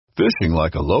Fishing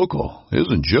like a local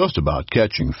isn't just about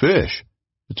catching fish.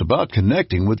 It's about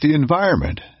connecting with the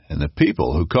environment and the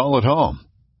people who call it home.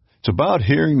 It's about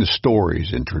hearing the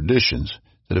stories and traditions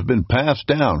that have been passed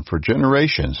down for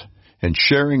generations and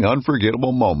sharing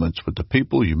unforgettable moments with the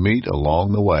people you meet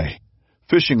along the way.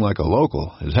 Fishing like a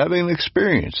local is having an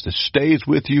experience that stays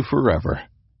with you forever.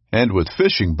 And with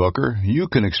Fishing Booker, you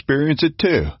can experience it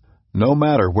too, no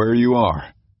matter where you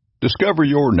are. Discover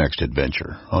your next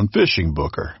adventure on Fishing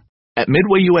Booker. At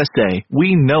Midway USA,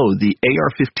 we know the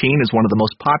AR-15 is one of the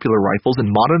most popular rifles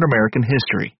in modern American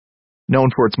history.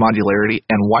 Known for its modularity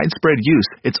and widespread use,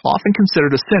 it's often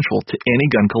considered essential to any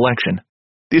gun collection.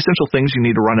 The essential things you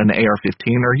need to run an AR-15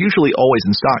 are usually always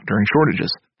in stock during shortages,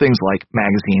 things like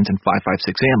magazines and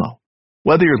 5.56 ammo.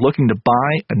 Whether you're looking to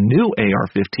buy a new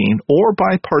AR-15 or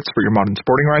buy parts for your modern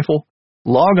sporting rifle,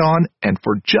 log on and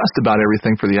for just about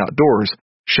everything for the outdoors,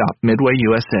 shop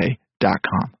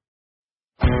MidwayUSA.com.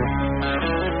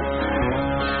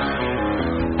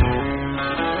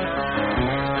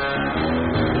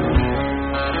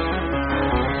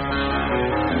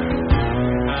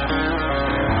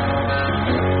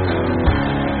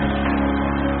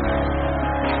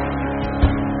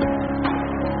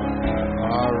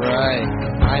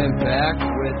 I am back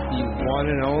with the one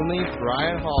and only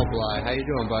Brian Hallbly. How you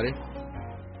doing, buddy?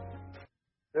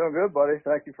 Doing good, buddy.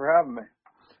 Thank you for having me.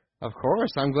 Of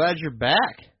course. I'm glad you're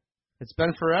back. It's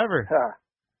been forever.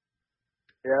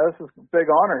 Yeah, this is a big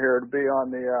honor here to be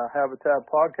on the Habitat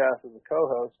podcast as a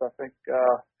co-host. I think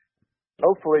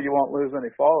hopefully you won't lose any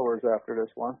followers after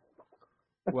this one.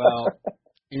 Well,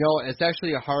 it's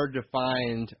actually hard to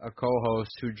find a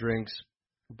co-host who drinks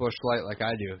Busch Light like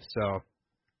I do, so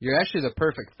you're actually the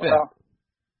perfect fit. Well,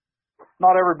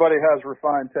 not everybody has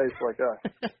refined taste like us.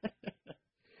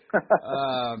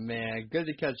 Oh, man. Good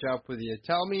to catch up with you.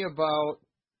 Tell me about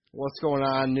what's going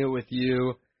on new with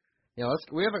you.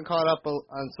 We haven't caught up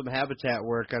on some Habitat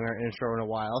work on our intro in a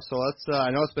while, so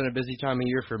I know it's been a busy time of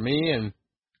year for me, and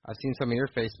I've seen some of your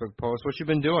Facebook posts. What you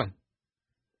been doing?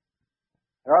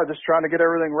 Just trying to get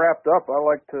everything wrapped up. I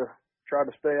like to try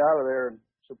to stay out of there in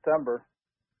September.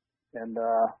 And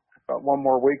got one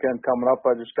more weekend coming up.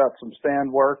 I just got some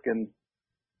stand work and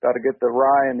got to get the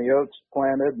rye and the oats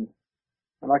planted,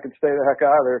 and I can stay the heck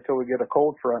out of there until we get a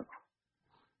cold front.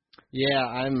 Yeah,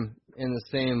 I'm in the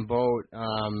same boat.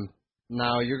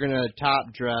 Now you're going to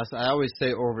top dress. I always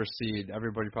say overseed.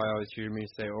 Everybody probably always hear me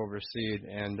say overseed,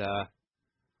 and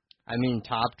I mean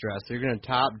top dress. So you're going to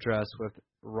top dress with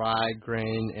rye,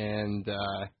 grain, and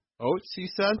oats, you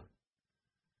said?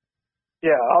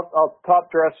 Yeah, I'll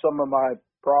top dress some of my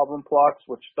problem plots,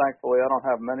 which thankfully I don't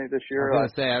have many this year. I was going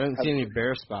to say, I didn't see any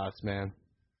bare spots, man.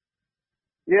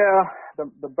 Yeah,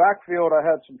 the backfield I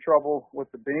had some trouble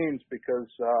with the beans because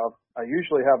I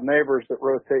usually have neighbors that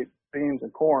rotate beans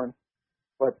and corn,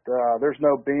 but there's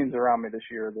no beans around me this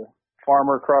year. The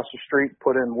farmer across the street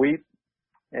put in wheat,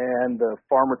 and the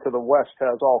farmer to the west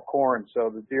has all corn,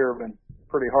 so the deer have been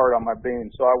pretty hard on my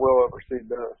beans, so I will overseed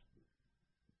those.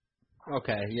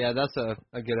 Okay, yeah, that's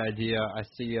a good idea. I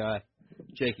see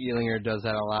Jake Ealinger does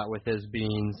that a lot with his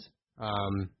beans.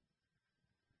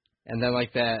 And then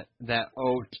like that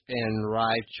oat and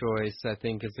rye choice, I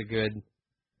think is a good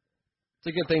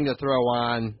thing to throw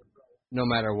on no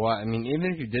matter what. I mean,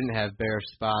 even if you didn't have bare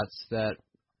spots, that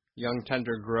young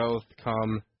tender growth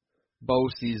come bow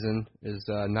season is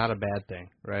not a bad thing,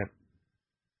 right?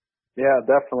 Yeah,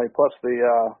 definitely. Plus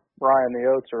the rye and the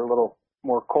oats are a little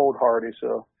more cold hardy,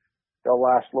 so they'll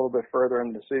last a little bit further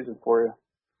into the season for you.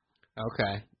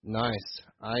 Okay, nice.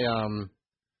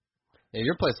 Yeah,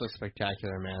 your place looks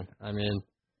spectacular, man. I mean,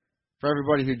 for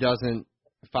everybody who doesn't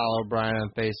follow Brian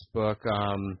on Facebook,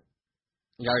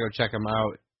 you gotta go check him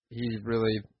out. He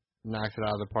really knocks it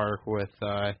out of the park with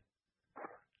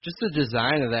just the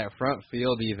design of that front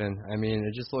field even. I mean,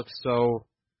 it just looks so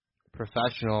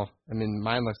professional. I mean,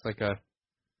 mine looks like a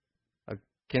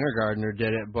kindergartner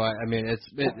did it, but I mean,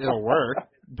 it'll work.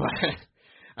 But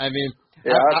I mean,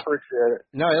 yeah, I appreciate it.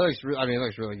 No, it looks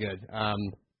really good.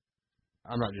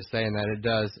 I'm not just saying that, it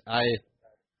does.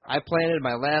 I planted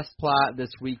my last plot this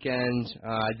weekend.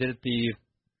 I did it the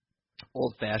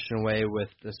old-fashioned way with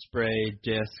the spray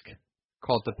disc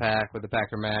Cultipack with the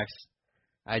Packer Max.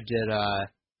 I did a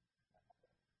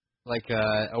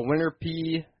winter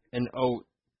pea and oat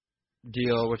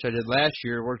deal, which I did last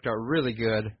year. Worked out really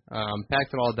good.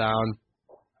 Packed it all down.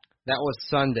 That was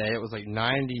Sunday. It was like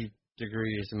 90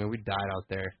 degrees. I mean, we died out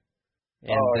there.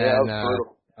 And that was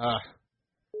brutal.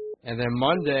 And then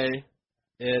Monday,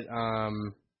 it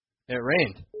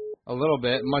rained a little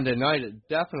bit. Monday night, it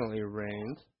definitely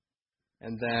rained.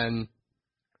 And then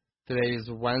Today's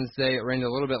Wednesday. It rained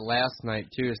a little bit last night,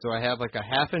 too, so I have like a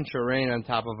half-inch of rain on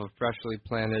top of a freshly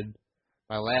planted,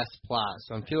 my last plot.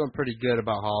 So I'm feeling pretty good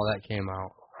about how all that came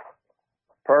out.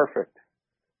 Perfect.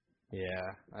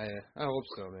 Yeah, I hope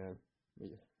so, man.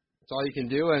 It's all you can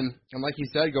do, and like you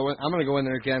said, I'm going to go in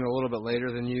there again a little bit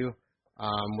later than you,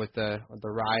 with the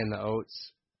rye and the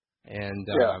oats. And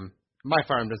my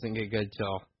farm doesn't get good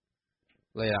till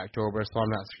late October, so I'm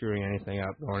not screwing anything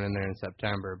up going in there in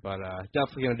September. But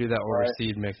definitely going to do that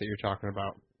overseed mix that you're talking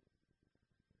about.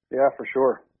 Yeah, for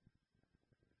sure.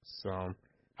 So,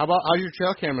 how's your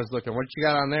trail cameras looking? What you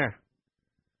got on there?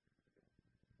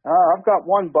 I've got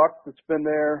one buck that's been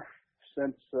there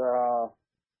since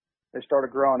they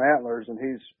started growing antlers, and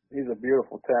he's a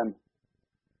beautiful 10.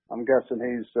 I'm guessing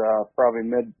he's probably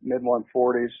mid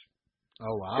 140s.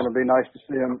 Oh wow! It's going to be nice to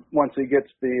see him once he gets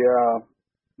the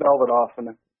velvet off in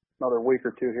another week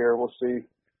or two here. We'll see.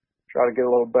 Try to get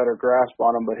a little better grasp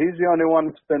on him, but he's the only one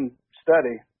that's been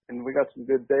steady, and we got some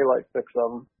good daylight pics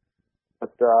of him.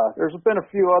 But there's been a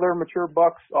few other mature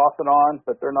bucks off and on,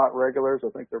 but they're not regulars. I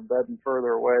think they're bedding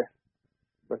further away.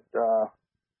 But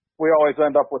we always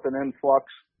end up with an influx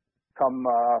come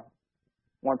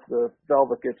once the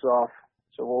velvet gets off.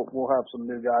 So we'll have some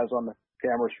new guys on the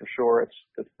cameras for sure.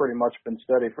 It's pretty much been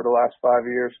steady for the last 5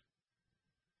 years.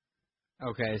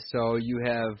 Okay, so you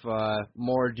have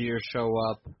more deer show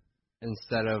up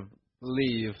instead of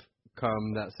leave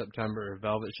come that September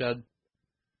velvet shed?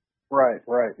 Right.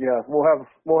 Yeah, we'll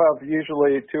have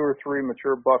usually 2 or 3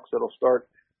 mature bucks that'll start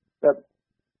that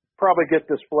probably get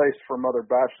displaced from other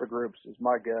bachelor groups is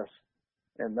my guess,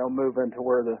 and they'll move into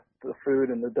where the food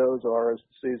and the does are as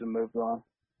the season moves on.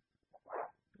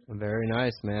 Very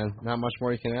nice, man. Not much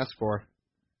more you can ask for.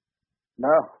 No.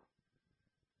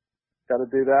 Got to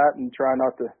do that and try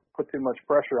not to put too much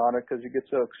pressure on it because you get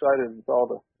so excited with all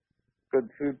the good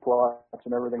food plots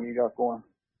and everything you got going.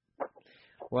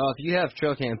 Well, if you have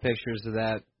trail cam pictures of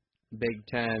that Big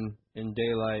Ten in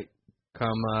daylight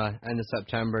come end of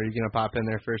September, are you going to pop in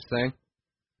there first thing?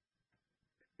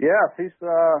 Yeah, if he's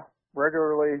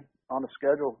regularly on the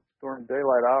schedule during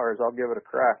daylight hours, I'll give it a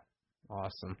crack.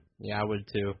 Awesome. Yeah, I would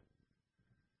too.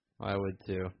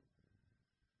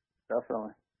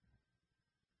 Definitely.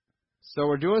 So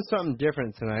we're doing something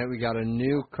different tonight. We got a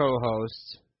new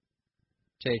co-host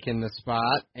taking the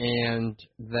spot, and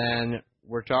then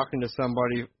we're talking to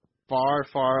somebody far,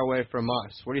 far away from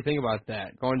us. What do you think about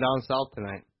that? Going down south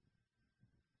tonight.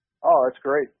 Oh, that's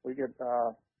great. We get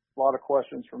a lot of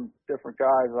questions from different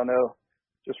guys. I know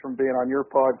just from being on your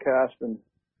podcast and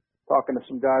talking to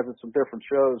some guys at some different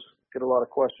shows, get a lot of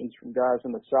questions from guys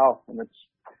in the south, and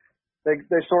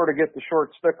they sort of get the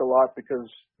short stick a lot because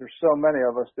there's so many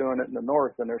of us doing it in the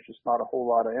north, and there's just not a whole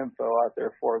lot of info out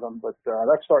there for them. But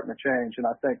that's starting to change, and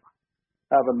I think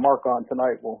having Mark on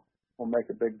tonight will make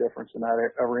a big difference in that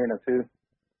arena too.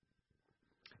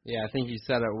 Yeah, I think you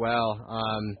said it well.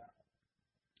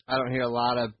 I don't hear a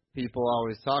lot of people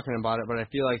always talking about it, but I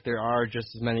feel like there are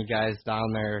just as many guys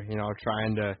down there,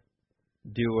 trying to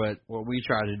do what we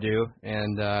try to do.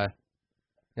 And I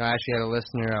actually had a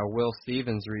listener, Will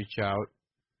Stevens, reach out.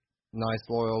 Nice,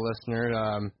 loyal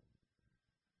listener.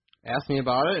 Asked me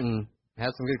about it and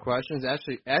had some good questions.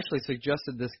 Actually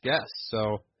suggested this guest.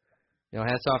 So,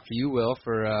 hats off to you, Will,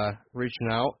 for reaching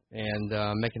out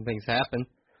and making things happen.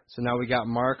 So now we got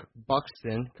Mark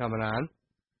Buxton coming on.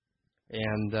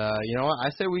 And you know what? I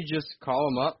say we just call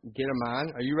him up, get him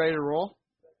on. Are you ready to roll?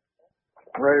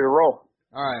 Ready to roll.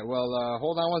 All right. Well,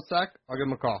 hold on one sec. I'll give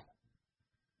him a call.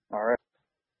 All right.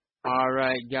 All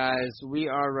right, guys. We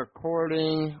are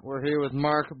recording. We're here with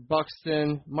Mark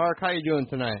Buxton. Mark, how you doing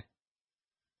tonight?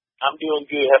 I'm doing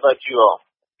good. How about you all?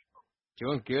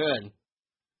 Doing good.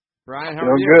 Brian, how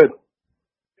are you? Doing good.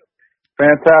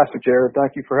 Fantastic, Jared.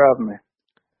 Thank you for having me.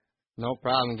 No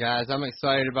problem, guys. I'm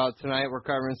excited about tonight. We're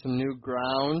covering some new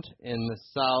ground in the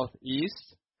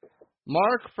southeast.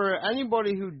 Mark, for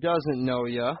anybody who doesn't know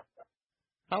you,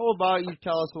 how about you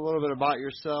tell us a little bit about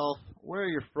yourself, where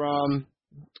you're from,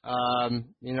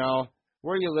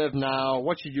 where you live now,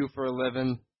 what you do for a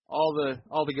living, all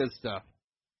the good stuff.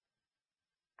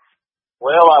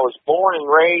 Well, I was born and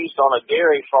raised on a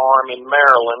dairy farm in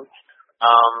Maryland.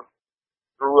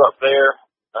 Grew up there,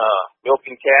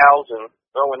 milking cows and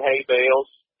throwing hay bales,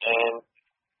 and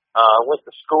went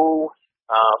to school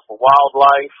for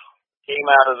wildlife, came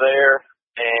out of there,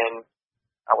 and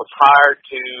I was hired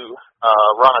to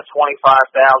run a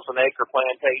 25,000-acre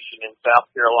plantation in South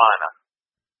Carolina.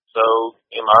 So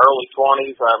in my early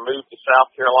 20s, I moved to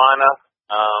South Carolina.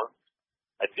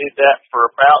 I did that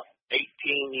for about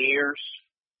 18 years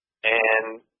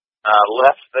and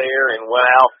left there and went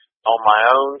out on my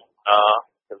own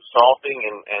consulting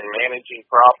and managing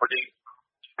properties,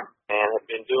 and have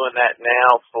been doing that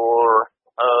now for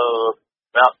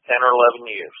about 10 or 11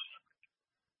 years.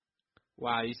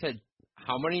 Wow, you said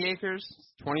how many acres?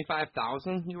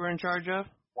 25,000 you were in charge of?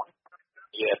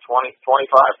 Yeah, 25,000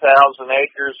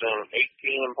 acres and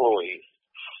 18 employees.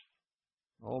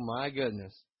 Oh my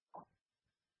goodness.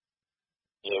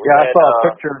 Yeah, I saw a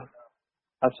picture.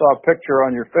 I saw a picture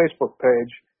on your Facebook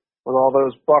page with all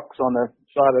those bucks on the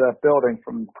side of that building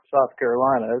from South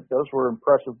Carolina. Those were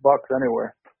impressive bucks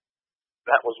anywhere.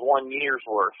 That was 1 year's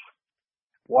worth.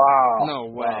 Wow.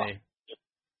 No way.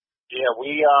 Yeah,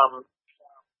 we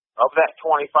of that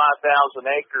 25,000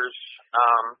 acres,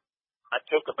 I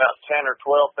took about 10 or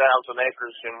 12,000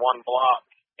 acres in one block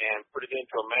and put it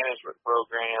into a management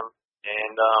program.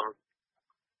 And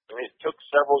it took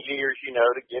several years,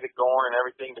 to get it going and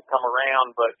everything to come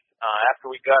around. But after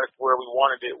we got it to where we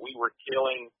wanted it, we were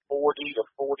killing 40 to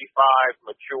 45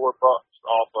 mature bucks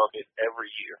off of it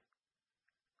every year.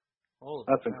 Oh,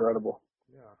 that's incredible.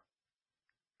 Yeah.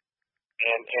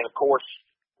 And of course,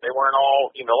 they weren't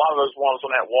all, a lot of those ones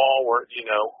on that wall were,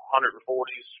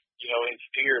 140s, inch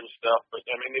deer and stuff. But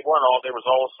I mean, they weren't all. There was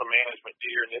also some management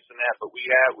deer and this and that. But we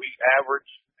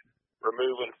averaged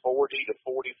removing 40 to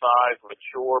 45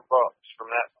 mature bucks from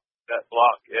that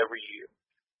block every year.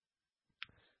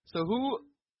 So who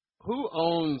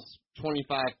owns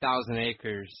 25,000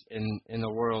 acres in the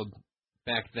world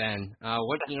back then? I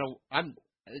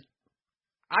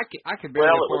could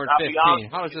barely afford 15.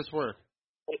 How does this work?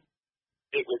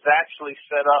 It was actually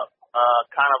set up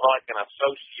kind of like an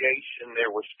association.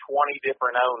 There was 20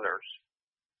 different owners,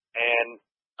 and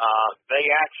they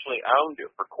actually owned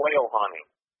it for quail hunting.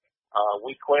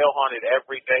 We quail hunted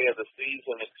every day of the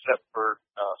season except for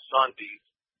Sundays,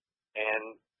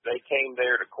 and they came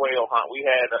there to quail hunt. We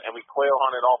quail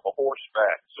hunted off of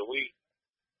horseback, so we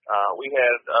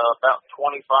had about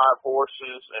 25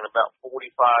 horses and about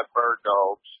 45 bird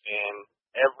dogs, and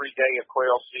every day of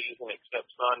quail season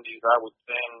except Sundays, I would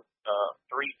send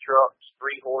 3 trucks,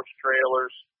 3 horse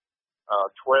trailers,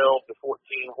 12 to 14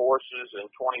 horses, and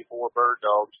 24 bird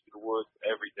dogs to the woods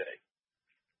every day.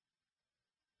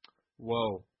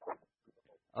 Whoa.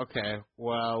 Okay,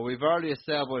 well, we've already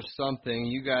established something.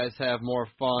 You guys have more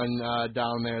fun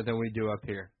down there than we do up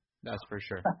here. That's for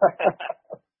sure.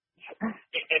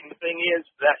 And the thing is,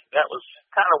 that was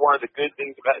kind of one of the good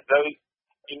things about it. Those,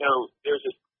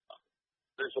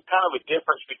 there's a kind of a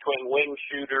difference between wing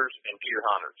shooters and deer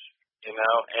hunters,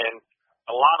 and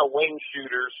a lot of wing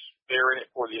shooters, they're in it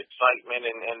for the excitement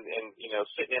and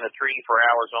sitting in a tree for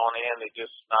hours on end. They're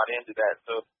just not into that.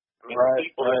 So, I mean,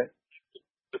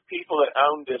 the people that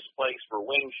owned this place were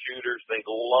wing shooters. They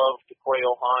loved to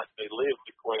quail hunt. They lived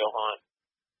to quail hunt,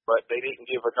 but they didn't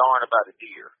give a darn about a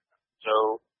deer.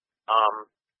 So,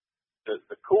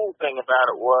 the cool thing about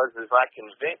it is I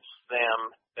convinced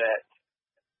them that,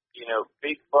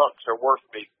 big bucks are worth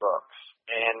big bucks.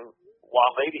 And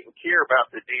while they didn't care about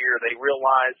the deer, they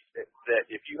realized that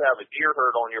if you have a deer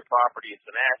herd on your property, it's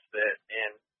an asset.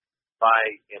 And by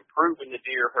improving the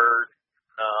deer herd,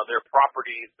 their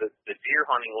properties, the deer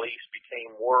hunting lease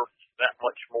became worth that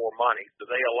much more money. So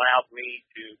they allowed me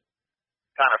to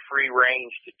kind of free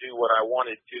range to do what I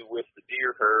wanted to with the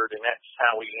deer herd, and that's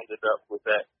how we ended up with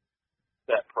that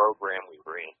program we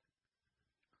were in.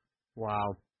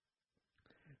 Wow.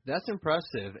 That's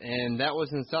impressive. And that was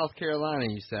in South Carolina,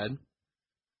 you said?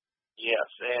 Yes,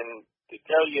 and to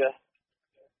tell you,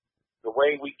 the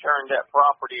way we turned that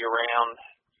property around,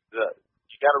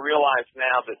 you got to realize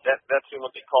now that's in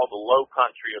what they call the low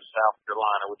country of South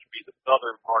Carolina, which would be the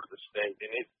southern part of the state,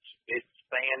 and it's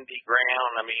sandy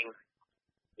ground. I mean,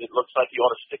 it looks like you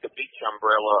ought to stick a beach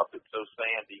umbrella up. It's so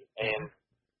sandy, and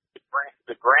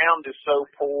the ground is so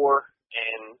poor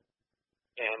and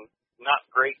not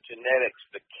great genetics.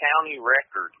 The county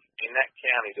record in that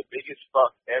county, the biggest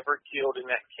buck ever killed in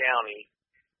that county,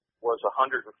 was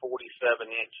 147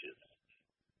 inches,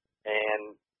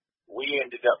 and we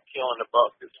ended up killing a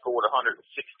buck that scored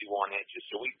 161 inches,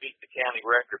 so we beat the county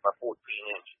record by 14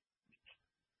 inches.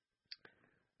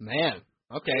 Man,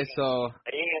 okay, so...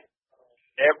 And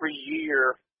every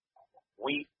year,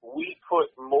 we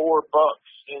put more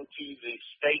bucks into the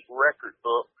state record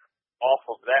book off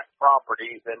of that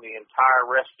property than the entire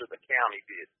rest of the county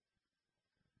did.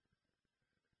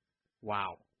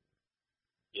 Wow.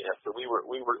 Yeah, so we were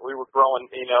growing,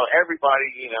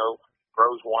 everybody,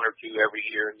 grows 1 or 2 every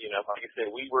year. Like I said,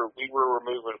 we were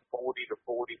removing 40 to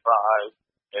 45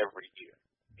 every year.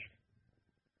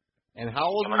 And how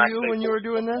old were you when you were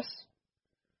doing this?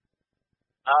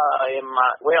 I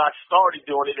started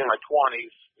doing it in my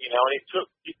 20s, and it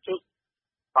took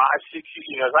 5-6 years.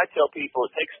 You know, as I tell people,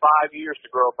 it takes 5 years to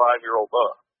grow a 5-year-old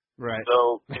buck. Right.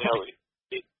 So, you know,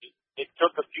 it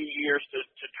took a few years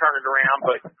to turn it around,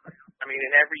 but I mean,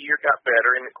 and every year got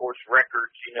better. And of course,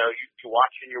 records. You know, you're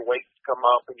watching your weights come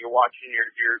up, and you're watching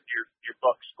your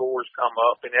buck scores come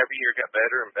up, and every year got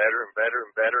better and better and better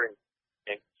and better.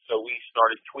 And so we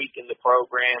started tweaking the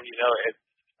program. You know,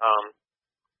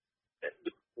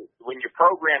 when your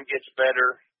program gets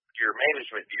better, your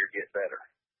management deer get better,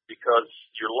 because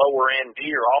your lower end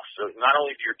deer also, not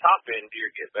only do your top end deer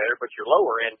get better, but your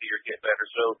lower end deer get better.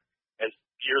 So as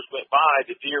years went by,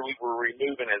 the deer we were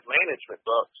removing as management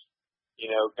bucks, you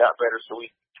know, got better. So we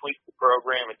tweaked the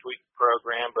program, but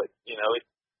you know,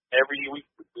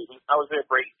 I was there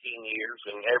for 18 years,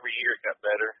 and every year it got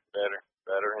better,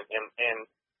 and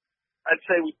I'd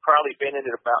say we've probably been in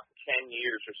it about 10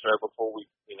 years or so before we,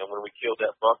 you know, when we killed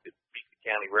that buck that beat the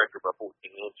county record by 14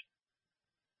 inches.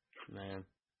 Man.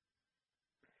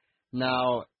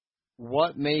 Now,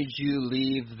 what made you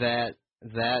leave that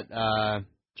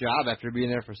job after being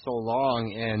there for so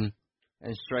long and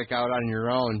strike out on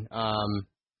your own?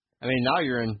 I mean, now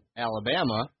you're in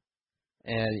Alabama,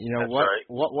 and you know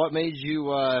what made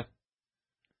you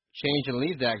change and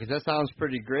leave that? Because that sounds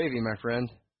pretty gravy, my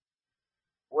friend.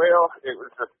 Well, it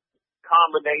was a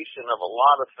combination of a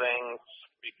lot of things,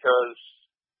 because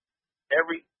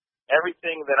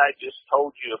everything that I just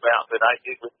told you about that I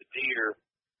did with the deer,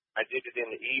 I did it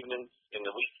in the evenings and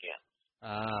the weekends.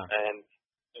 And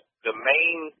the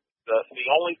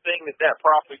only thing that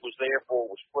property was there for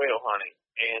was quail hunting.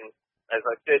 And as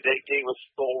I said, they gave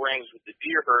us full range with the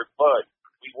deer herd, but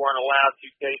we weren't allowed to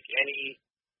take any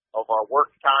of our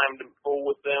work time to pull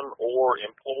with them or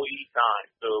employee time.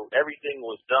 So everything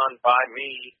was done by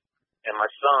me and my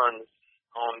sons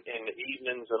in the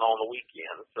evenings and on the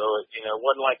weekends. So, you know, it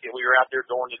wasn't like we were out there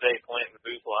during the day planting the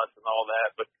booth lots and all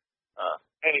that. But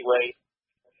anyway,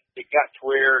 it got to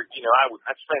where, you know,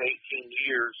 I spent 18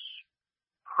 years,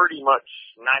 pretty much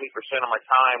 90% of my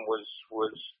time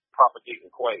was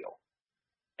propagating quail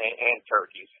and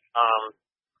turkeys.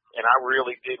 And I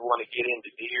really did want to get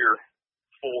into deer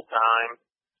full time.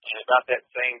 And about that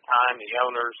same time, the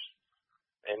owners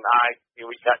and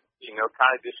we got, you know,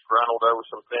 kind of disgruntled over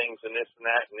some things and this and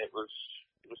that, and it was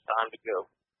time to go.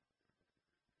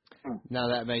 Now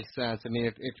that makes sense. I mean,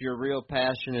 if your real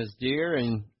passion is deer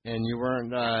and you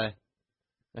weren't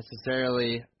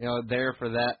necessarily, you know, there for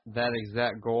that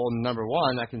exact goal, number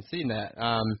one, I can see that.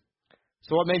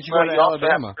 So what made you go to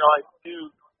Alabama? Also have to realize too,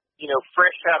 you know,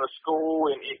 fresh out of school,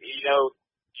 and you know,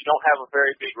 you don't have a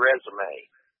very big resume.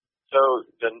 So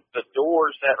the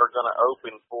doors that are going to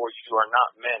open for you are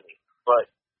not many.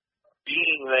 But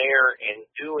being there and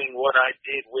doing what I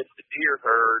did with the deer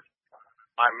herd,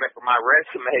 my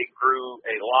resume grew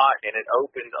a lot, and it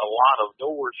opened a lot of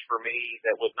doors for me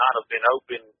that would not have been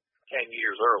open 10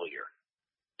 years earlier.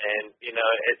 And, you know,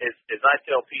 as I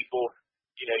tell people,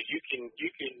 you know, you can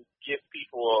give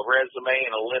people a resume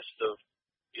and a list of,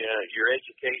 you know, your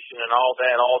education and all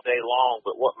that all day long,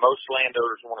 but what most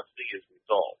landowners want to see is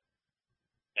results.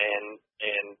 And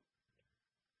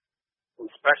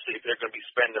especially if they're going to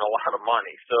be spending a lot of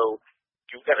money. So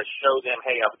you've got to show them,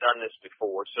 hey, I've done this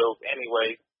before. So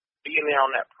anyway, being there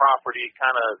on that property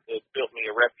it built me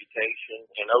a reputation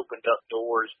and opened up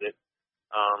doors that,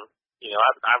 you know,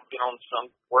 I've been on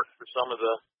worked for some of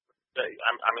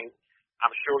I mean,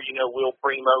 I'm sure you know Will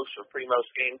Primos of Primos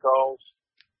Game Calls.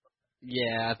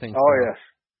 Yeah, I think so. Oh, yes.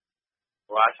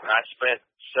 Well, I spent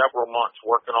several months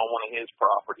working on one of his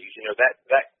properties. You know,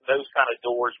 those kind of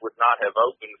doors would not have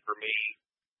opened for me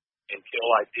until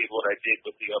I did what I did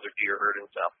with the other deer herd in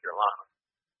South Carolina.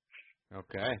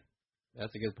 Okay,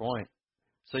 that's a good point.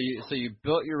 So you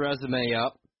built your resume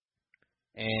up,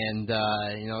 and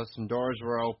you know, some doors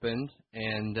were opened.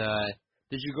 And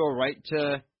did you go right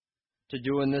to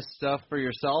doing this stuff for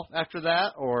yourself after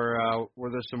that, or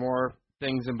were there some more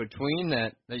things in between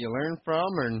that you learned from,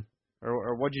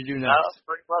 or what'd you do next?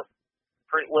 Pretty much.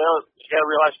 Pretty well. You got to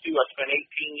realize too, I spent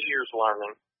 18 years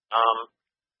learning.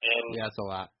 And yeah, that's a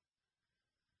lot.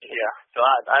 Yeah, so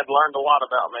I'd learned a lot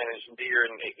about managing deer,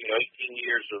 and you know, 18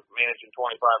 years of managing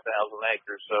 25,000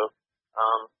 acres. So,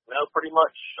 no, pretty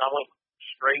much I went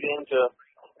straight into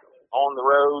on the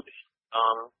road.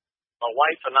 My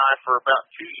wife and I, for about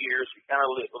 2 years, we kind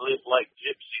of lived like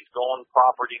gypsies, going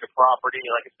property to property.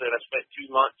 Like I said, I spent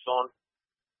 2 months on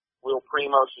Will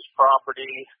Primos's property.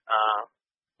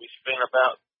 We spent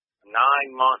about 9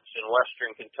 months in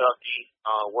western Kentucky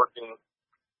working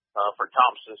for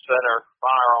Thompson Center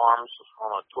Firearms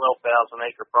on a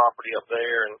 12,000-acre property up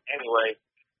there. And anyway,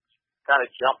 kind of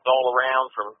jumped all around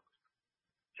from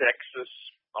Texas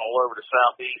all over the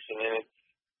southeast, and then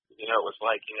it was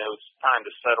like, it's time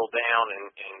to settle down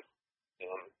and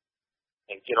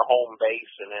get a home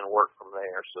base and then work from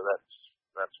there. So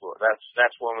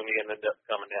that's when we ended up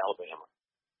coming to Alabama.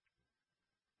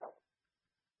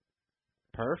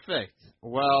 Perfect.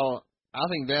 Well, I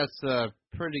think that's a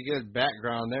pretty good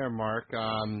background there, Mark.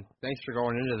 Thanks for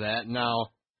going into that.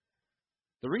 Now,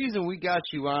 the reason we got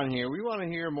you on here, we want to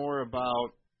hear more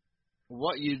about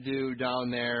what you do down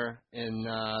there in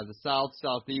the South,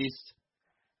 Southeast,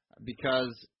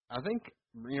 because I think,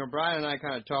 Brian and I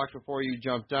kind of talked before you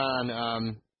jumped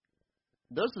on.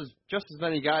 There's just as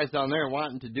many guys down there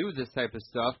wanting to do this type of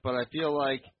stuff, but I feel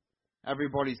like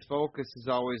everybody's focus is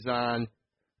always on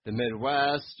the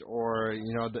Midwest or,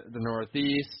 the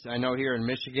Northeast. I know here in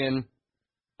Michigan,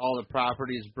 all the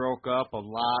properties broke up a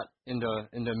lot into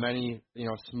many,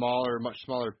 much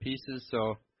smaller pieces.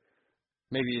 So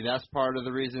maybe that's part of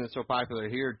the reason it's so popular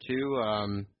here too.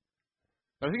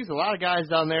 But I think there's a lot of guys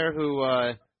down there who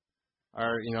are,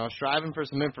 striving for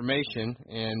some information.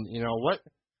 And,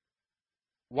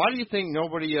 why do you think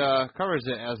nobody covers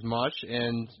it as much?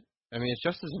 And, it's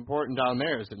just as important down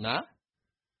there, is it not?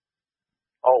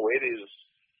 Oh, it is.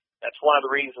 That's one of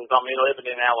the reasons living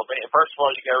in Alabama. First of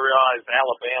all, you got to realize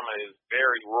Alabama is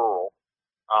very rural.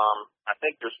 I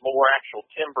think there's more actual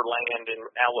timberland in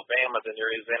Alabama than there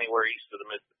is anywhere east of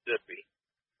the Mississippi.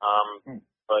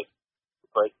 But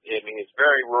it's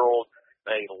very rural.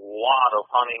 A lot of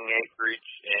hunting acreage,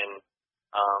 and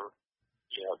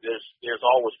there's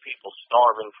always people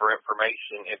starving for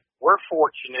information. And we're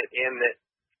fortunate in that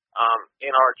in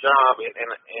our job,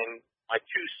 and my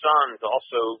two sons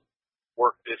also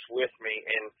work this with me,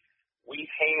 and we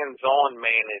hands-on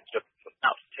manage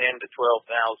about 10 to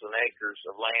 12,000 acres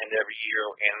of land every year,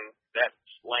 and that's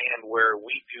land where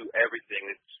we do everything.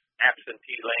 It's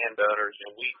absentee landowners,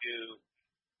 and we do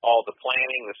all the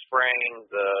planting, the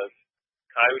spraying, the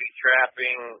coyote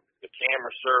trapping, the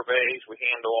camera surveys. We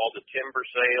handle all the timber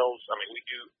sales. We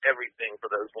do everything for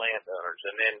those landowners.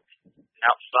 And then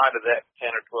outside of that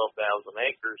 10 or 12,000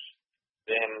 acres,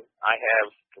 then I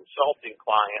have consulting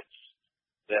clients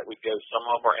that we go. Some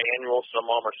of them are annual, some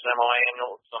of them are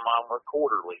semi-annual, some of them are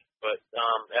quarterly. But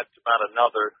that's about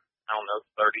another,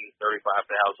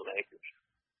 35,000 acres.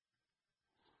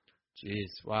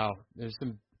 Jeez, wow. It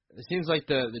seems like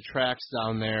the tracts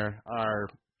down there are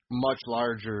much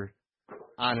larger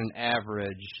on an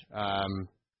average.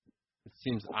 It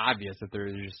seems obvious that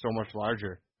they're just so much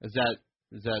larger. Is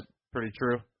that pretty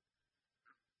true?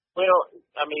 Well,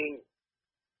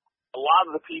 a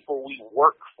lot of the people we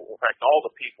work for, in fact, all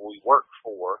the people we work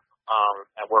for,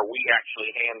 and where we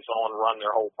actually hands-on run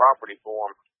their whole property for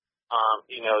them,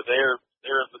 they're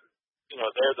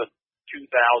the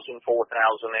 2,000,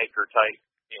 4,000 acre type,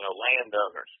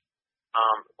 landowners.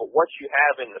 But what you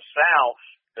have in the South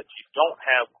that you don't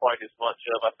have quite as much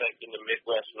of, I think, in the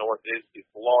Midwest North is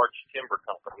large timber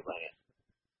company land.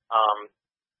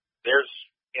 There's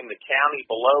in the county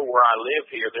below where I live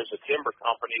here, there's a timber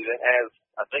company that has,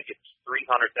 I think it's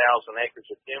 300,000 acres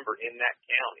of timber in that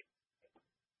county.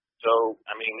 So,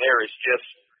 there is just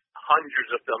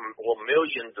hundreds of them, or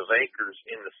millions of acres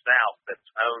in the South that's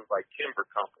owned by timber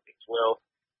companies. Well,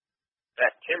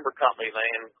 that timber company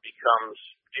land becomes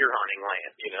deer hunting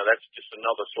land. That's just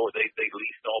another sort. They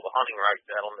leased all the hunting rights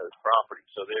out on those properties.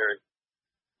 So there are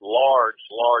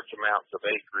large amounts of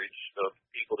acreage of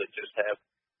people that just have.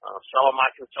 Some of my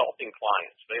consulting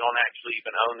clients, they don't actually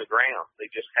even own the ground. They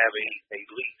just have a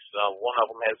lease. One of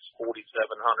them has 4,700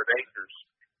 acres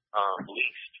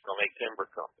leased from a timber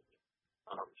company.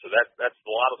 So that's a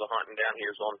lot of the hunting down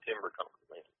here is on timber company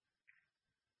land.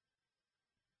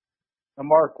 Now,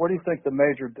 Mark, what do you think the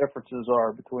major differences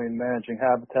are between managing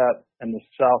habitat in the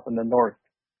South and the North?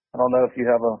 I don't know if you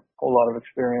have a whole lot of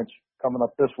experience coming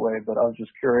up this way, but I was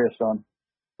just curious on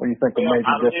what you think the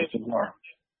major differences are.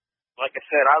 Like I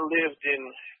said, I lived in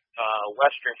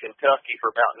western Kentucky for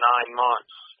about 9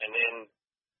 months, and then,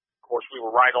 of course, we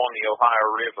were right on the Ohio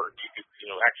River. You could,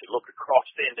 actually look across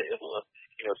into,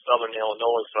 southern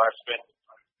Illinois. So I spent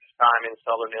time in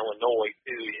southern Illinois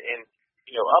too, and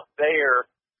up there,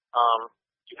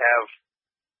 you have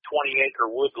 20-acre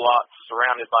woodlots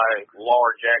surrounded by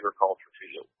large agriculture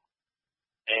fields,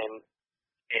 and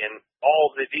all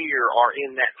the deer are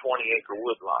in that 20-acre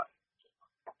woodlot.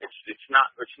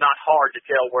 It's not hard to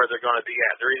tell where they're going to be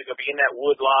at. They're either going to be in that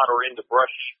woodlot or in the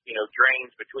brush,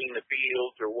 drains between the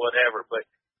fields or whatever. But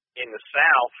in the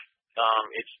South,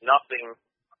 it's nothing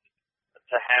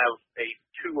to have a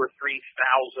 2,000 or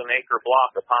 3,000 acre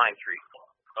block of pine trees,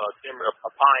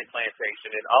 a pine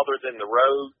plantation, and other than the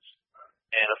roads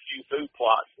and a few food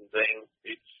plots and things,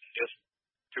 it's just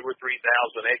 2,000 or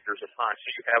 3,000 acres of pine. So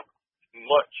you have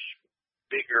much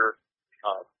bigger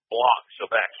blocks of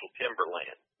actual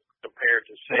timberland compared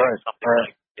to, say, something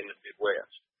like in the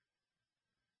Midwest.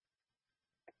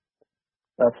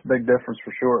 That's a big difference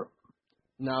for sure.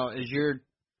 Now, is your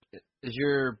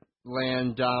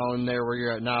land down there where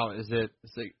you're at now? Is it?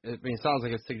 I mean, it sounds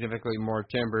like it's significantly more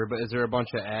timber, but is there a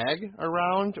bunch of ag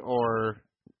around, or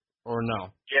no?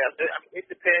 Yeah, it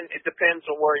depends. It depends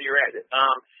on where you're at.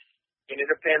 And it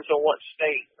depends on what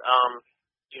state.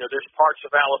 There's parts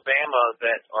of Alabama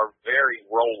that are very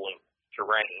rolling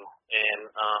terrain, and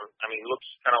it looks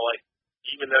kind of like,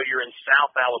 even though you're in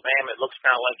South Alabama, it looks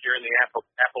kind of like you're in the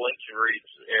Appalachian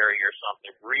Ridge area or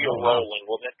something. Real rolling.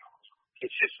 Well,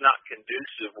 it's just not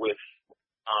conducive with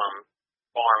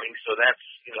farming, so that's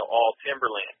all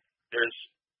timberland. There's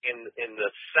in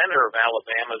the center of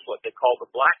Alabama is what they call the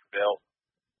Black Belt,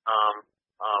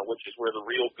 which is where the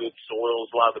real good soils,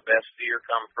 a lot of the best deer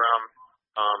come from.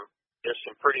 There's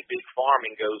some pretty big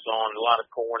farming goes on, a lot of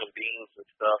corn and beans and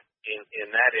stuff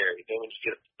in that area. Then when you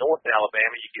get up to North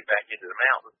Alabama, you get back into the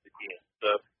mountains again. So,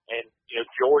 and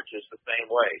Georgia's the same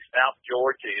way. South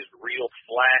Georgia is real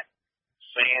flat,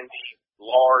 sandy,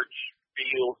 large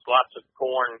fields, lots of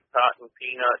corn, cotton,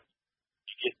 peanuts.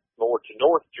 You get more to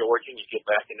North Georgia, and you get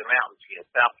back into mountains again.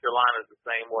 South Carolina is the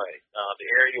same way. The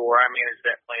area where I managed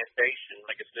that plantation,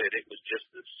 like I said, it was just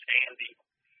as sandy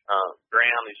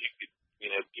ground as you could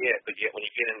get, but yet when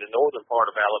you get into the northern part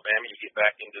of Alabama, you get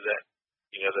back into that,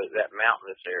 that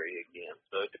mountainous area again.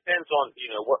 So it depends on,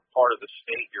 what part of the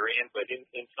state you're in, but in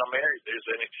some areas there's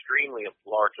an extremely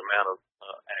large amount of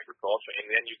agriculture,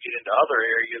 and then you get into other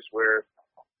areas where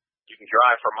you can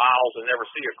drive for miles and never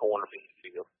see a corn or bean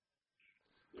field.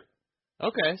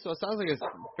 Okay, so it sounds like it's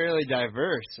fairly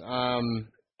diverse.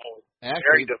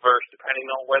 Very diverse, depending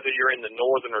on whether you're in the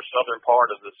northern or southern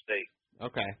part of the state.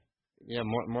 Okay. Yeah,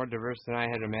 more diverse than I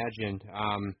had imagined.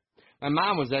 My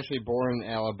mom was actually born in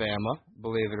Alabama,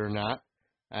 believe it or not,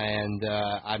 and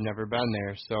I've never been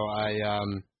there. So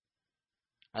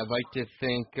I'd like to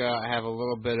think I have a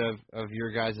little bit of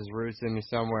your guys' roots in me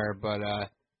somewhere, but I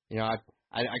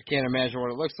can't imagine what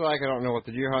it looks like. I don't know what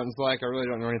the deer hunting's like. I really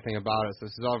don't know anything about it. So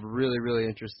this is all really, really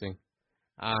interesting.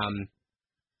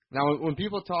 Now, when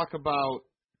people talk about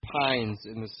pines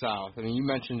in the South, I mean, you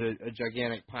mentioned a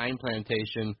gigantic pine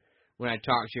plantation when I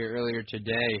talked to you earlier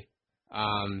today.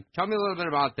 Tell me a little bit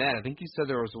about that. I think you said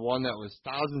there was one that was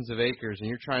thousands of acres, and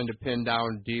you're trying to pin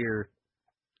down deer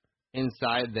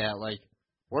inside that. Like,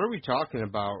 what are we talking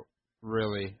about,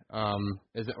 really?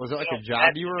 Was it like a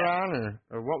job you were on,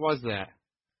 or what was that?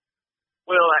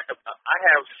 Well, I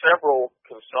have several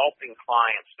consulting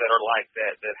clients that are like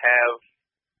that have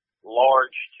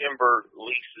large timber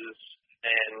leases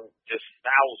and just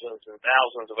thousands and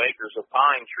thousands of acres of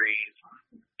pine trees,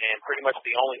 and pretty much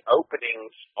the only openings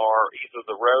are either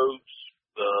the roads,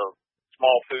 the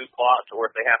small food plots, or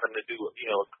if they happen to do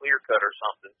a clear cut or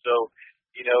something. So,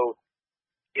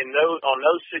 on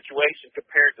those situations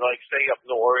compared to, like, say, up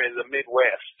north in the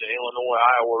Midwest, in Illinois,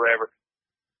 Iowa, wherever,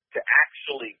 to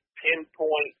actually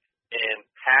pinpoint and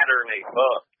pattern a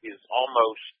buck is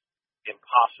almost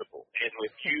impossible. And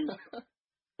when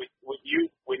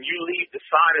you leave the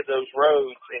side of those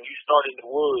roads and you start in the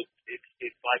woods,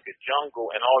 it's like a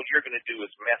jungle, and all you're going to do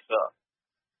is mess up.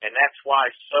 And that's why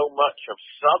so much of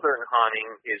southern hunting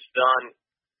is done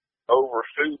over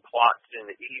food plots in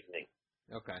the evening.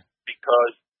 Okay.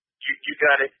 Because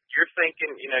you're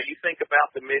thinking, you think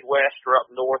about the Midwest or up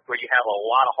north where you have a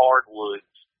lot of hardwoods.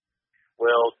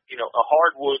 Well, a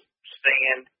hardwood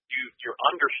stand, your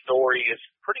understory is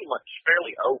pretty much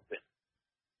fairly open.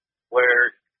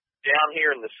 Where down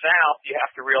here in the South, you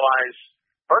have to realize,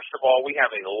 first of all, we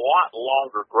have a lot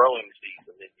longer growing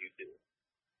season than you do.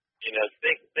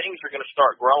 Things are going to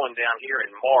start growing down here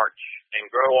in March and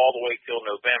grow all the way till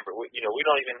November. We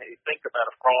don't even think about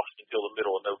a frost until the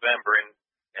middle of November,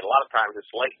 and a lot of times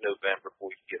it's late November before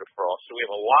we get a frost. So we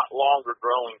have a lot longer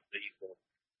growing season,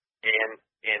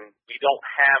 and we don't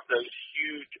have those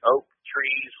huge oak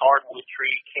trees, hardwood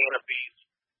tree canopies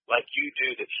like you do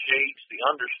that shades the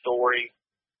understory.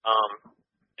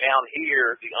 Down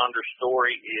here, the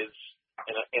understory is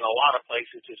in a lot of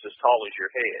places is as tall as your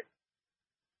head.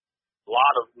 A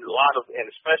lot of, and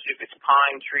especially if it's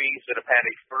pine trees that have had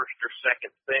a first or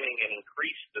second thinning and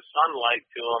increased the sunlight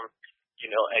to them,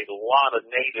 a lot of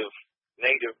native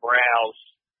browse,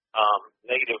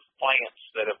 native plants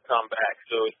that have come back.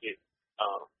 So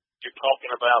you're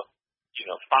talking about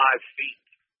 5 feet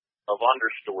of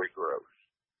understory growth.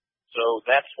 So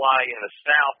that's why in the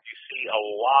South you see a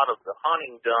lot of the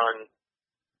hunting done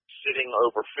sitting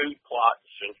over food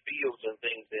plots and fields and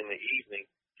things in the evening.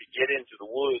 To get into the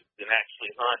woods and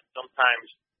actually hunt, sometimes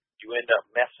you end up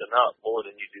messing up more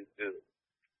than you do good.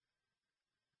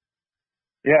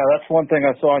 Yeah, that's one thing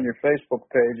I saw on your Facebook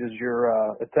page is your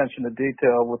attention to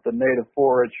detail with the native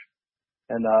forage,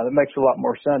 and it makes a lot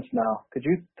more sense now. Could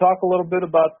you talk a little bit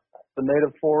about the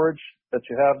native forage that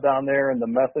you have down there and the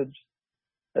methods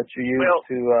that you use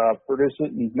to produce it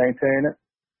and maintain it?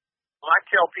 Well, I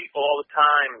tell people all the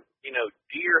time,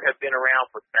 deer have been around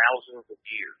for thousands of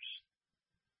years.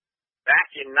 Back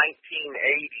in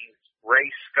 1980s, Ray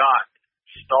Scott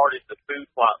started the food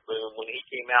plot boom when he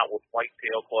came out with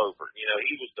whitetail clover.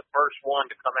 He was the first one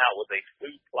to come out with a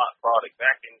food plot product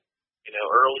back in,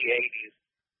 early 80s.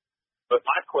 But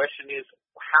my question is,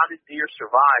 how did deer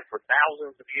survive for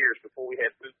thousands of years before we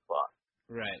had food plots?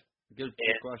 Right. Good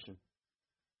question.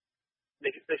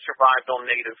 They survived on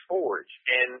native forage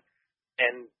and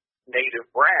native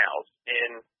browse.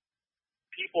 And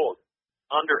people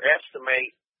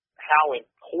underestimate how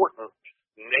important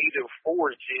native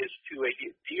forage is to a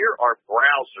deer are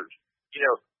browsers.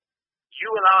 You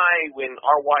and I, when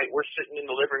we're sitting in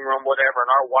the living room, whatever,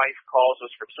 and our wife calls us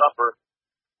for supper,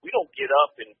 we don't get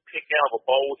up and pick out of a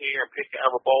bowl here and pick out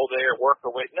of a bowl there and work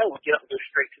our way. No, we get up and go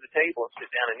straight to the table and sit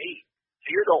down and eat.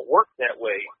 Deer don't work that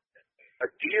way. A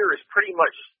deer is pretty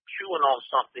much chewing on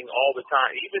something all the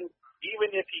time. Even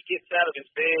if he gets out of his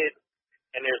bed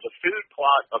and there's a food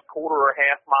plot a quarter or a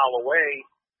half mile away,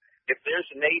 if there's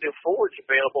native forage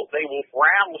available, they will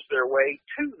browse their way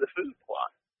to the food plot.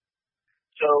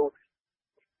 So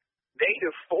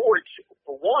native forage,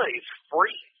 for one, is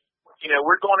free.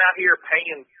 We're going out here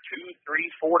paying $2, $3,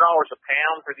 $4 a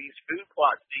pound for these food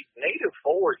plots. Native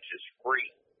forage is free.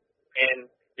 And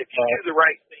if you do the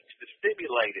right things to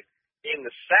stimulate it. In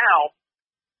the South,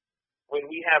 when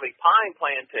we have a pine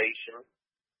plantation,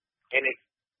 and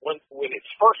when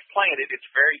it's first planted, it's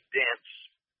very dense.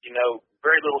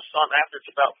 Very little sun. After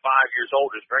it's about 5 years old,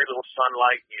 there's very little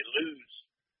sunlight, and you lose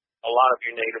a lot of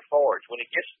your native forage. When it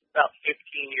gets about 15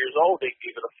 years old, they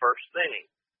give it a first thinning.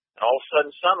 And all of a sudden,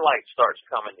 sunlight starts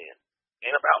coming in.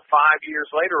 And about 5 years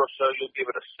later or so, you'll give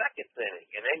it a second thinning.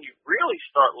 And then you really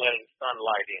start letting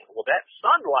sunlight in. Well, that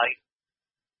sunlight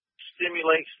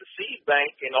stimulates the seed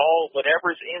bank, and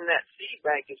whatever's in that seed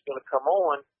bank is going to come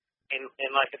on. And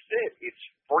like I said, it's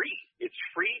free. It's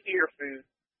free deer food.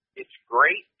 It's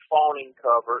great fawning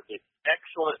cover. It's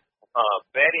excellent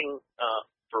bedding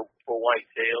for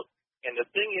whitetails. And the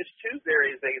thing is, too, there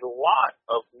is a lot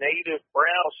of native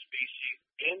browse species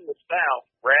in the South,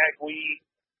 ragweed,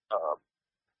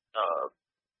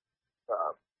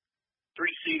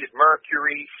 three-seeded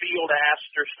mercury, field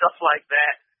aster, stuff like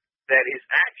that, that is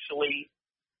actually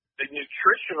the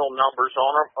nutritional numbers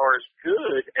on them are as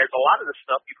good as a lot of the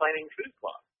stuff you plant in food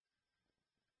plot.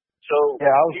 So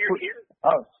excuse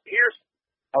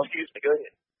me, go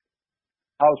ahead.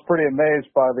 I was pretty amazed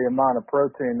by the amount of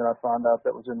protein that I found out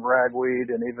that was in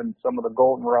ragweed and even some of the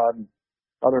goldenrod and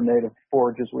other native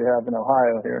forages we have in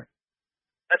Ohio here.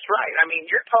 That's right. I mean,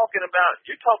 you're talking about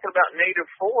native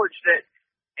forage that,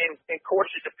 and of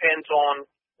course it depends on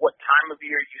what time of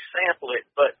year you sample it,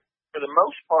 but for the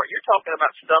most part, you're talking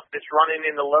about stuff that's running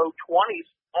in the low 20s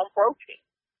on protein.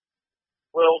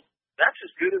 Well, that's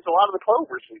as good as a lot of the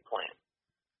clovers we plant.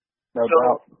 No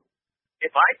doubt.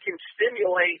 If I can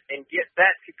stimulate and get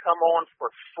that to come on for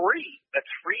free,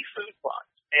 that's free food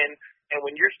plots. And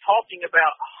when you're talking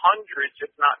about hundreds,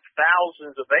 if not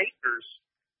thousands of acres,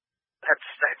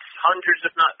 that's hundreds,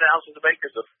 if not thousands of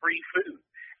acres of free food.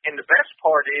 And the best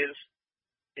part is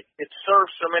it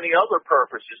serves so many other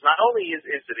purposes. Not only is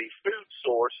it a food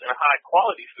source and a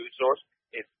high-quality food source,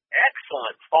 it's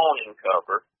excellent fawning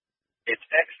cover. It's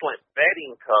excellent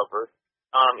bedding cover.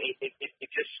 It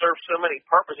just serves so many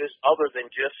purposes other than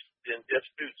just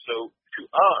food. So to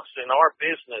us in our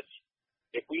business,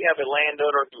 if we have a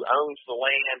landowner who owns the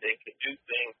land and can do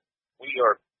things, we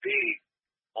are big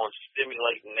on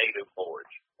stimulating native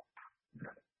forage.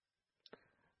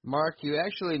 Mark, you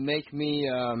actually make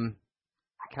me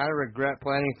kind of regret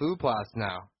planting food plots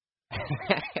now.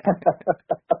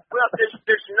 Well,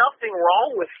 there's nothing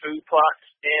wrong with food plots,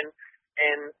 and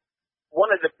one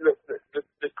of the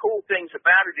cool things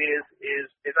about it is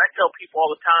I tell people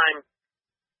all the time,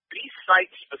 be site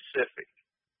specific.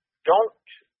 Don't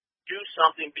do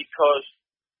something because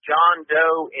John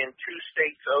Doe in 2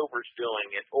 states over is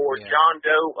doing it, or John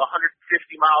Doe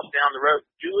 150 miles down the road.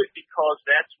 Do it because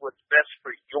that's what's best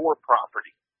for your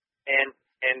property. And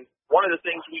one of the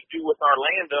things we do with our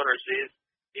landowners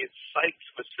is site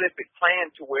specific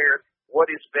plan to where what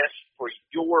is best for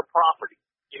your property.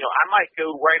 I might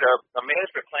go write a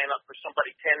management plan up for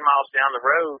somebody 10 miles down the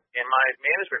road, and my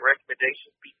management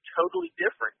recommendations be totally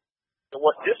different than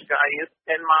what this guy is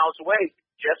 10 miles away,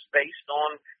 just based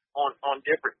on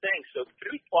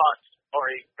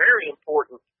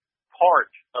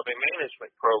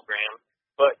program.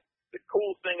 But the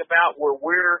cool thing about where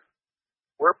we're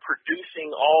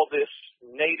producing all this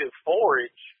native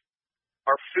forage,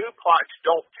 our food plots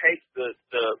don't take the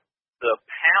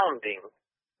pounding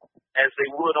as they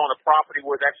would on a property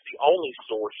where that's the only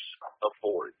source of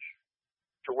forage,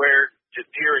 to where the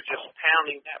deer are just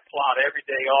pounding that plot every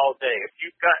day, all day. If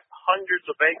you've got hundreds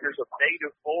of acres of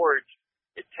native forage,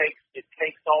 it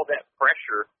takes all that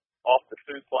pressure off the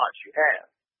food plots you have.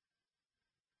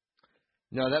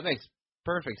 No, that makes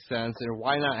perfect sense, and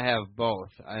why not have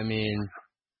both? I mean,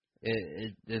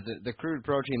 the crude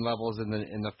protein levels in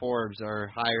the forbs are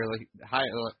higher,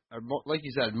 like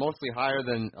you said, mostly higher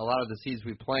than a lot of the seeds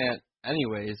we plant,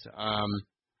 anyways.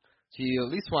 So you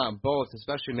at least want both,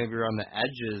 especially maybe around the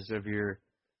edges of your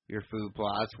food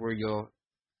plots, where you'll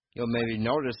maybe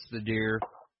notice the deer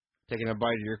taking a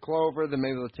bite of your clover, then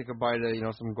maybe they'll take a bite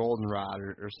of some goldenrod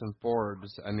or some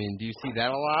forbs. I mean, do you see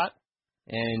that a lot?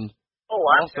 And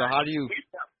also, how do you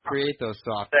create those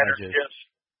soft edges?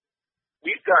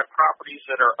 We've got properties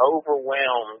that are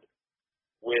overwhelmed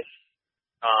with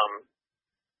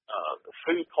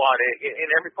food plot, and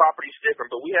every property is different,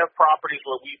 but we have properties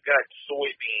where we've got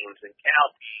soybeans and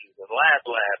cowpeas and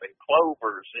lab and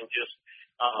clovers and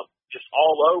just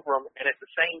all over them, and at the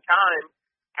same time,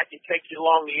 I can take you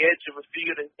along the edge of a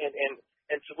field and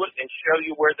show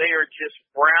you where they are just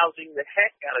browsing the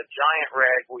heck out of giant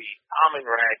ragweed, common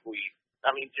ragweed.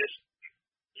 I mean, just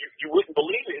you wouldn't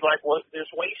believe it. Like, well, there's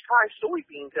waist-high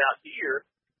soybeans out here,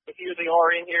 but here they are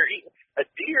in here eating. A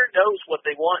deer knows what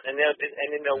they want, and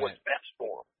they know what's best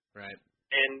for them. Right.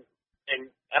 And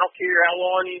I don't care how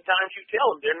many times you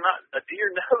tell them, a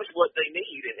deer knows what they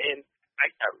need. And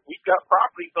we've got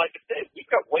properties, like I said, we've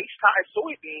got waist-high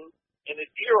soybeans, and the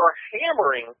deer are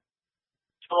hammering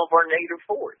some of our native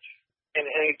forage. And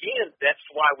again, that's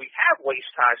why we have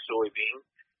waist-high soybeans.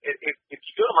 If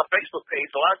you go to my Facebook page,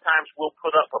 a lot of times we'll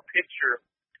put up a picture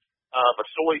of a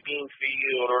soybean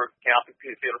field or cowpea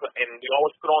field, and we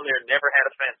always put on there, never had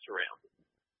a fence around it.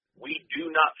 We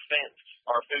do not fence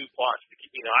our food plots to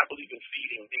keep, I believe in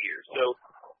feeding deer. So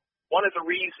one of the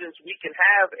reasons we can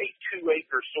have a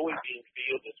 2-acre soybean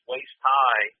field that's waist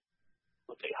high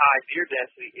with a high deer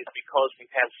density is because we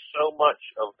have so much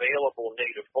available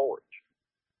native forage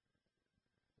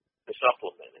to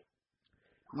supplement it.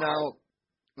 Now,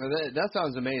 that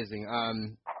sounds amazing.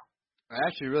 I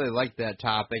actually really like that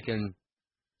topic, and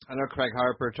I know Craig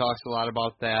Harper talks a lot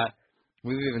about that.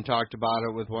 We've even talked about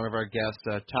it with one of our guests,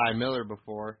 Ty Miller,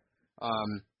 before.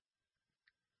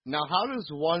 Now, how does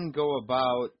one go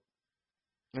about?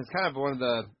 It's kind of one of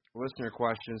the listener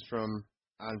questions from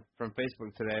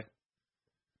Facebook today.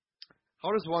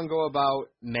 How does one go about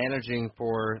managing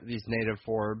for these native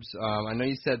forbs? I know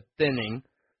you said thinning,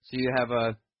 so you have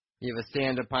a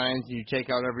stand of pines and you take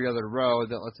out every other row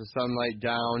that lets the sunlight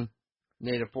down.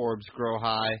 Native forbs grow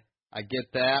high. I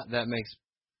get that. That makes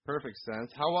perfect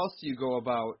sense. How else do you go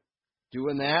about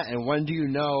doing that? And when do you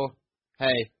know,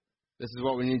 hey, this is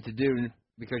what we need to do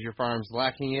because your farm's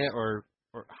lacking it? Or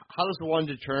how does one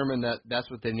determine that that's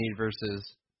what they need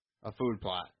versus a food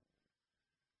plot?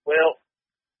 Well,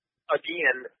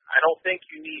 again, I don't think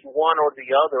you need one or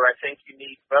the other. I think you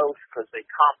need both because they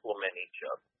complement each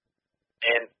other.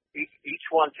 And each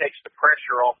one takes the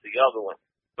pressure off the other one.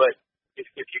 But if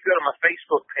you go to my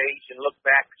Facebook page and look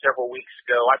back several weeks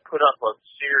ago, I put up a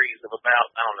series of about,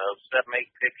 7,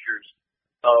 8 pictures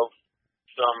of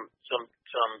some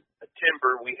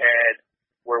timber we had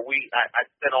where I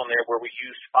said on there where we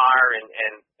used fire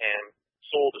and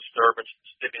soil disturbance to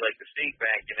stimulate the seed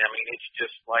bank. And I mean, it's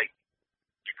just like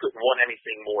you couldn't want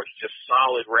anything more. It's just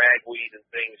solid ragweed and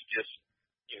things just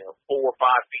 4 or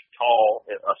 5 feet tall,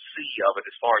 a sea of it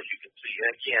as far as you can see.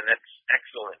 And again, that's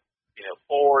excellent.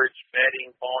 Forage, bedding,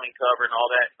 fawning cover, and all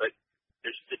that. But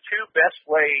there's the 2 best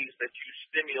ways that you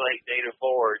stimulate native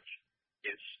forage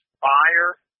is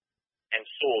fire and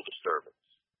soil disturbance.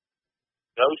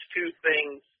 Those 2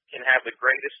 things can have the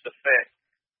greatest effect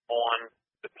on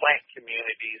the plant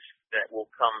communities that will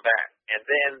come back. And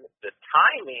then the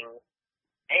timing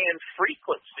and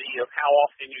frequency of how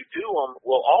often you do them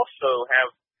will also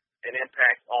have an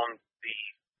impact on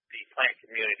the plant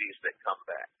communities that come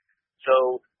back.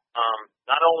 So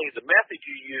not only the method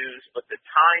you use, but the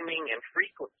timing and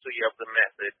frequency of the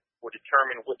method will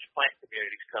determine which plant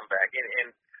communities come back.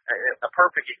 And a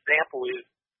perfect example is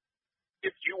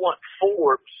if you want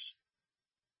forbs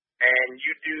and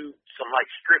you do some like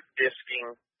strip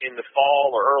disking in the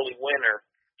fall or early winter,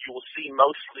 you will see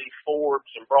mostly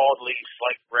forbs and broadleafs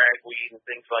like ragweed and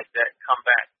things like that come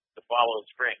back the following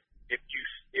spring. If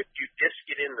you disc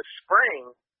it in the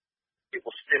spring, it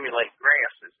will stimulate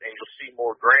grasses, and you'll see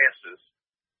more grasses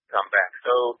come back.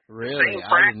 So really, same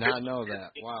I did practice, not know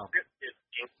that. Wow.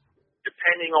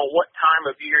 Depending on what time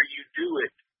of year you do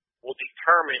it, will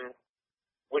determine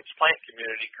which plant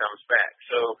community comes back.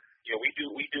 So we do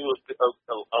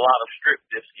a lot of strip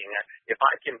disking. If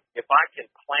I can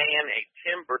plan a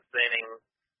timber thinning,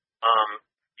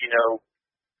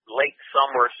 late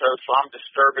summer or so I'm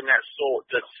disturbing that soil.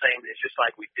 It's the same. It's just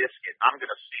like we disc it. I'm going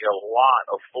to see a lot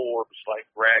of forbs like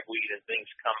ragweed and things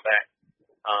come back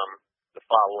the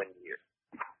following year.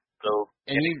 So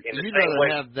and you'd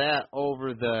rather have that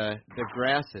over the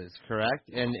grasses, correct?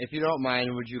 And if you don't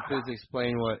mind, would you please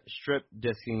explain what strip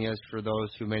disking is for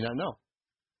those who may not know?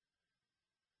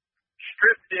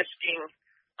 Strip disking,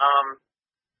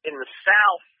 in the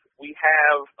South, we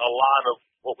have a lot of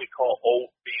what we call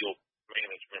old field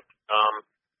management.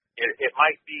 It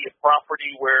might be a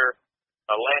property where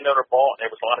a landowner bought and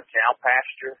there was a lot of cow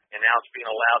pasture, and now it's being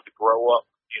allowed to grow up,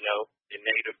 in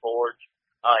native forage.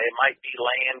 It might be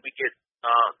land. We get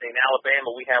in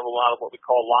Alabama, we have a lot of what we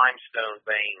call limestone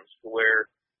veins, where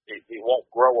it won't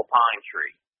grow a pine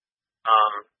tree.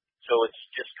 So it's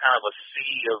just kind of a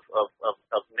sea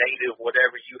of native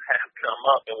whatever you have come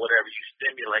up and whatever you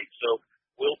stimulate. So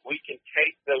we can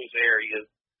take those areas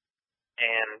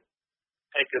and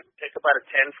take about a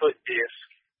 10-foot disc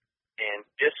and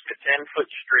disc a 10-foot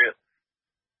strip,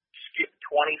 skip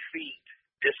 20 feet,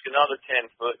 disc another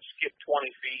 10 foot, skip 20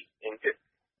 feet,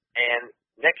 and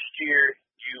next year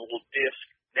you will disc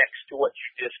next to what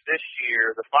you disc this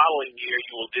year. The following year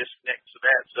you will disc next to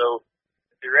that. So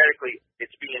theoretically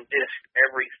it's being disced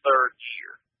every third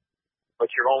year,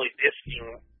 but you're only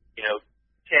discing,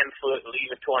 10 foot and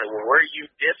leaving 20. Well, where you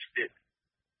disced it,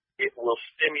 it will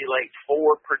stimulate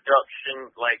forward production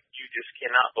like you just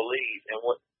cannot believe. And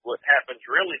what happens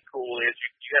really cool is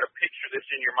you got to picture this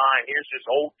in your mind. Here's this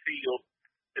old field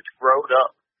that's grown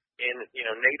up in,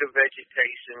 native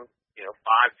vegetation, 5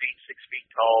 feet, 6 feet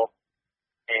tall.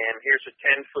 And here's a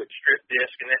 10-foot strip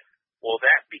disc. And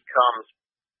that becomes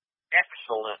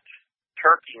excellent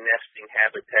turkey nesting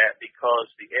habitat because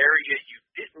the area you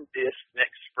didn't disc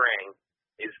next spring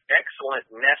is excellent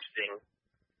nesting.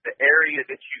 The area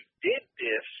that you did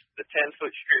disc, the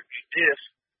 10-foot strip you disc,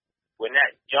 when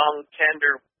that young,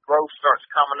 tender growth starts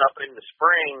coming up in the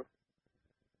spring,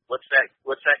 what's that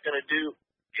going to do?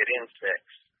 Get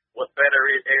insects. What better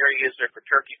area is there for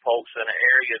turkey poults than an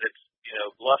area that's,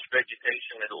 lush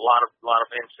vegetation and a lot of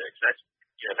insects?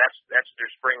 That's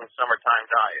their spring and summertime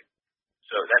diet.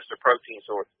 So that's the protein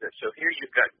source. So here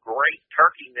you've got great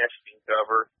turkey nesting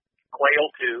cover, quail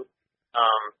too,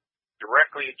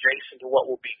 directly adjacent to what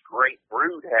will be great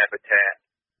brood habitat.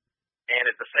 And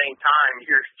at the same time,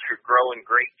 you're growing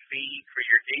great feed for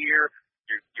your deer.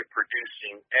 You're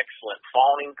producing excellent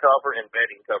fawning cover and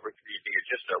bedding cover for your deer.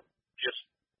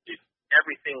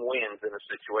 Everything wins in a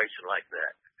situation like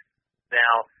that.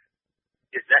 Now,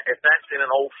 if that's in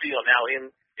an old field,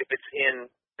 if it's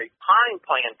in a pine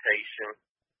plantation,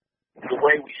 the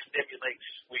way we stimulate,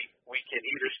 we can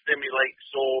either stimulate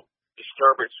soil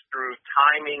disturbance through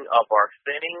timing of our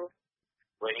thinning.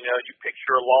 When you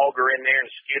picture a logger in there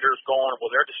and the skidder's going, well,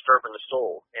 they're disturbing the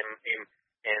soil,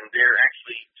 and they're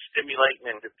actually stimulating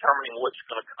and determining what's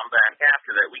going to come back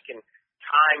after that. We can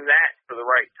time that for the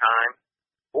right time,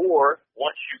 or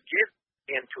once you get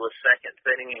into a second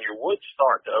thinning and your woods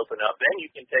start to open up, then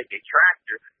you can take a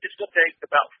tractor. It's going to take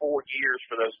about 4 years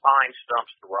for those pine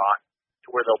stumps to rot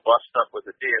to where they'll bust up with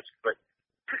a disc, but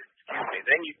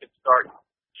then you can start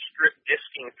strip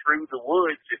disking through the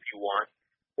woods if you want,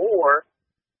 or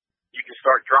you can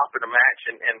start dropping a match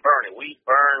and burning. We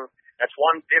burn. That's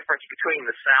one difference between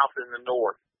the South and the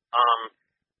North.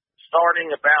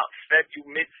 Starting about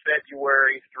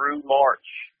mid-February through March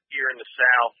here in the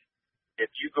South,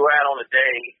 if you go out on a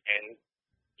day, and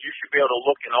you should be able to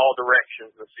look in all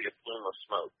directions and see a plume of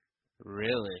smoke.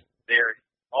 Really?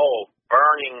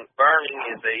 Burning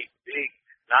is a big,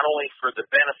 not only for the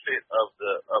benefit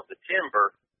of the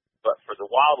timber, but for the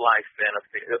wildlife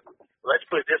benefit. Let's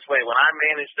put it this way: when I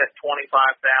managed that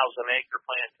 25,000-acre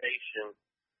plantation,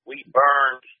 we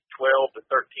burned 12 to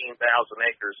 13,000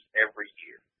 acres every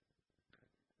year.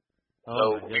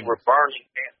 So we were burning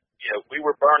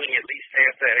at least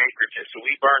half that acreage. So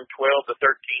we burned 12 to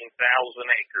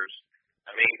 13,000 acres.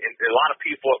 I mean, and a lot of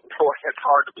people up north, it's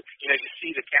hard to, you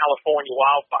see the California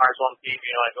wildfires on TV, and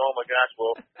you're like, oh my gosh.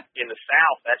 Well, in the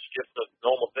South, that's just a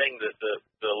normal thing,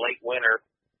 the late winter,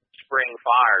 spring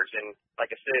fires. And like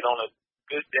I said, on a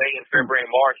good day in February and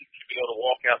March, you should be able to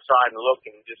walk outside and look,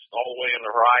 and just all the way on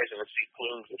the horizon and see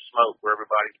plumes of smoke where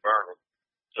everybody's burning.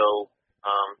 So,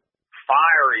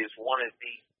 fire is one of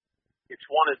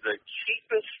the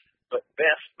cheapest but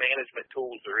best management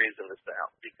tools there is in the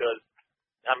South. Because,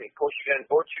 I mean, of course, you got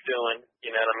what you're doing,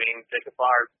 you know what I mean, take a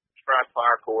prescribed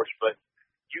fire course, but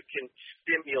you can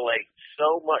stimulate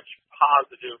so much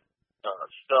positive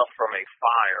stuff from a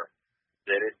fire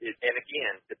that and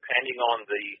again, depending on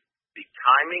the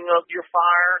timing of your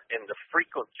fire and the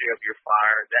frequency of your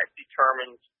fire, that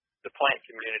determines the plant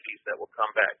communities that will come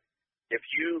back. If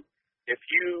you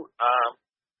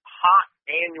hot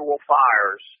annual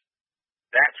fires,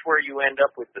 that's where you end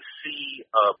up with the sea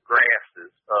of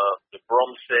grasses, the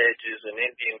broom sedges and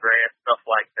Indian grass, stuff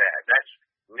like that. That's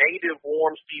native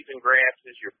warm season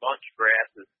grasses, your bunch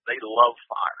grasses. They love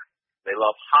fire. They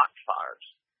love hot fires,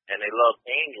 and they love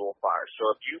annual fires.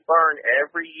 So if you burn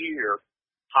every year,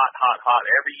 hot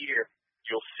every year,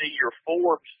 you'll see your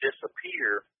forbs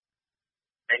disappear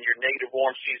and your native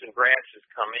warm season grasses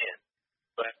come in.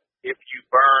 But if you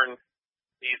burn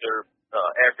either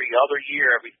every other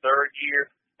year, every third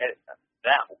year, and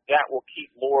that will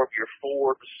keep more of your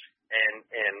forbs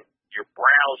and your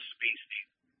browse species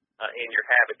in your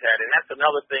habitat. And that's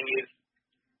another thing is,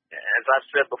 as I've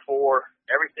said before,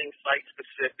 everything's site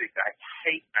specific. I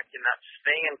cannot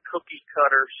stand cookie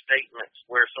cutter statements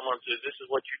where someone says this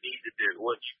is what you need to do.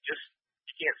 Well, you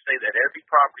can't say that. Every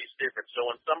property is different. So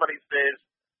when somebody says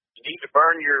you need to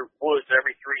burn your woods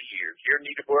every 3 years, you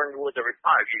need to burn your woods every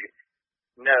 5 years.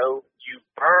 No, you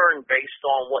burn based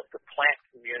on what the plant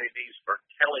communities are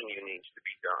telling you needs to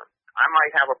be done. I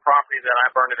might have a property that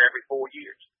I burn it every 4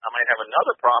 years. I might have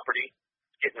another property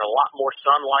getting a lot more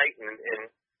sunlight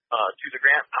and to the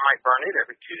ground. I might burn it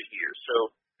every 2 years. So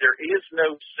there is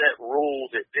no set rule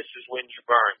that this is when you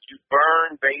burn. You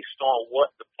burn based on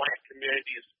what the plant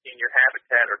communities in your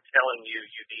habitat are telling you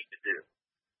need to do.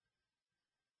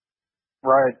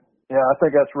 Right. Yeah, I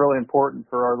think that's really important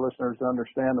for our listeners to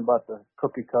understand about the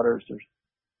cookie cutters. There's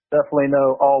definitely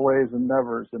no always and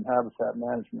nevers in habitat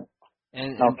management.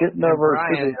 And getting over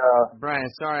Brian, to the Brian,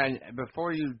 sorry,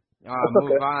 before you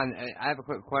move on, I have a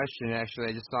quick question. Actually,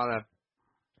 I just thought of.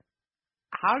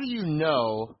 How do you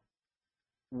know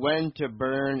when to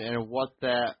burn and what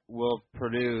that will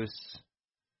produce?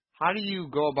 How do you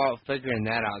go about figuring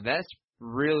that out? That's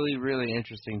really, really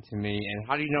interesting to me. And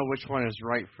how do you know which one is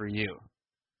right for you?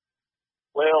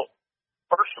 Well,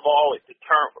 first of all, it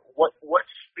determines what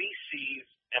species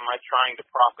am I trying to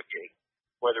propagate,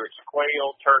 whether it's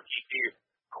quail, turkey, deer.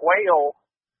 Quail,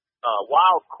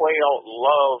 wild quail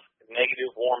love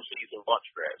native warm season bunch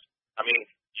grass. I mean,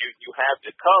 you have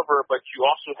the cover, but you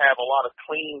also have a lot of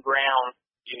clean ground.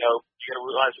 You know, you got to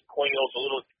realize the quails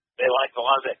they like a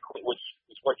lot of that, which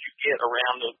is what you get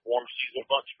around the warm season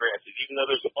bunch grasses. Even though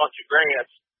there's a bunch of grass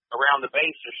around the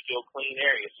base, there's still clean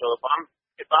areas. So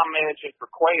if I'm managing for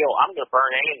quail, I'm going to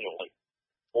burn annually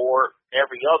or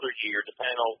every other year,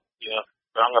 depending on,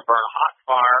 but I'm going to burn a hot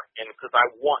fire and because I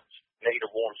want native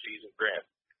warm season grass.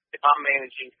 If I'm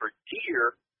managing for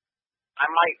deer, I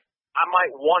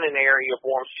might want an area of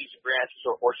warm season grasses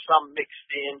or some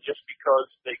mixed in just because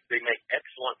they make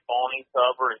excellent fawning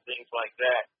cover and things like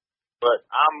that. But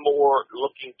I'm more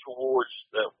looking towards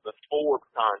the forward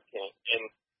content.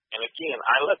 And again,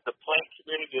 I let the plant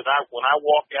community when I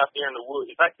walk out there in the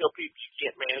woods, if I tell people you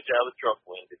can't manage out of the truck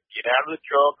window, get out of the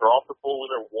truck or off the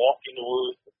four-wheeler, walk in the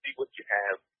woods and see what you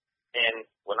have. And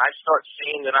when I start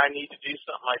seeing that I need to do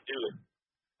something, I do it.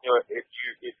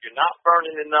 If you're not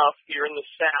burning enough here in the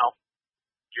South,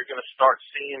 you're going to start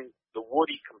seeing the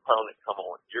woody component come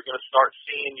on. You're going to start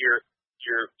seeing your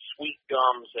sweet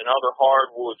gums and other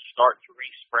hardwoods start to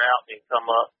resprout and come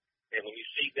up. And when you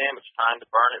see them, it's time to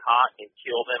burn it hot and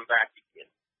kill them back again.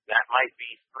 That might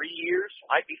be 3 years,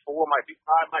 might be 4, might be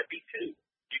 5, might be 2.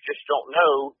 You just don't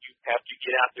know. You have to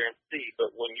get out there and see.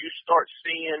 But when you start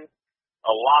seeing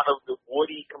a lot of the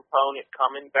woody component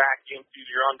coming back into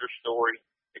your understory,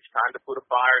 it's time to put a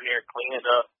fire in there, clean it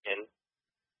up, and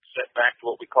set back to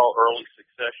what we call early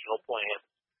successional plants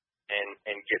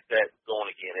and get that going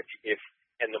again.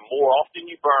 And the more often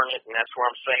you burn it, and that's where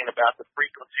I'm saying about the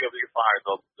frequency of your fire,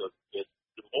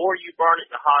 the more you burn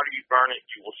it, the hotter you burn it,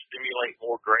 you will stimulate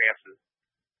more grasses.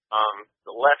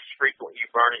 The less frequent you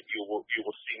burn it, you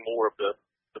will see more of the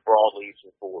broadleaves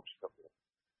and forbs come in.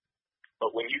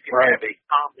 But when you can have a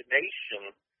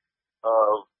combination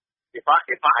of if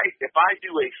I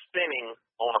do a spinning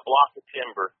on a block of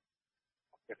timber,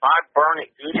 if I burn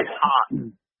it good and hot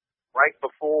right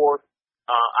before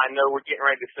I know we're getting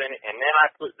ready to spin it, and then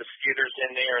I put the skidders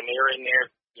in there, and they're in there,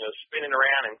 spinning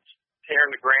around and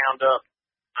tearing the ground up,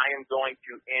 I am going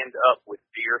to end up with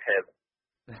deer heaven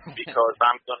because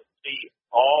I'm going to see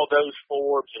all those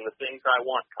forbs and the things I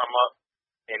want come up,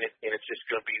 and it's just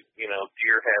going to be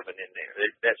deer heaven in there.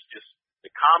 That's just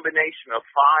the combination of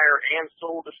fire and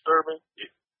soil disturbance,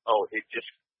 it just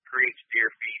creates deer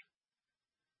feed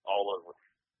all over.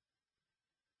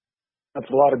 That's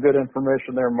a lot of good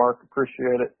information there, Mark.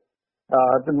 Appreciate it.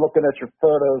 I've been looking at your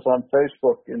photos on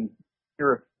Facebook, and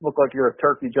look like you're a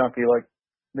turkey junkie like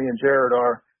me and Jared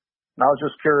are. And I was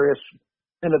just curious,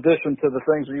 in addition to the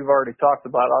things that you've already talked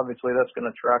about, obviously that's going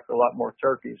to attract a lot more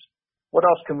turkeys. What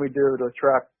else can we do to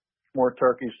attract more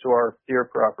turkeys to our deer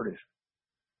properties?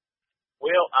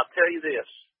 Well, I'll tell you this.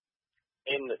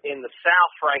 In the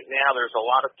South right now, there's a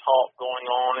lot of talk going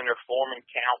on, and they're forming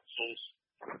councils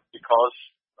because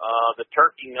the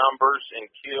turkey numbers and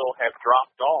kill have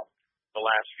dropped off the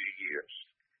last few years.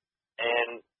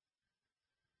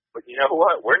 But you know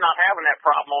what? We're not having that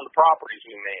problem on the properties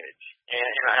we manage.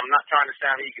 And I'm not trying to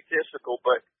sound egotistical,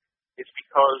 but it's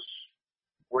because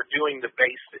we're doing the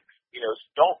basics. You know,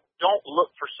 don't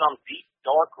look for some deep,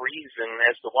 dark reason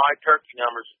as to why turkey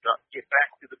numbers get back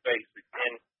to the basics.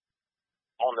 And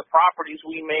on the properties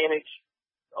we manage,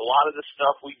 a lot of the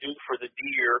stuff we do for the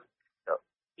deer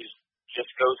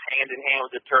just goes hand in hand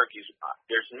with the turkeys.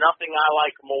 There's nothing I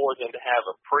like more than to have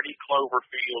a pretty clover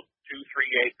field,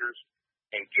 2-3 acres,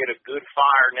 and get a good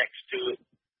fire next to it,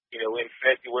 you know, in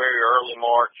February or early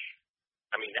March.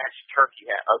 I mean, that's turkey.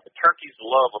 The turkeys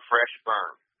love a fresh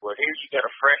burn. Well, here you got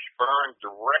a fresh burn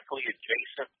directly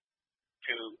adjacent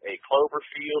to a clover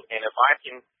field, and if I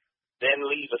can then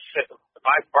if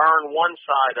I burn one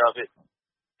side of it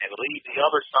and leave the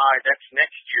other side, that's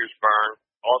next year's burn.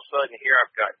 All of a sudden here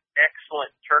I've got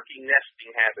excellent turkey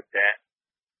nesting habitat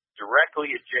directly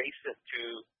adjacent to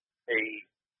a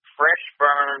fresh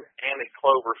burn and a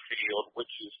clover field,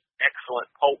 which is excellent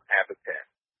poult habitat.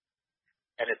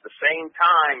 And at the same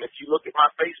time, if you look at my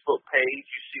Facebook page,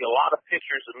 you see a lot of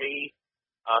pictures of me,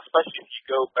 especially if you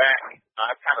go back.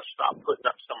 I've kind of stopped putting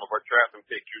up some of our trapping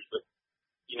pictures, but,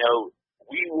 you know,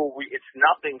 it's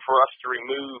nothing for us to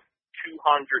remove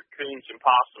 200 coons and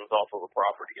possums off of a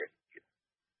property.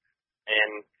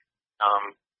 And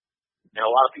a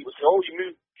lot of people say, oh,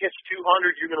 you catch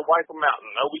 200, you're going to wipe them out.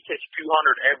 No, we catch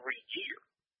 200 every year.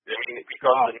 I mean,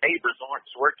 because the neighbors aren't,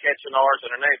 so we're catching ours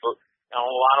in our neighborhood. And on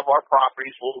a lot of our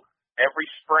properties, every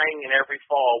spring and every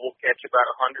fall, we'll catch about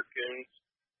 100 coons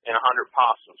and 100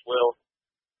 possums. Well,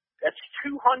 that's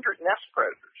 200 nest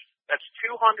predators. That's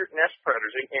 200 nest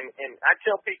predators. And I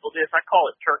tell people this, I call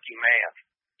it turkey math.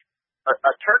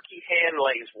 A turkey hen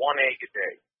lays 1 egg a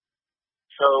day.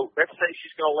 So let's say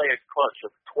she's going to lay a clutch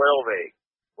of 12 eggs.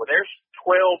 Well, there's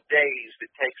 12 days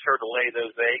it takes her to lay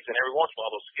those eggs, and every once in a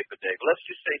while they'll skip a day. But let's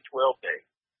just say 12 days.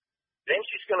 Then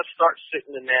she's going to start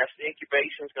sitting in the nest.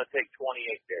 Incubation is going to take 28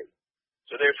 days.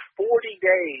 So there's 40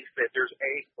 days that there's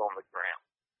eggs on the ground.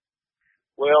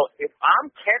 Well, if I'm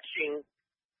catching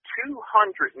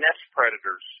 200 nest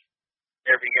predators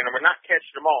every year, and we're not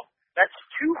catching them all, that's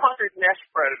 200 nest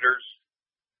predators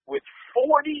with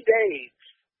 40 days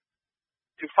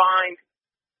to find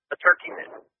a turkey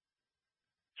nest.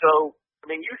 So,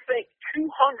 I mean, you think 200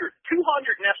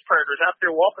 nest predators out there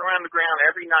walking around the ground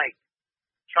every night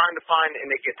trying to find,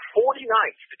 and they get 40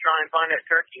 nights to try and find that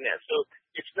turkey nest. So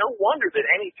it's no wonder that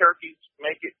any turkeys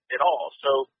make it at all.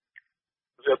 So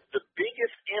the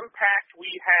biggest impact we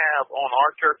have on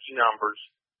our turkey numbers,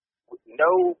 with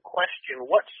no question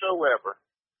whatsoever,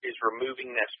 is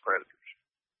removing nest predators.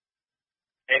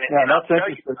 And I'll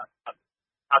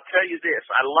tell you this,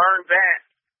 I learned that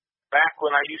back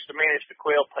when I used to manage the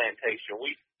quail plantation.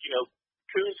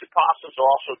 Coons and possums are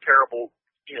also terrible,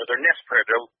 they're nest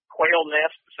predators. Quail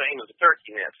nest, the same as a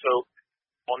turkey nest. So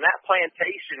on that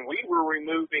plantation, we were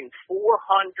removing 400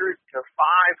 to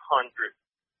 500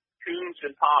 coons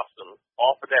and possums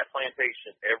off of that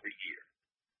plantation every year.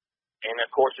 And of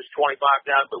course, it's 25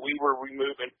 down, but we were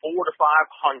removing 400 to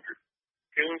 500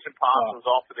 coons and possums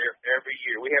off of there every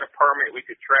year. We had a permit we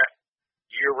could trap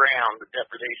year-round, the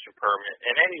depredation permit.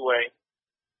 And anyway,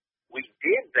 we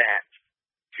did that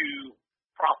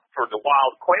for the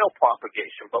wild quail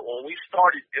propagation. But when we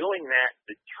started doing that,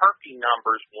 the turkey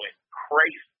numbers went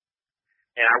crazy.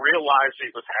 And I realized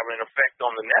it was having an effect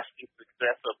on the nesting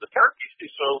success of the turkeys too.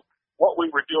 So what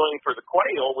we were doing for the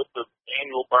quail with the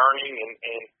annual burning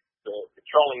and the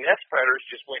controlling nest predators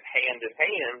just went hand in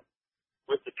hand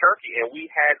with the turkey. And we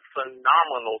had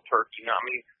phenomenal turkey. I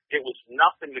mean, it was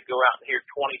nothing to go out and hear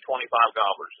 20, 25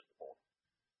 gobblers in the morning.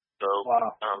 So,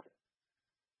 wow.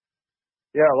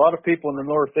 Yeah, a lot of people in the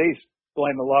Northeast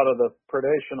blame a lot of the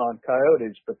predation on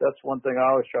coyotes, but that's one thing I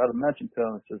always try to mention to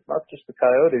them. It's not just the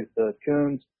coyotes, the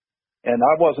coons, and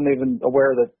I wasn't even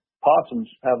aware that possums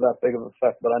have that big of an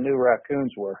effect, but I knew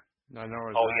raccoons were. I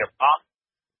know. Yeah,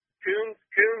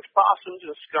 coons, possums,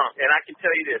 and skunk. And I can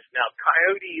tell you this. Now,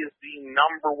 coyote is the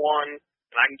number one,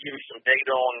 and I can give you some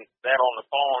data on that on the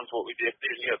fawns, what we did.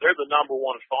 They're the number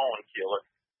one fawn killer,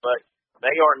 but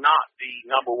they are not the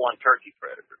number one turkey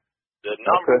predator. The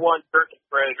number one turkey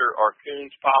predator are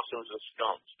coons, possums, and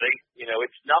skunks.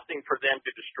 It's nothing for them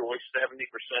to destroy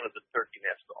 70% of the turkey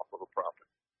nest off of a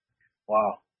property.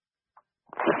 Wow.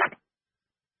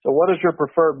 So what is your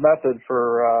preferred method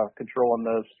for controlling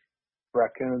those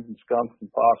raccoons and skunks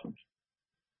and possums?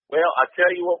 Well, I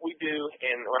tell you what we do,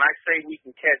 and when I say we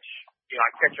can catch, I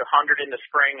catch 100 in the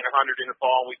spring and 100 in the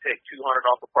fall, and we take 200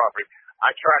 off the property.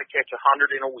 I try to catch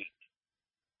 100 in a week.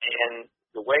 And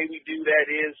the way we do that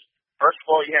is, first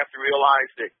of all, you have to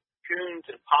realize that coons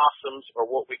and possums are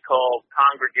what we call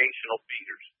congregational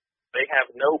feeders. They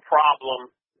have no problem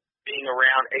being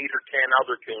around 8 or 10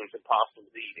 other coons and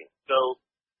possums eating. So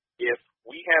if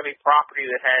we have a property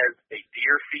that has a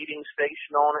deer feeding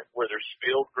station on it where there's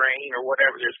spilled grain or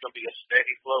whatever, there's going to be a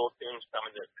steady flow of coons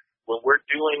coming in. When we're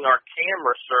doing our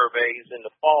camera surveys in the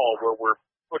fall where we're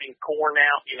putting corn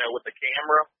out, with the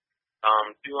camera,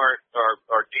 do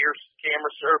our deer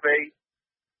camera survey,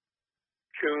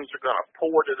 coons are going to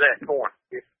pour to that corn.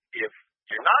 If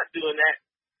you're not doing that,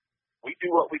 we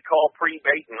do what we call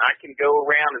pre-baiting. I can go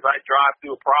around as I drive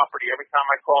through a property. Every time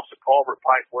I cross a culvert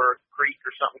pipe where a creek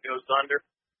or something goes under,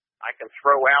 I can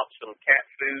throw out some cat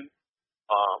food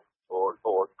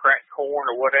or cracked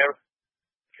corn or whatever.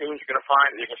 Coons are going to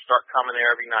find it. They're going to start coming there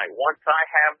every night. Once I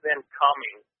have them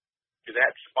coming to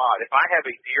that spot, if I have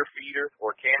a deer feeder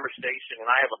or a camera station and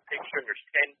I have a picture and there's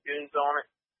 10 coons on it,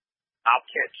 I'll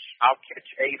catch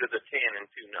 8 of the 10 in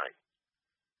 2 nights.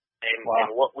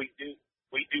 And what we do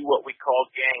what we call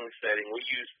gang setting. We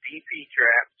use DP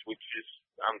traps, which is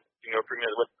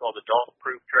familiar with what's called the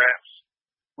dog-proof traps.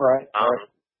 Right.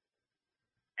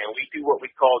 And we do what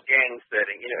we call gang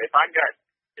setting. If I've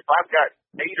got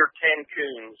 8 or 10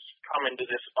 coons coming to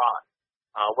this spot,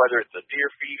 whether it's a deer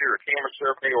feeder, a camera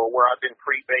survey, or where I've been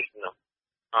pre-baiting them,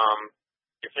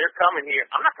 if they're coming here,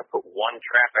 I'm not going to put one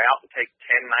trap out and take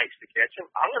 10 nights to catch them.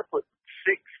 I'm going to put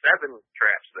 6, 7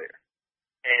 traps there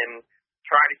and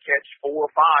try to catch 4 or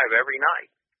 5 every night.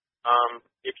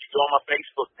 If you go on my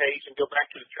Facebook page and go back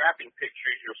to the trapping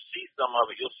pictures, you'll see some of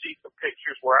it. You'll see some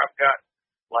pictures where I've got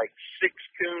like 6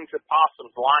 coons and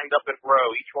possums lined up in a row,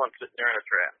 each one sitting there in a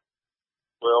trap.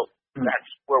 Well, that's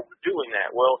where we're doing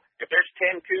that. Well, if there's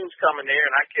 10 coons coming there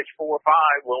and I catch 4 or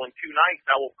 5, well, in 2 nights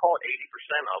I will caught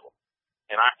 80% of them.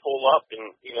 And I pull up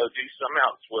and, do something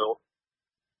else. Well,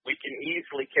 we can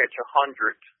easily catch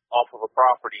 100 off of a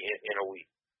property in a week.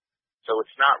 So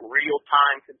it's not real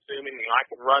time consuming. I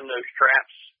can run those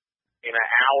traps in an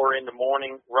hour in the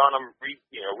morning, run them,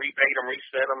 rebait them,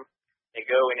 reset them, and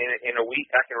go. And in a week,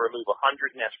 I can remove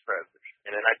 100 nest predators.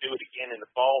 And then I do it again in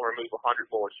the fall, remove 100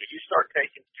 more. So you start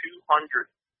taking 200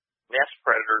 nest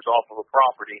predators off of a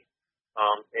property,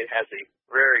 it has a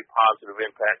very positive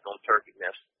impact on turkey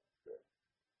nesting.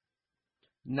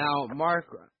 Now, Mark,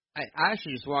 I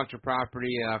actually just walked your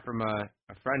property from a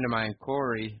friend of mine,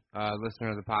 Corey,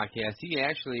 listener to the podcast. He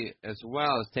actually, as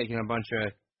well, is taking a bunch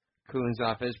of coons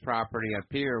off his property up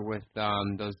here with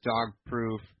those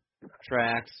dog-proof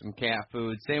tracks, some cat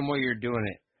food, same way you're doing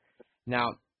it.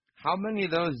 Now, how many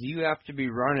of those do you have to be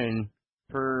running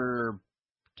per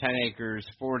 10 acres,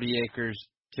 40 acres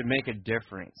to make a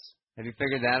difference? Have you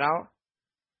figured that out?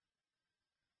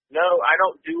 No, I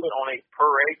don't do it on a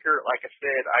per acre. Like I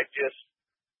said,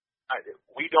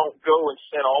 we don't go and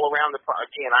set all around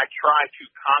again, I try to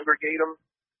congregate them.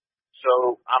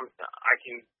 So I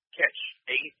can catch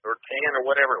 8 or 10 or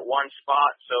whatever at one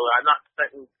spot. So I'm not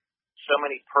setting so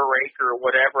many per acre or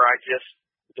whatever. I just,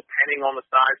 depending on the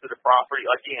size of the property,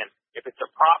 again, if it's a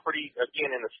property,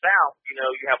 again, in the South, you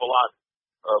have a lot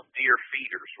of deer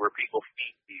feeders where people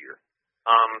feed deer.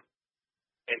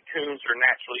 And coons are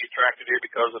naturally attracted here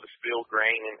because of the spilled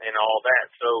grain and all that.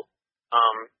 So,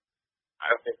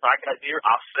 if I got deer,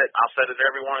 I'll set it at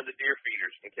every one of the deer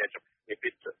feeders and catch them. If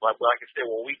it's like I said,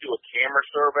 when we do a camera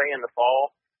survey in the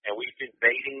fall and we've been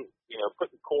baiting,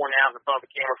 putting corn out in front of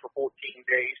the camera for 14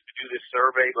 days to do this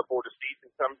survey before the season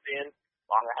comes in,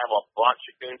 I'm gonna have a bunch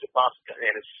of coons and possums.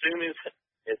 And as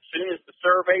soon as the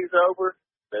survey's over,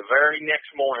 the very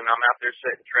next morning I'm out there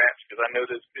setting traps because I know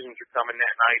those coons are coming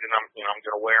that night and I'm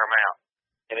gonna wear them out.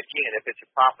 And again, if it's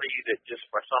a property that just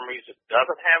for some reason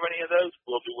doesn't have any of those,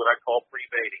 we'll do what I call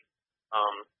pre-baiting.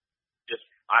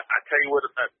 I tell you what,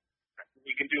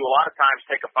 you can do a lot of times,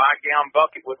 take a 5-gallon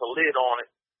bucket with a lid on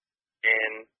it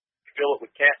and fill it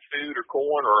with cat food or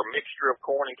corn or a mixture of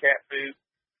corn and cat food.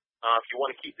 If you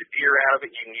want to keep the deer out of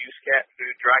it, you can use cat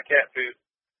food, dry cat food.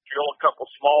 drill a couple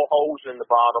small holes in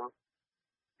the bottom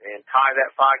and tie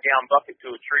that 5-gallon bucket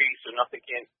to a tree so nothing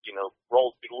can,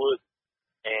 roll through the wood,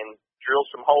 and drill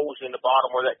some holes in the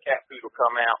bottom where that cat food will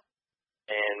come out,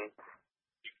 and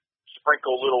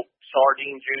sprinkle a little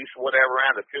sardine juice or whatever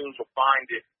around. The coons will find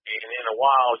it, and in a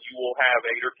while you will have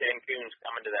 8 or 10 coons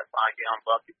coming to that 5-gallon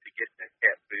bucket to get that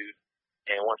cat food.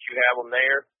 And once you have them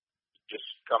there, just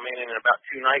come in and in about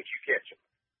 2 nights you catch them.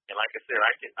 And like I said,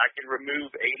 I can remove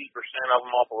 80% of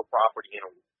them off of a property in a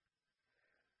week.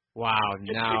 Wow!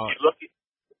 Now,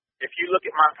 if you look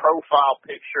at my profile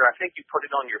picture, I think you put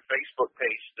it on your Facebook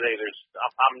page today.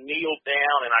 I'm kneeled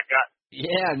down and I got.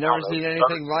 Yeah, I've never seen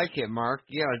anything like it, Mark.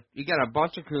 You got a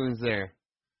bunch of coons there.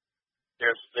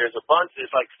 There's a bunch.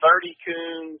 There's like 30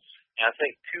 coons, and I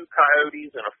think 2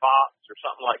 coyotes and a fox or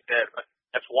something like that. But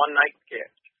that's one night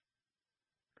catch.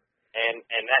 And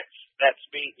that's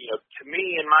me. To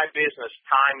me in my business,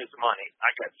 time is money. I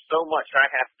got so much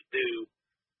I have to do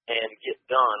and get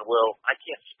done. Well, I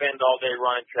can't spend all day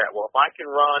running trap. Well, if I can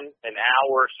run an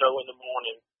hour or so in the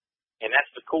morning, and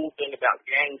that's the cool thing about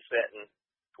gang setting,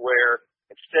 where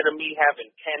instead of me having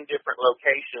 10 different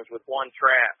locations with one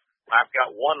trap, I've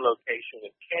got one location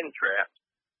with 10 traps.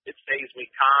 It saves me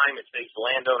time, it saves the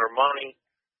landowner money,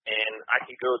 and I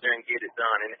can go there and get it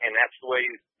done. And that's the way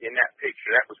in that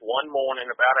picture. That was one morning,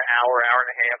 about an hour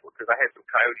and a half, because I had some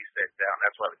coyotes set down.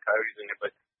 That's why the coyotes in it.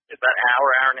 But it's about an hour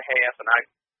and a half, and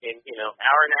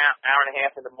hour and a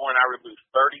half in the morning, I removed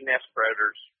 30 nest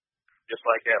predators just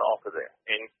like that off of there.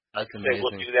 And that's like I said, amazing.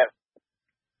 we'll do that.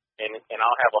 And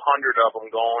I'll have 100 of them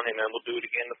going, and then we'll do it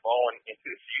again in the fall. And if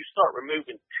you start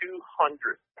removing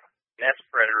 200 nest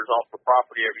predators off the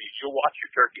property every year, you'll watch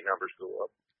your turkey numbers go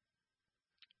up.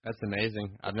 That's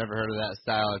amazing. I've never heard of that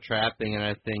style of trapping, and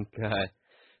I think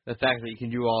the fact that you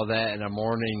can do all that in a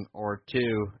morning or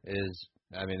two is,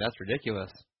 that's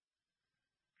ridiculous.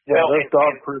 Yeah, those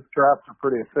dog-proof traps are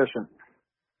pretty efficient.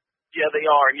 Yeah, they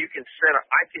are. And you can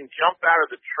I can jump out of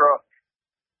the truck,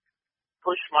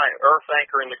 push my earth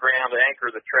anchor in the ground to anchor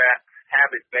the trap,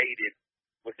 have it baited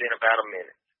within about a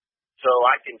minute. So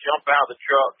I can jump out of the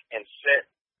truck and set,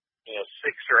 6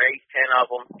 or 8, 10 of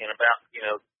them in about,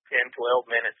 10, 12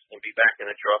 minutes and be back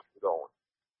in the truck and going.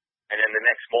 And then the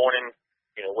next morning,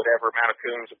 whatever amount of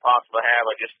coons I possibly have,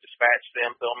 I just dispatch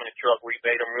them, throw them in the truck,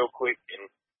 rebait them real quick and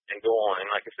go on. And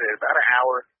like I said, about an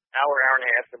hour and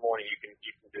a half in the morning, you can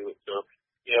do it. So,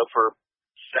 for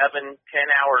 7-10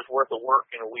 hours worth of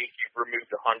work in a week, you've removed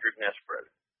 100 nest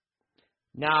predators.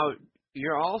 Now,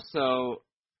 you're also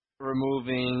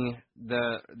removing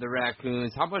the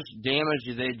raccoons. How much damage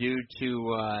do they do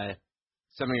to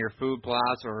some of your food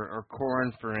plots or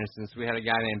corn, for instance? We had a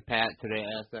guy named Pat today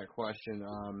ask that question.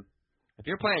 If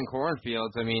you're planting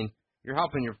cornfields, you're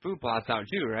helping your food plots out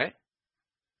too, right?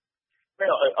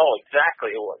 Well,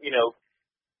 exactly.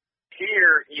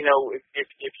 Here,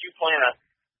 if you plant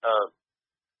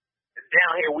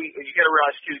down here, you got to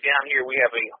realize too, down here we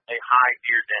have a high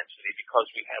deer density because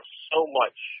we have so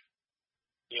much,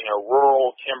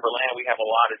 rural timberland. We have a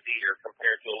lot of deer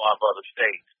compared to a lot of other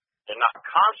states. They're not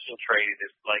concentrated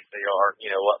as like they are,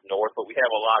 up north, but we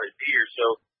have a lot of deer. So,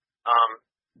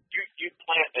 you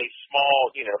plant a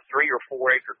small, 3 or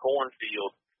 4 acre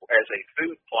cornfield as a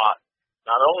food plot.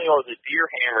 Not only are the deer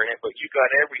hammering it, but you got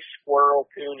every squirrel,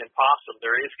 coon, and possum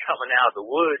there is coming out of the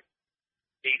woods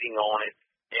feeding on it.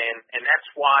 And that's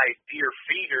why deer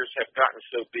feeders have gotten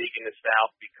so big in the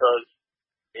South, because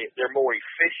they're more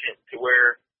efficient to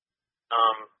where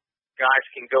guys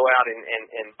can go out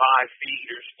and buy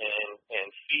feeders and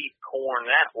feed corn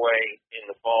that way in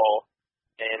the fall.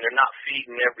 And they're not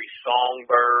feeding every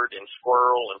songbird and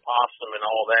squirrel and possum and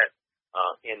all that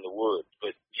in the woods.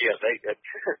 But yeah,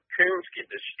 coons get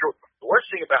destroyed. The worst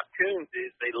thing about coons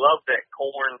is they love that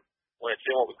corn when it's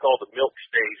in what we call the milk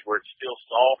stage, where it's still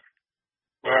soft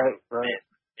and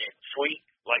sweet,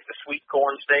 like the sweet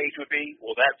corn stage would be.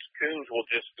 Well, that's coons will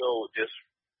just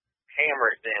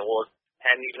hammer it then. Well, it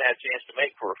hadn't even had a chance to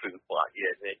make for a food plot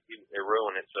yet, and they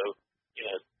ruin it. So,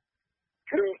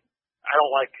 coon. I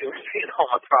don't like coons being on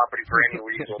my property for any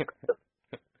reason.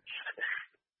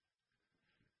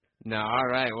 No, all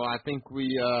right. Well, I think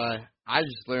I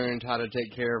just learned how to take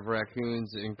care of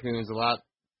raccoons and coons a lot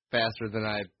faster than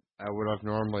I would have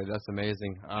normally. That's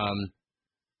amazing. I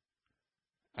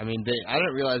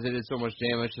didn't realize they did so much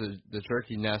damage to the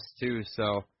turkey nest too.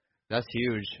 So that's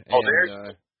huge. Oh, there's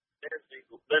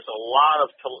a lot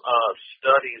of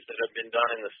studies that have been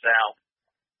done in the South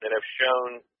that have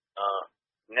shown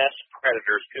nest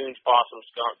predators, coons, possums,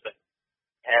 skunks, that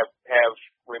have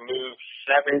removed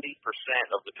 70%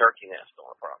 of the turkey nest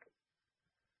on a property.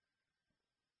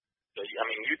 So I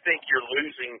mean, you think you're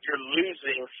losing 70%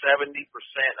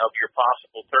 of your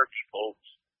possible turkey poults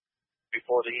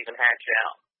before they even hatch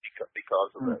out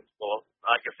because of those. Well,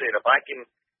 like I said, if I can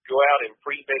go out in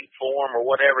pre-bait form or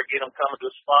whatever, get them coming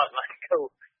to a spot, and I can go,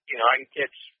 I can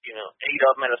catch, 8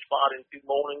 of them at a spot in 2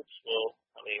 mornings. Well,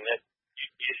 I mean, that you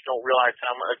just don't realize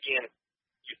how much. Again,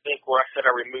 you think where I said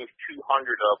I removed 200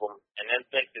 of them, and then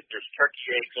think that there's turkey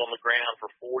eggs on the ground for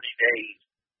 40 days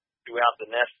throughout the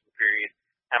nesting period.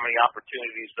 How many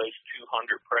opportunities those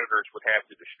 200 predators would have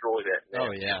to destroy that nest?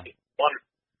 Oh yeah.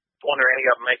 Wonder any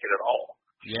of them make it at all.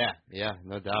 Yeah,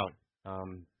 no doubt.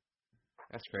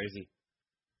 That's crazy.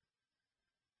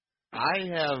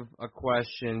 I have a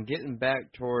question. Getting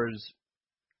back towards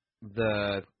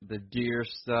the deer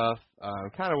stuff,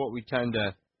 kind of what we tend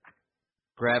to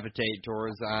gravitate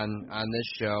towards on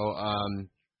this show.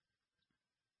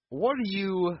 What do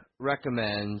you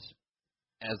recommend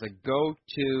as a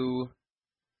go-to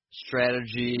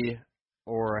strategy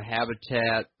or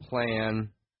habitat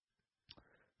plan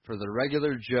for the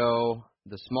regular Joe,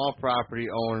 the small property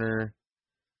owner?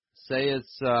 Say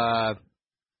it's, we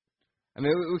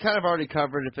kind of already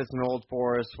covered if it's an old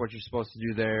forest, what you're supposed to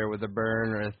do there with a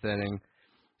burn or a thinning.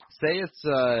 Say it's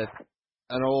an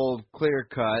old clear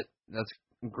cut that's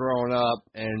grown up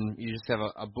and you just have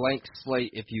a blank slate,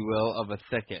 if you will, of a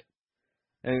thicket.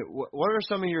 And what are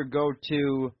some of your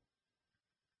go-to,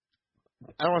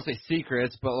 I don't want to say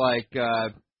secrets, but like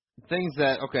things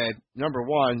that, okay, number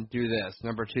 1, do this.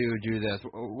 Number 2, do this.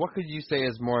 What could you say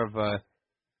is more of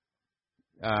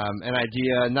an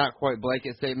idea, not quite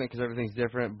blanket statement because everything's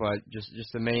different, but just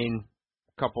the main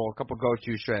couple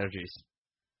go-to strategies?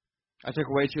 I took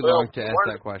way too long to ask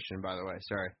that question, by the way.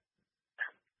 Sorry.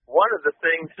 One of the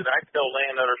things that I tell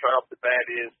landowners right off the bat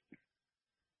is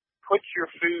put your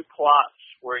food plots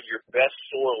where your best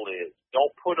soil is.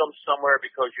 Don't put them somewhere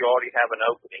because you already have an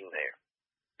opening there.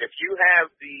 If you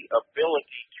have the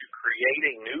ability to create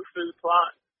a new food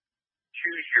plot,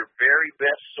 choose your very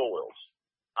best soils.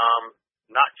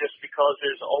 Not just because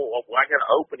there's, I got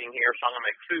an opening here, so I'm going to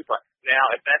make food plot. Now,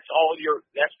 if that's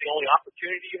that's the only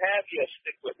opportunity you have, yes,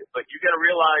 stick with it. But you got to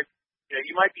realize,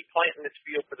 you might be planting this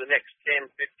field for the next 10,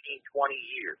 15,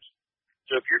 20 years.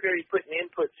 So if you're going to be putting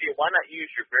inputs here, why not use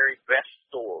your very best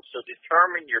soil? So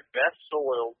determine your best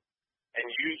soil and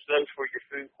use those for your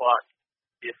food plot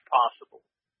if possible.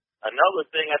 Another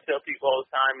thing I tell people all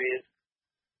the time is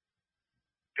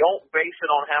don't base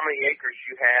it on how many acres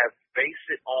you have. Base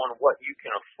it on what you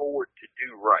can afford to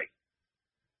do right.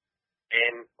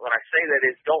 And when I say that,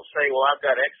 don't say, well, I've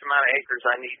got X amount of acres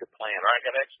I need to plant, or I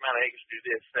got X amount of acres to do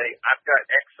this. Say, I've got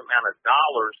X amount of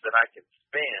dollars that I can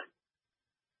spend,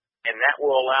 and that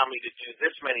will allow me to do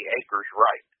this many acres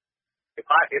right. If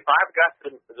I've got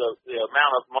the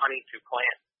amount of money to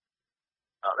plant,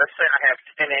 let's say I have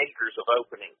 10 acres of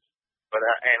openings,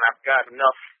 and I've got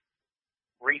enough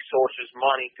resources,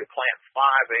 money to plant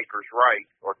 5 acres right,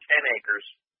 or 10 acres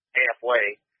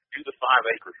halfway, do the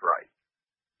 5 acres right.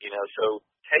 So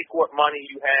take what money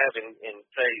you have and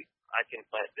say, I can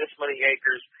plant this many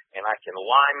acres, and I can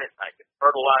lime it, I can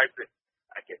fertilize it,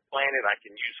 I can plant it, I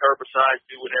can use herbicides,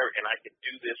 do whatever, and I can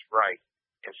do this right.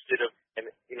 Instead of,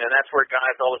 that's where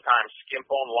guys all the time skimp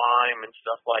on lime and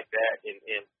stuff like that, and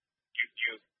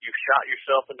you shot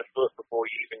yourself in the foot before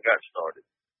you even got started.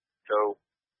 So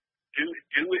do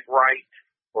it right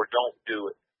or don't do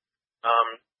it.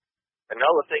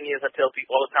 Another thing is, I tell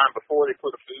people all the time before they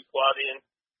put a food plot in,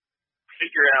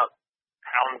 figure out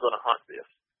how I'm going to hunt this.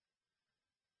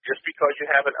 Just because you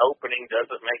have an opening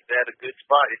doesn't make that a good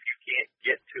spot if you can't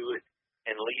get to it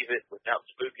and leave it without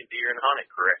spooking deer and hunt it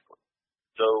correctly.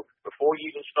 So before you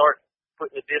even start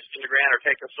putting the disc in the ground or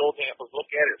taking soil samples,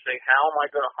 look at it and say, how am I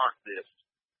going to hunt this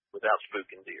without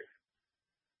spooking deer?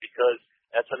 Because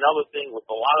that's another thing with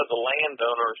a lot of the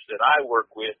landowners that I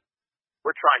work with,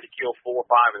 we're trying to kill 4,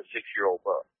 5, and 6-year-old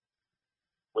bucks,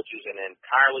 which is an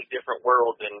entirely different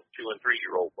world than 2- and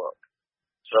 3-year-old buck.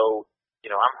 So,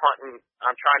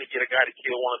 I'm trying to get a guy to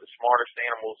kill one of the smartest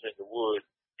animals in the woods,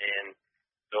 and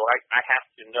so I have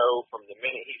to know from the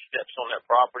minute he steps on that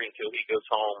property until he goes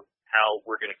home how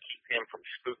we're going to keep him from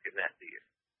spooking that deer.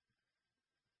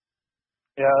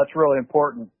 Yeah, that's really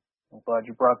important. I'm glad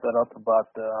you brought that up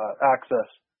about access,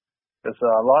 because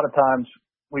a lot of times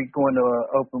we go into an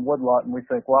open woodlot and we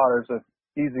think, wow, there's an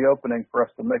easy opening for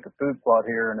us to make a food plot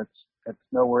here, and it's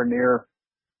nowhere near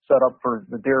set up for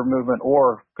the deer movement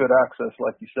or good access,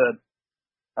 like you said.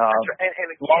 And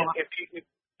again,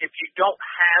 if you don't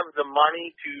have the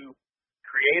money to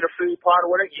create a food plot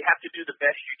or whatever, you have to do the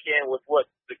best you can with what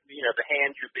the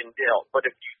hand you've been dealt. But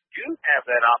if you do have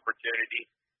that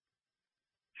opportunity,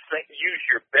 use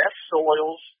your best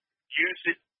soils, use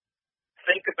it.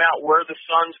 Think about where the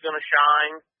sun's going to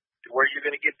shine, where you're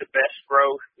going to get the best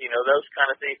growth, those kind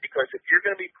of things. Because if you're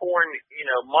going to be pouring,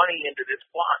 money into this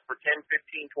plot for 10, 15,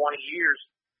 20 years,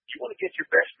 you want to get your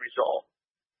best result.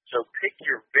 So pick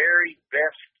your very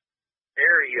best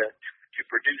area to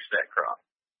produce that crop.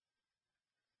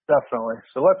 Definitely.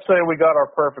 So let's say we got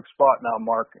our perfect spot now,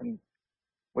 Mark, and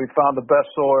we found the best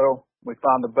soil, we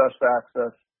found the best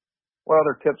access. What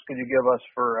other tips can you give us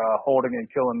for holding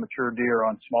and killing mature deer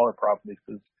on smaller properties?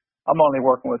 Because I'm only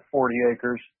working with 40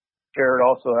 acres. Jared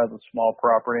also has a small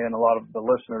property, and a lot of the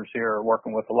listeners here are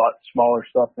working with a lot smaller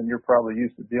stuff than you're probably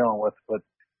used to dealing with. But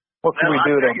what can we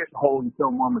do to hold and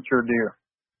kill more mature deer?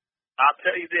 I'll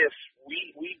tell you this.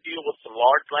 We deal with some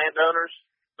large landowners,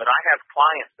 but I have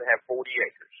clients that have 40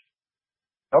 acres.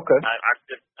 Okay. I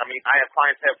have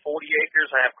clients that have 40 acres.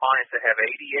 I have clients that have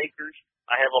 80 acres.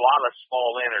 I have a lot of small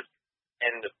landowners.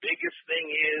 And the biggest thing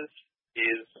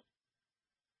is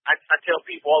I tell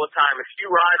people all the time, if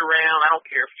you ride around, I don't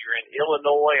care if you're in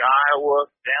Illinois, Iowa,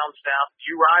 down south,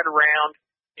 you ride around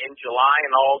in July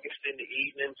and August in the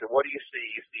evenings, and what do you see?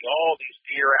 You see all these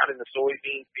deer out in the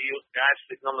soybean fields, guys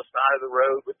sitting on the side of the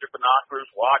road with their binoculars,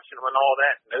 watching them and all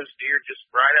that, and those deer just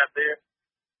right out there.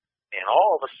 And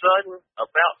all of a sudden,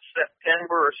 about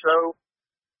September or so,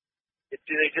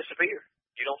 they disappear.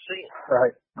 You don't see them.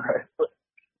 Right. But,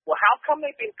 how come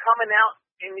they've been coming out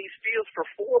in these fields for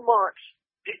 4 months?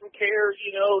 Didn't care,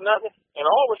 nothing. And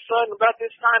all of a sudden, about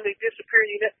this time, they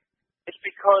disappear. It's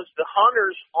because the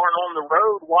hunters aren't on the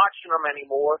road watching them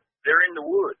anymore. They're in the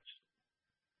woods.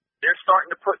 They're starting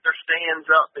to put their stands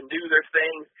up and do their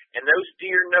things, and those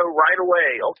deer know right away,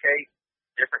 okay,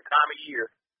 different time of year.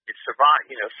 It's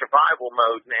survival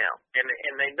mode now,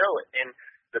 and they know it. And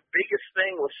the biggest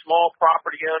thing with small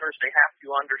property owners they have to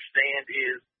understand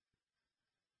is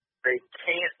they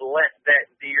can't let that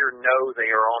deer know they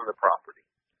are on the property.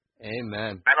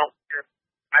 Amen. I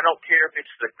don't care if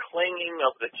it's the clinging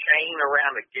of the chain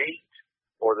around a gate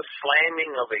or the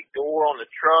slamming of a door on the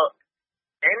truck.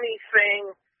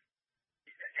 Anything,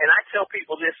 and I tell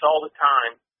people this all the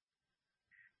time,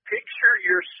 picture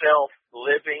yourself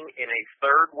living in a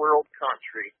third world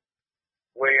country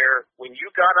where when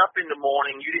you got up in the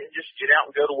morning, you didn't just get out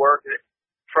and go to work.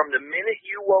 From the minute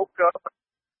you woke up,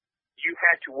 you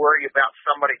had to worry about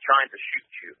somebody trying to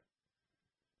shoot you.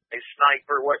 A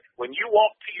sniper. When you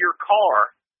walked to your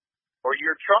car or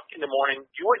your truck in the morning,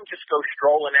 you wouldn't just go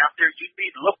strolling out there. You'd be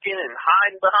looking and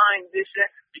hiding behind this,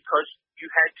 because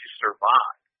you had to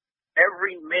survive.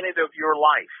 Every minute of your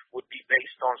life would be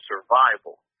based on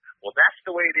survival. Well, that's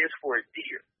the way it is for a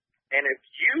deer. And if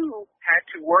you had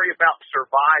to worry about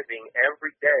surviving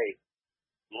every day,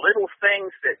 little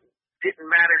things that didn't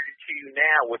matter to you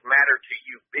now would matter to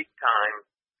you big time.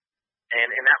 And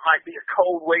that might be a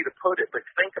cold way to put it, but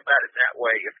think about it that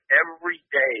way. If every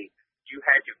day you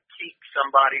had to keep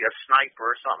somebody, a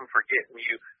sniper or something, from getting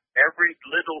you, every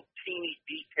little teeny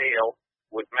detail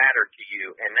would matter to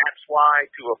you. And that's why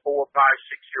to a 4, 5,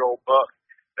 6-year-old buck,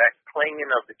 that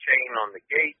clinging of the chain on the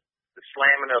gate, the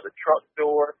slamming of the truck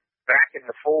door, back in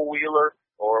the four-wheeler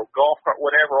or golf cart,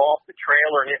 whatever, off the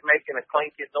trailer, and it making a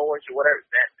clinking noise or whatever,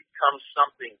 that becomes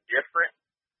something different,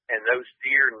 and those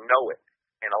deer know it.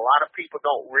 And a lot of people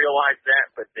don't realize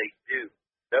that, but they do.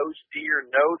 Those deer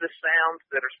know the sounds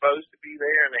that are supposed to be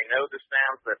there, and they know the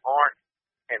sounds that aren't.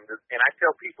 And I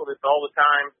tell people this all the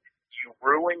time, you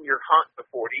ruin your hunt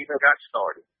before it even got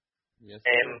started. Yes,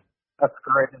 and that's a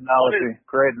great analogy.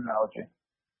 Great analogy.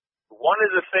 One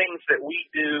of the things that we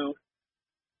do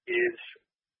is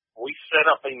we set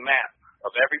up a map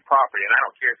of every property, and I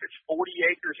don't care if it's 40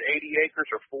 acres, 80 acres,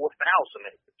 or 4,000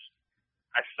 acres.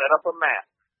 I set up a map.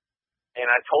 And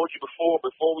I told you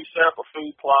before we set up a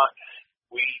food plot,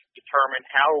 we determine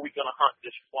how are we going to hunt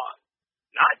this plot.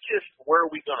 Not just where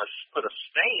are we going to put a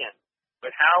stand,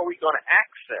 but how are we going to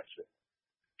access it.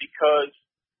 Because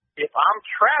if I'm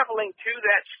traveling to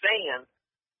that stand,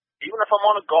 even if I'm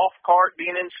on a golf cart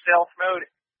being in stealth mode,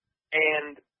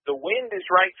 and the wind is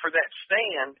right for that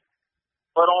stand,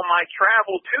 but on my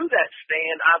travel to that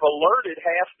stand, I've alerted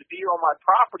half the deer on my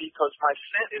property because my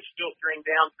scent is filtering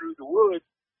down through the woods.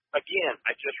 Again,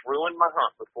 I just ruined my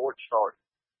hunt before it started.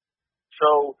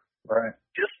 So,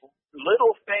 Just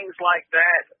little things like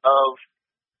that of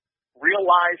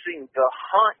realizing the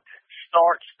hunt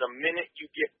starts the minute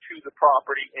you get to the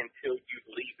property until you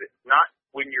leave it, not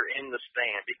when you're in the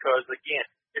stand. Because, again,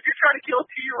 if you're trying to kill a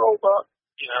 2-year-old buck,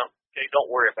 okay,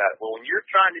 don't worry about it. But when you're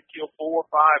trying to kill 4,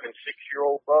 5, and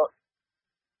 6-year-old bucks,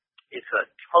 it's a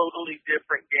totally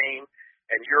different game,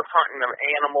 and you're hunting an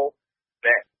animal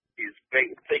that is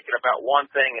thinking about one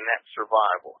thing, and that's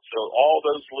survival. So all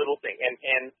those little things,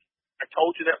 and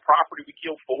told you that property we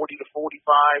kill 40 to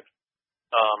 45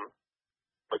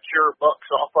 mature bucks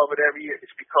off of it every year.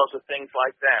 It's because of things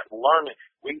like that. Learning.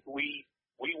 We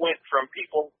went from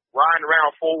people riding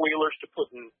around four-wheelers to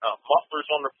putting mufflers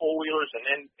on their four-wheelers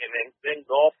and then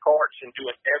golf carts and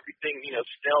doing everything,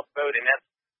 stealth mode. And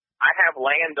I have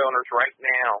landowners right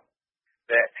now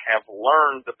that have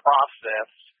learned the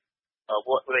process of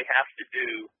what they have to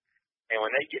do. And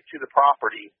when they get to the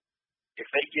property, if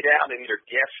they get out and their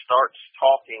guest starts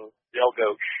talking, they'll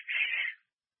go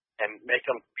and make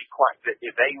them be quiet.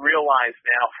 They realize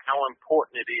now how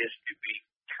important it is to be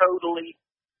totally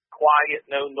quiet,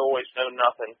 no noise, no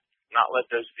nothing, not let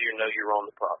those deer know you're on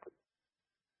the property.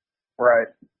 Right.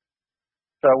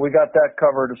 So we got that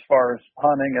covered as far as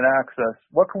hunting and access.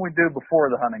 What can we do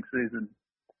before the hunting season?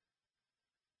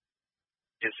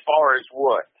 As far as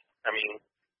what? I mean,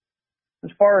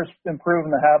 as far as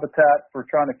improving the habitat for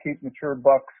trying to keep mature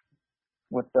bucks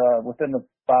within the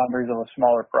boundaries of a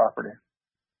smaller property.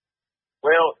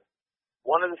 Well,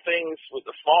 one of the things with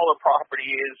the smaller property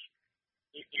is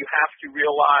you have to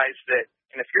realize that,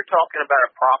 and if you're talking about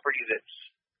a property that's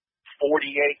 40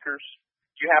 acres,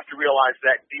 you have to realize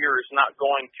that deer is not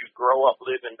going to grow up,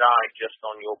 live, and die just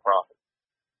on your property.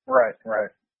 Right,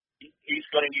 right. He's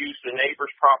going to use the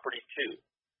neighbor's property too.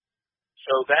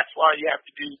 So that's why you have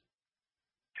to do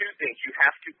two things. You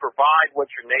have to provide what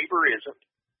your neighbor isn't.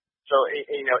 So,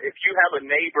 if you have a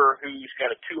neighbor who's got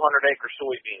a 200-acre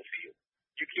soybean field,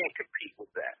 you can't compete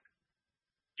with that.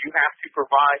 You have to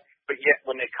provide, but yet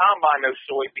when they combine those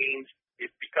soybeans, it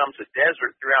becomes a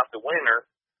desert throughout the winter.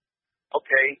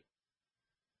 Okay,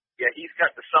 yeah, he's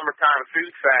got the summertime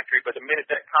food factory, but the minute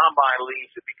that combine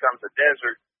leaves, it becomes a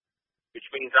desert, which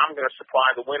means I'm going to supply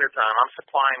the wintertime. I'm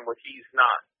supplying what he's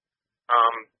not.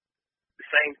 The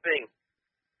same thing.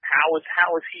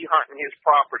 How is he hunting his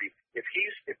property? If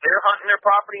they're hunting their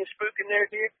property and spooking their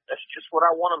deer, that's just what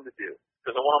I want them to do.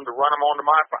 Because I want them to run them onto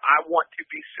my property. I want to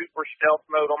be super stealth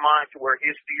mode on mine to where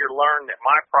his deer learn that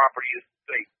my property is a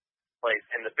safe place.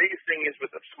 And the biggest thing is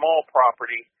with a small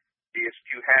property is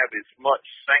to have as much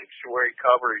sanctuary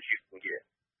cover as you can get.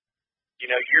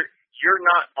 You're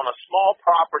not on a small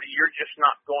property. You're just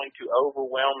not going to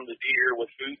overwhelm the deer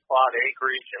with food plot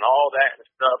acreage and all that and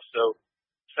stuff. So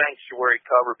sanctuary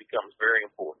cover becomes very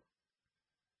important.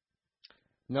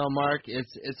 No, Mark,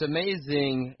 it's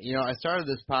amazing. I started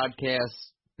this podcast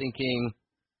thinking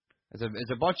it's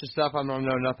a bunch of stuff I don't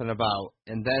know nothing about,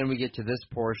 and then we get to this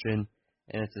portion,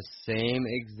 and it's the same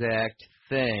exact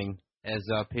thing as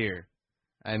up here.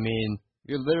 I mean,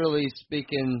 you're literally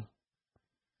speaking,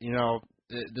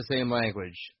 the same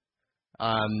language.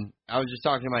 I was just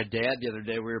talking to my dad the other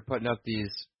day. We were putting up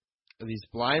these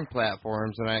blind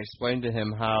platforms, and I explained to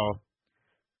him how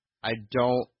I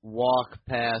don't walk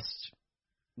past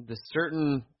the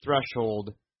certain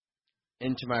threshold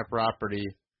into my property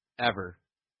ever.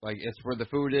 Like, it's where the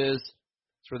food is,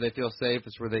 it's where they feel safe,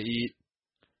 it's where they eat,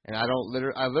 and I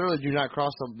literally do not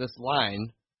cross this line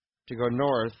to go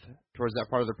north towards that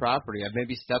part of the property. I've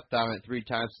maybe stepped on it 3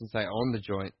 times since I own the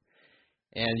joint,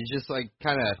 and you just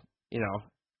kind of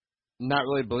not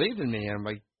really believe in me. And I'm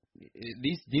like,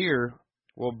 these deer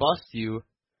will bust you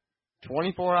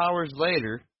 24 hours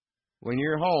later when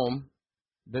you're home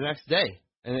the next day,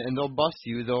 and they'll bust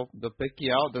you. They'll pick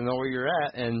you out. They'll know where you're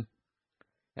at, and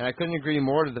I couldn't agree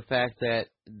more to the fact that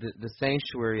the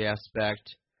sanctuary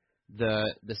aspect,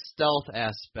 the stealth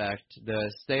aspect,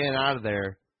 the staying out of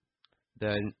there,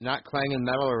 the not clanging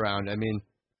metal around. I mean,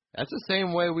 that's the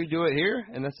same way we do it here,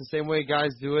 and that's the same way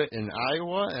guys do it in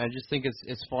Iowa. And I just think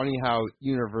it's funny how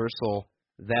universal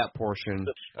that portion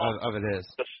of it is.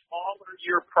 The smaller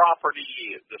your property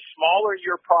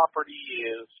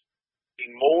is, the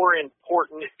more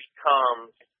important it becomes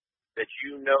that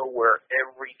you know where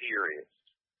every deer is,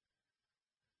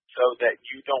 so that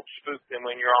you don't spook them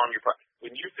when you're on your property.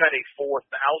 When you've got a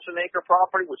 4,000-acre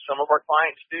property, which some of our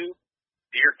clients do,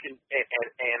 deer can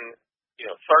and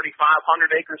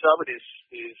 3,500 acres of it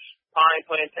is pine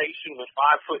plantation with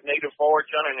 5-foot native forage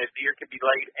on it, and a deer can be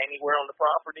laid anywhere on the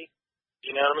property.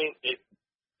 You know what I mean?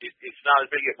 It's not as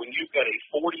big. When you've got a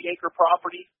 40-acre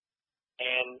property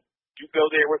and you go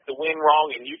there with the wind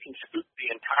wrong and you can spook the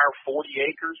entire 40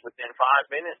 acres within 5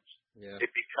 minutes,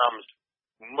 It becomes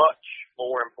much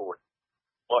more important.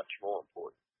 Much more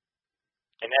important.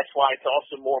 And that's why it's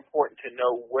also more important to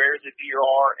know where the deer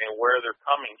are and where they're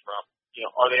coming from.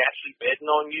 Are they actually bedding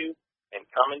on you and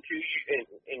coming to you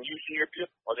and using your field?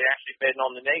 Or are they actually bedding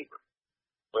on the neighbor?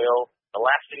 Well, the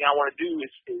last thing I want to do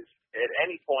is at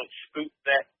any point spook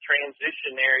that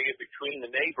transition area between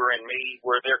the neighbor and me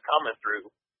where they're coming through,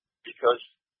 because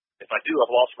if I do, I've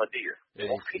lost my deer.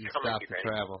 Yeah, you stop the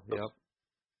travel. Yep.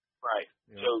 Right.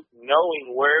 Yeah. So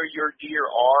knowing where your deer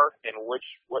are and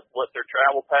what their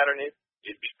travel pattern is,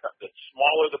 the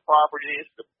smaller the property is,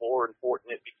 the more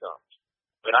important it becomes.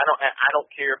 But I don't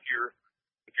care if you're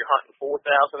hunting 4,000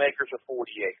 acres or 40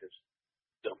 acres.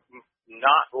 So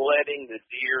not letting the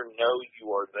deer know you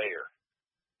are there,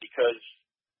 because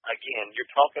again, you're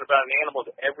talking about an animal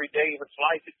that every day of its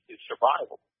life is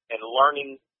survival and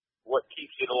learning what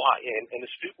keeps it alive. And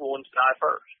the stupid ones die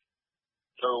first.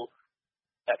 So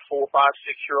that 4, 5,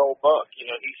 6-year-old buck, he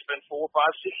spent 4, 5,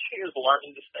 6 years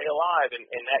learning to stay alive, and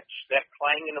that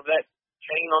clanging of that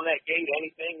chain on that gate,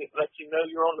 anything that lets you know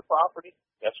you're on the property,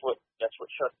 that's what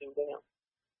shuts him down.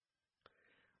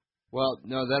 Well,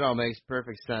 no, that all makes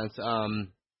perfect sense.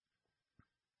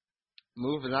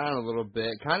 Moving on a little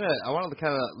bit, I wanted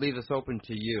to leave this open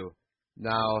to you.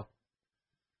 Now,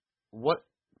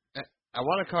 I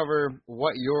want to cover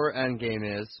what your end game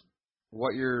is,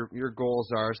 what your goals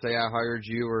are. Say I hired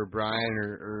you, or Brian,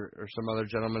 or some other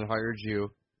gentleman hired you.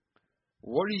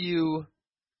 What do you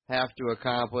have to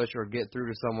accomplish or get through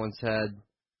to someone's head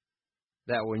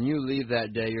that when you leave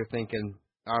that day, you're thinking,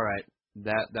 all right,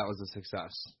 that was a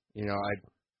success.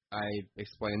 I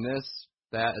explained this,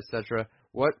 that, etc.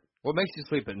 What makes you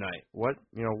sleep at night? What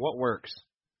works?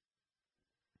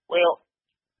 Well,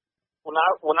 when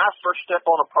I first step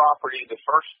on a property, the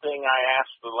first thing I ask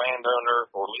the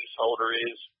landowner or leaseholder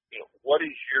is, what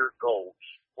is your goals?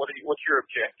 What's your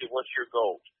objective? What's your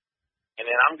goals? And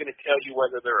then I'm going to tell you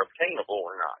whether they're obtainable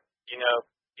or not.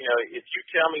 If you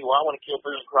tell me, well, I want to kill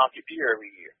Boone Crockett deer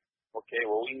every year. Okay,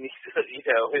 well, we need to,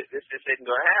 this just isn't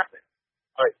going to happen.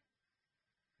 But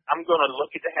I'm going to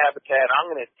look at the habitat.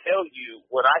 I'm going to tell you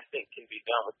what I think can be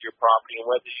done with your property and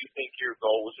whether you think your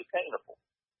goal is attainable.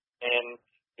 And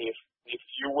if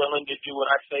you're willing to do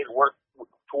what I say to work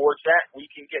towards that,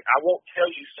 I won't tell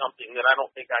you something that I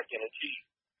don't think I can achieve.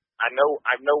 I know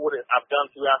what I've done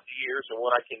throughout the years and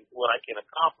what I can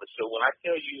accomplish. So when I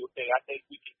tell you, okay, I think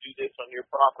we can do this on your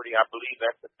property, I believe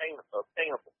that's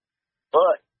attainable.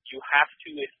 But you have to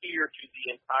adhere to the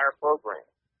entire program.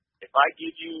 If I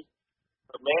give you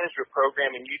a management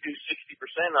program and you do 60%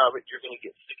 of it, you're going to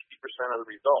get 60% of the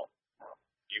result.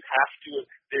 You have to.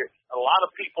 A lot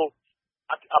of people.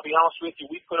 I'll be honest with you.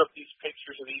 We put up these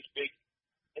pictures of these big.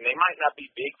 And they might not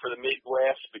be big for the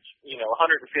Midwest, but,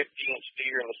 150-inch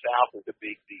deer in the South is a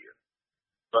big deer.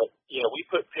 But, we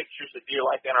put pictures of deer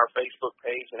like that on our Facebook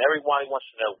page, and everybody wants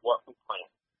to know what we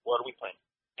plant. What do we plant?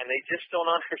 And they just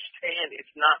don't understand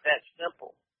it's not that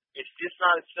simple. It's just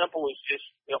not as simple as just,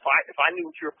 if I knew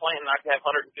what you were planting, I'd have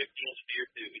 150-inch deer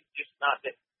too. It's just not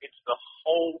that. It's the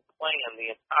whole plan,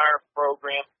 the entire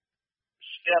program.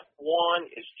 Step 1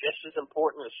 is just as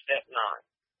important as step 9.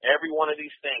 Every one of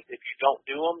these things, if you don't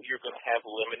do them, you're going to have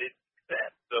limited success.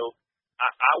 So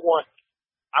I want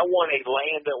a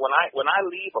land that when I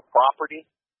leave a property,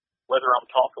 whether I'm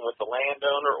talking with the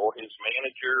landowner or his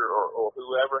manager or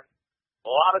whoever, a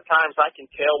lot of times I can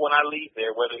tell when I leave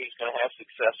there whether he's going to have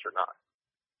success or not,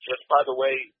 just by the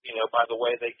way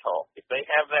they talk. If they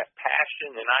have that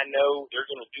passion and I know they're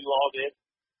going to do all this,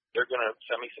 they're going to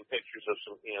send me some pictures of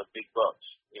some big bucks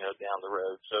down the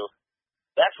road. So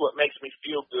that's what makes me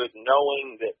feel good,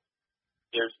 knowing that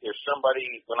there's somebody,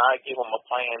 when I give them a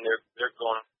plan, they're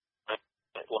going to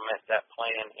implement that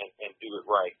plan and do it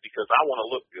right, because I want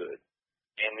to look good.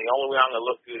 And the only way I'm going to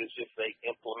look good is if they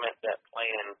implement that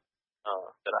plan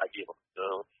that I give them.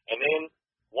 So, and then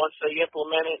once they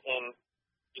implement it, and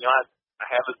I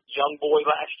have a young boy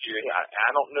last year.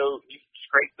 I don't know. He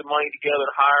scraped the money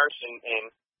together to hire us, and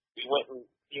we went and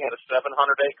he had a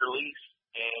 700-acre lease.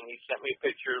 And he sent me a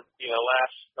picture,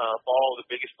 last fall, the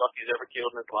biggest buck he's ever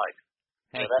killed in his life.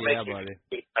 Heck yeah, buddy.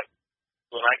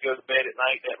 When I go to bed at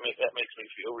night, that makes me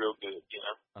feel real good,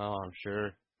 Oh, I'm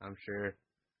sure.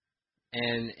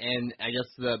 And I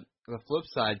guess the flip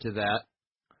side to that,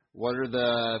 what are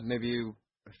the maybe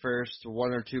first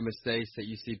 1 or 2 mistakes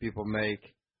that you see people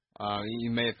make?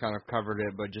 You may have kind of covered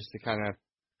it, but just to kind of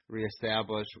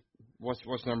reestablish,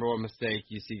 what's number 1 mistake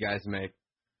you see guys make?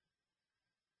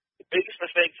 The biggest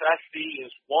mistakes I see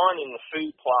is, one, in the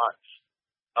food plots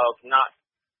of not,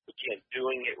 again,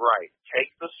 doing it right.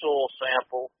 Take the soil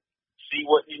sample, see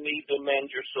what you need to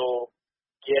amend your soil,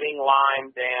 getting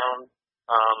lime down,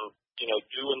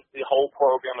 doing the whole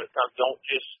program. Don't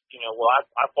just,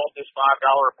 I bought this $5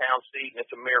 a pound seed and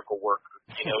it's a miracle worker.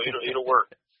 It'll work.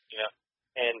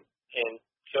 And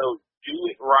so do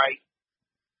it right.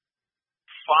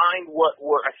 Find what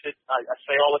works. I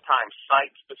say all the time,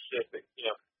 site specific.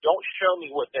 Don't show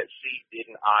me what that seed did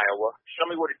in Iowa. Show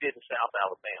me what it did in South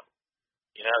Alabama.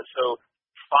 So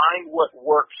find what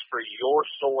works for your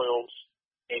soils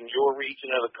in your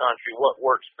region of the country, what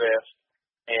works best,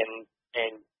 and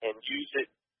use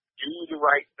it. Do the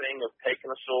right thing of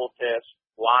taking a soil test,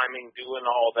 liming, doing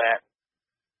all that.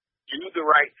 Do the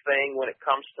right thing when it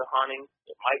comes to hunting.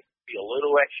 It might be a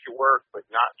little extra work, but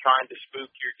not trying to spook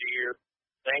your deer.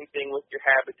 Same thing with your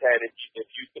habitat. If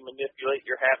you can manipulate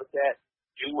your habitat,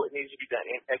 do what needs to be done.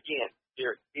 And again,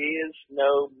 there is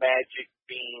no magic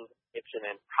bean. It's an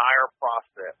entire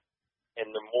process.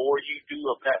 And the more you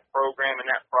do of that program and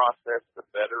that process, the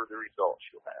better the results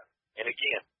you'll have. And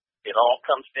again, it all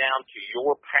comes down to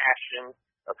your passion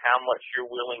of how much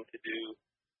you're willing to do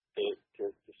to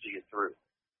see it through.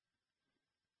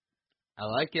 I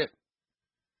like it.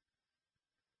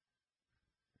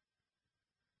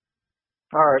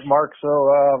 All right, Mark.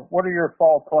 So, what are your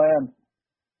fall plans,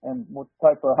 and what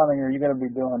type of hunting are you going to be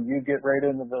doing? You get right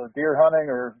into the deer hunting,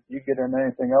 or you get into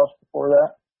anything else before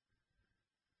that?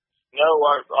 No,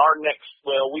 our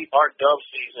dove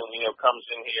season, comes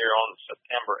in here on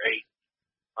September 8th.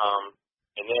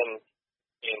 And then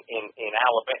in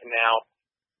Alabama now,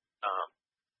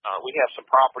 we have some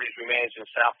properties we manage in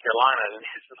South Carolina, and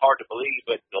this is hard to believe,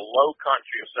 but the low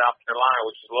country of South Carolina,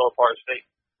 which is the lower part of the state,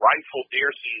 rifle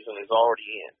deer season is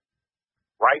already in.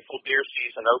 Rifle deer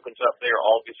season opens up there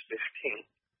August 15th.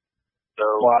 So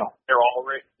wow. They're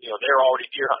already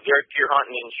deer hunting. They're deer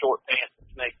hunting in short pants and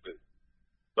snake boots.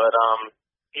 But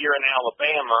here in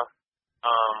Alabama,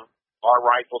 our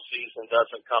rifle season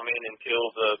doesn't come in until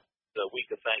the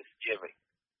week of Thanksgiving.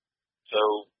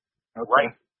 So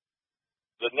right,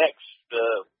 we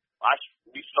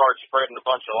started spreading a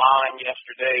bunch of lime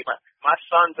yesterday. My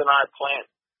sons and I plant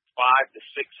 500 to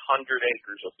 600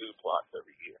 acres of food plots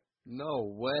every year.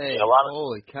 No way!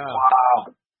 Holy cow!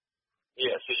 Wow.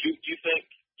 Yeah. So you think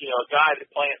a guy that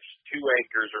plants 2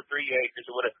 acres or 3 acres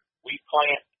or whatever, we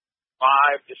plant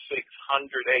 500 to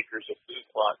 600 acres of food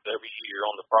plots every year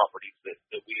on the properties that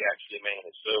we actually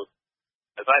manage. So,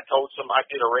 as I told I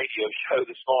did a radio show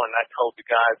this morning. I told the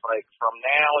guys, like, from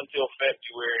now until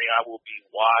February, I will be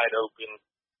wide open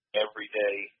every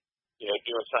day,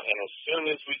 doing something. And as soon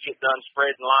as we get done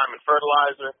spreading lime and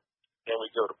fertilizer, then we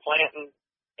go to planting.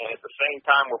 And at the same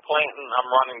time we're planting,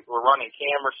 we're running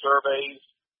camera surveys,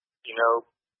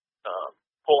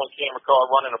 pulling camera car,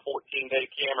 running a 14-day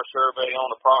camera survey on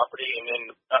the property, and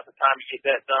then by the time you get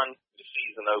that done, the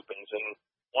season opens. And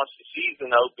once the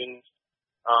season opens,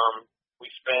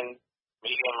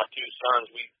 me and my 2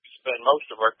 sons, we spend most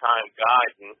of our time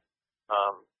guiding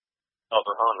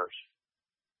other hunters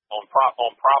on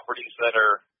properties that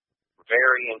are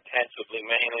very intensively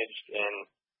managed, and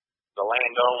the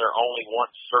landowner only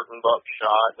wants certain bucks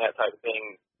shot and that type of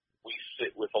thing. We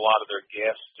sit with a lot of their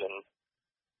guests and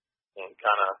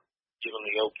kind of give them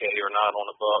the okay or not on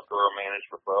a buck or a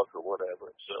management buck or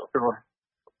whatever. So sure.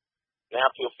 Now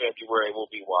till February,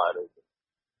 we'll be wide open.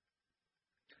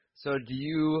 So do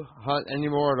you hunt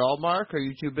anymore at all, Mark, or are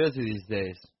you too busy these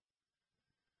days?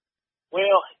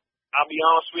 Well, I'll be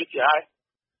honest with you. I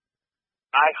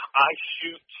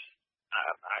shoot.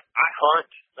 I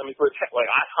hunt. Let me put it that way.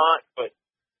 I hunt, but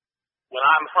when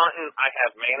I'm hunting, I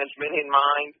have management in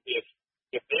mind.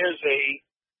 If there's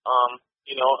on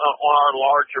our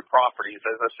larger properties,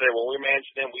 as I said, when we manage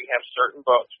them, we have certain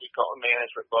bucks. We call them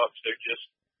management bucks. They're just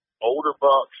older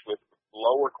bucks with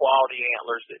lower quality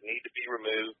antlers that need to be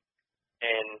removed.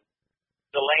 And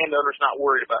the landowner's not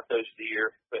worried about those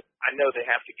deer, but I know they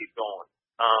have to get going.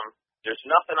 There's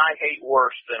nothing I hate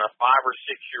worse than a 5 or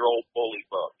 6 year old bully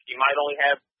buck. He might only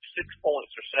have 6 points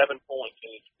or 7 points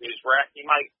in his rack. He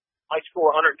might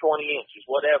score 120 inches,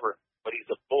 whatever, but he's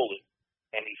a bully.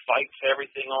 And he fights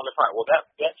everything on the front. Well, that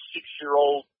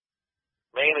 6-year-old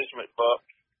management buck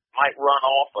might run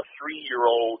off a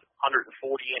 3-year-old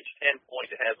 140-inch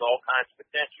 10-point that has all kinds of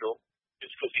potential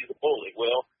just because he's a bully.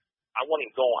 Well, I want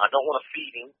him going. I don't want to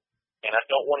feed him, and I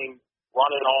don't want him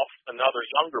running off another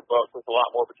younger buck with a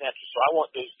lot more potential. So I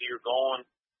want those deer going.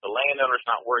 The landowner's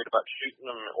not worried about shooting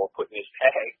them or putting his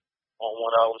tag on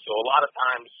one of them. So a lot of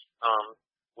times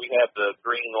we have the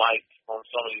green light on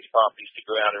some of these properties to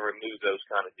go out and remove those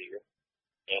kind of deer.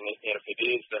 And if it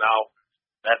is, then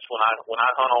that's when I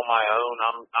hunt on my own,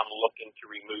 I'm looking to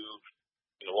remove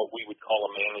what we would call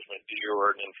a management deer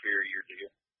or an inferior deer.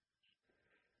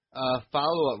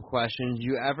 Follow-up question. Do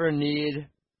you ever need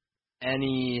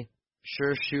any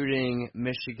sure-shooting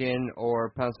Michigan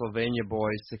or Pennsylvania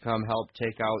boys to come help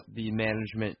take out the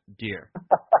management deer?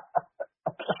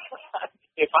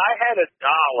 If I had $1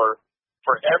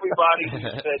 for everybody who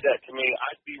said that to me,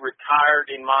 I'd be retired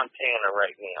in Montana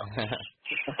right now.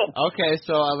 Okay,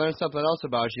 so I learned something else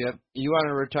about you. You want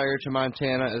to retire to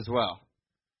Montana as well.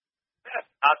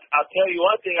 I'll tell you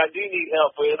one thing I do need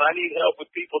help with. I need help with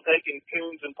people taking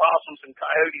coons and possums and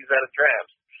coyotes out of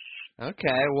traps.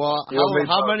 Okay, well,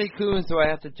 how many coons do I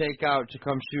have to take out to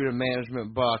come shoot a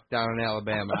management buck down in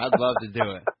Alabama? I'd love to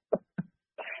do it.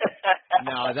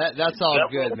 No, that's all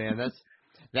good, man.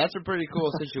 That's a pretty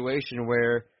cool situation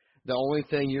where the only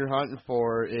thing you're hunting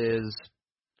for is,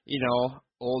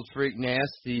 old freak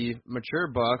nasty mature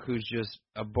buck who's just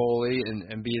a bully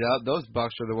and beat up. Those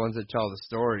bucks are the ones that tell the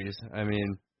stories. I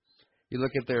mean, you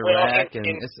look at their rack and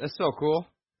it's so cool.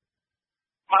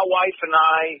 My wife's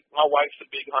a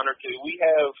big hunter too.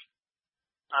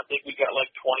 I think we got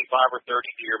like 25 or 30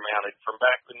 deer mounted from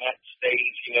back in that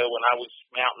stage, when I was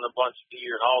mounting a bunch of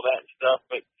deer and all that stuff.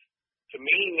 But to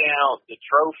me now, the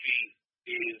trophy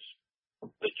is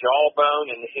the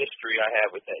jawbone and the history I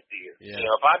have with that deer. Yeah.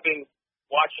 If I've been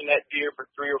watching that deer for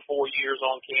 3 or 4 years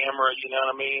on camera, you know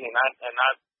what I mean, and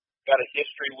I've got a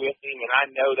history with him, and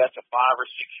I know that's a 5 or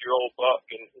 6 year old buck,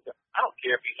 and I don't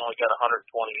care if he's only got 120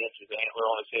 inches of antler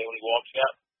on his head when he walks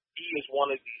out. He is one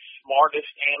of the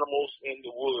smartest animals in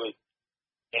the woods,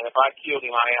 and if I killed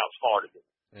him, I outsmarted him.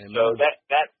 Amen. So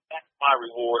that's my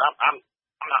reward. I'm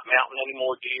not mounting any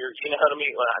more deer. You know what I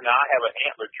mean? Now I have an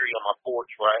antler tree on my porch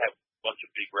where I have a bunch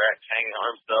of big racks hanging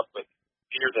on and stuff, but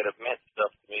deer that have meant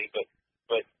stuff to me. But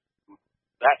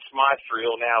that's my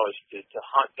thrill now is to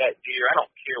hunt that deer. I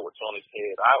don't care what's on his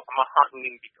head. I'm hunting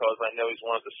him because I know he's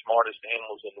one of the smartest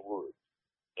animals in the woods,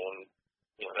 and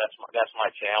that's my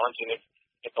challenge. And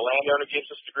if the landowner gives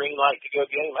us the green light to go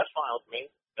get him, that's fine with me.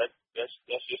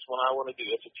 That's just what I want to do.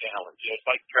 It's a challenge. It's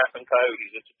like trapping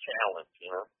coyotes. It's a challenge.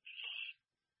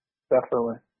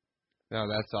 Definitely. No,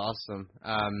 that's awesome.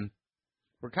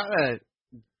 We're kind of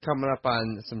coming up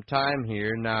on some time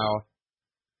here now.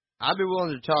 I'd be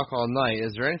willing to talk all night.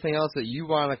 Is there anything else that you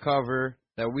want to cover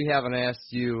that we haven't asked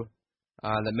you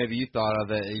that maybe you thought of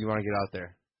that you want to get out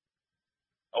there?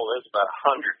 Oh, there's about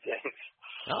 100 things.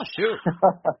 Oh, shoot.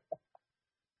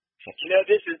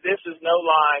 This is no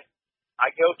lie.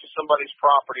 I go to somebody's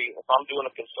property if I'm doing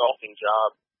a consulting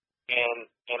job,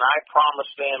 and I promise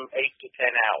them 8 to 10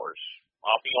 hours.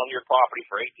 I'll be on your property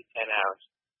for 8 to 10 hours.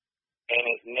 And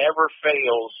it never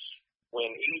fails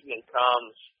when evening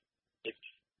comes.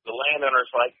 The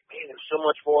landowner's like, man, there's so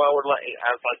much more I would like.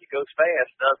 I was like, it goes fast,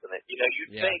 doesn't it?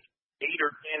 You'd think 8 or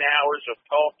 10 hours of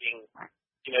talking,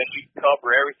 you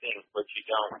cover everything, but you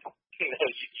don't. You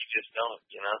just don't,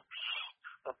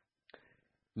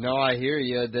 No, I hear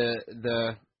you.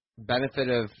 The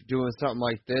benefit of doing something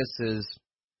like this is,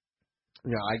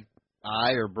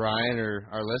 I or Brian or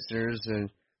our listeners,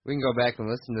 and we can go back and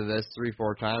listen to this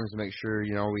 3-4 times to make sure,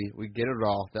 we get it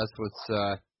all. That's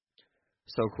what's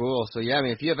so cool. So, yeah, I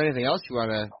mean, if you have anything else you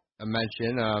want to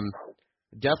mention,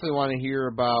 definitely want to hear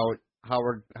about how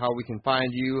we can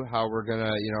find you, how we're going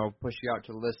to, push you out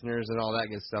to the listeners and all that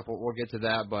good stuff. We'll get to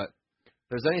that. But if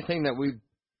there's anything that we've,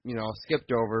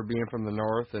 skipped over being from the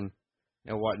north and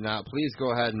whatnot, please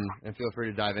go ahead and feel free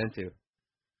to dive into.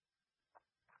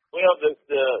 Well,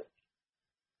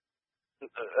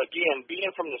 again,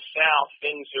 being from the south,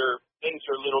 things are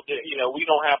a little bit, we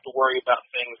don't have to worry about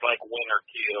things like winter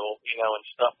kill, and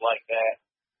stuff like that,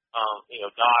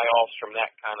 die-offs from that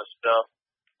kind of stuff.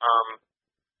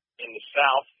 In the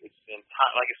south, it's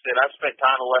like I said, I've spent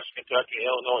time in West Kentucky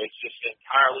and Illinois. It's just an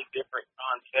entirely different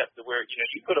concept to where,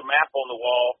 you put a map on the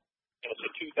wall and it's a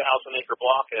 2,000-acre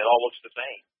block and it all looks the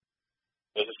same.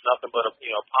 There's just nothing but a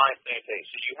pine plantation.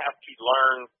 So you have to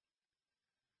learn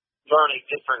a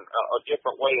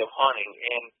different way of hunting.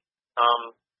 And,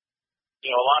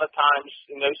 a lot of times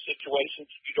in those situations,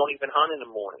 you don't even hunt in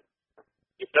the morning.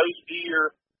 If those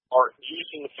deer are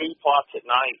using the food plots at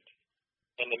night,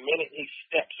 and the minute he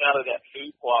steps out of that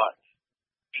food plot,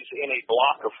 he's in a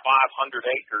block of 500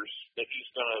 acres that he's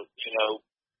going to,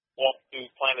 walk through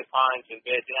planted pines and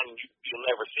bed down, and you'll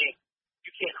never see him.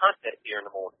 You can't hunt that deer in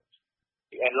the mornings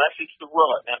unless it's the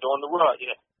rut. Now, during the rut,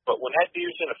 but when that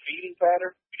deer's in a feeding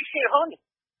pattern, you just can't hunt him.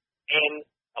 And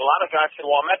a lot of guys say,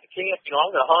 well, I'm at the camp,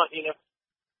 I'm going to hunt,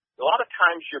 A lot of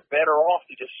times you're better off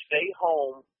to just stay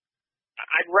home.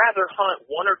 I'd rather hunt 1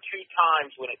 or 2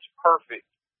 times when it's perfect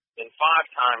than 5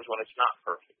 times when it's not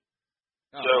perfect.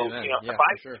 Oh, so,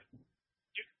 sure.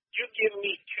 You give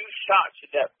me 2 shots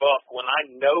at that buck when I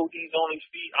know he's on his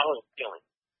feet, I'm going to kill him.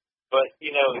 But,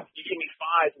 if you give me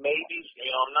 5 maybes,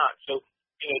 I'm not. So,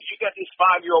 you got this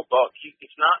 5-year-old buck.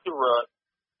 It's not the rut.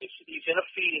 He's in a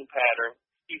feeding pattern.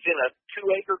 He's in a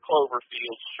 2-acre clover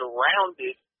field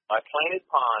surrounded by planted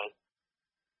pine.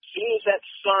 As soon as that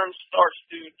sun starts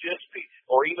to just peak,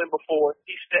 or even before,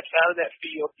 he steps out of that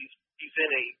field. He's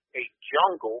in a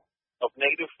jungle of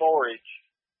native forage,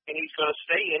 and he's going to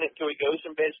stay in it until he goes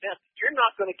and beds down. You're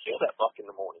not going to kill that buck in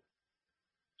the morning.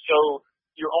 So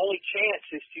your only chance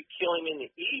is to kill him in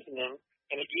the evening.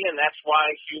 And again, that's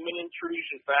why human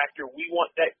intrusion factor. We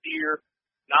want that deer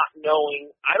not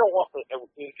knowing. I don't want.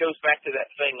 It goes back to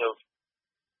that thing of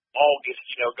August.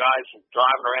 Guys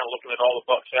driving around looking at all the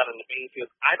bucks out in the bean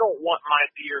field. I don't want my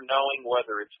deer knowing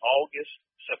whether it's August,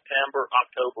 September,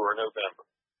 October, or November,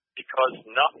 because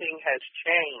nothing has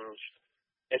changed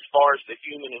as far as the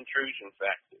human intrusion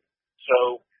factor.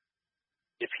 So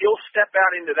if he'll step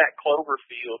out into that clover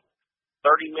field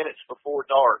 30 minutes before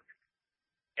dark,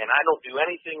 and I don't do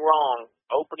anything wrong,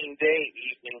 opening day,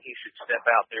 evening, he should step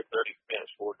out there 30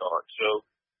 minutes before dark. So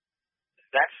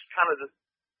that's kind of the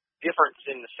difference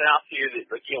in the South here that,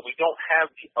 again, we don't have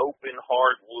the open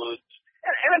hardwoods.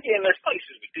 And again, there's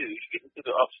places we do. You get into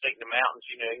the upstate in the mountains,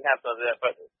 you have some of that.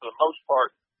 But for the most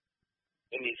part,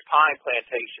 in these pine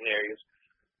plantation areas,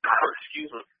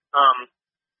 excuse me,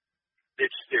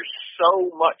 there's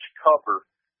so much cover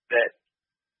that,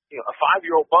 a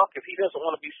 5-year-old buck, if he doesn't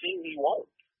want to be seen, he won't.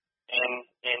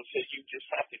 And so you just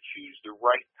have to choose the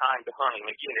right time to hunt him.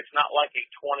 Again, it's not like a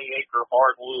 20-acre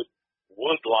hardwood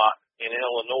woodlot in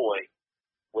Illinois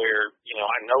where,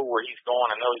 I know where he's going.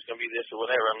 I know he's going to be this or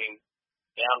whatever. I mean,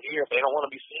 down here, if they don't want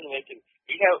to be seen, they can.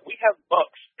 We have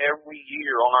bucks every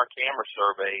year on our camera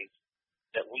surveys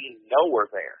that we know are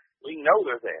there. We know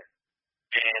they're there.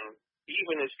 And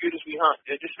even as good as we hunt,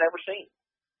 they're just never seen.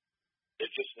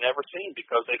 They're just never seen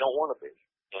because they don't want to be,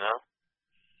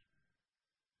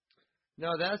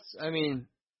 No,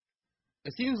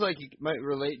 it seems like you might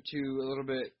relate to a little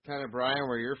bit kind of, Brian,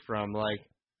 where you're from. Like,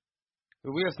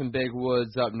 we have some big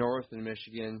woods up north in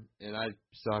Michigan, and I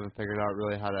still haven't figured out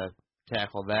really how to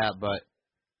tackle that. But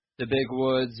the big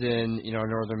woods in,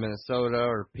 northern Minnesota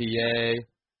or PA,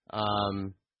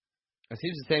 it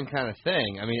seems the same kind of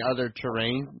thing. I mean, are there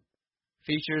terrain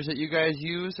features that you guys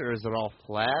use, or is it all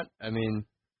flat?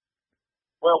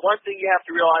 Well, one thing you have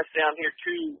to realize down here,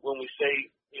 too, when we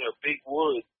say, big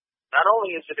wood, not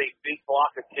only is it a big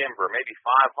block of timber, maybe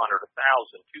 500,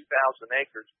 1,000, 2,000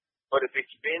 acres, but if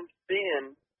it's been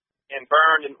thinned and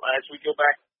burned, and as we go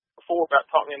back before about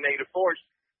talking in native forest,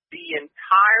 the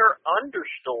entire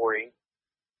understory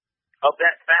of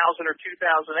that 1,000 or 2,000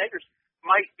 acres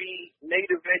might be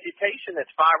native vegetation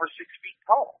that's 5 or 6 feet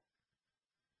tall.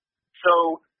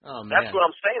 So that's what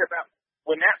I'm saying about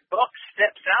when that buck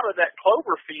steps out of that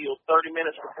clover field 30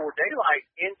 minutes before daylight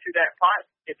into that pot,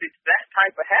 if it's that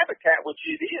type of habitat, which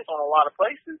it is on a lot of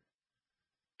places,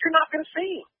 you're not going to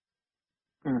see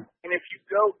him. And if you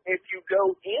go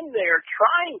in there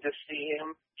trying to see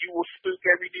him, you will spook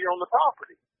every deer on the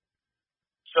property.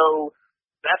 So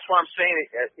that's why I'm saying,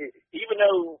 even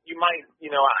though you might,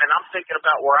 and I'm thinking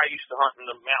about where I used to hunt in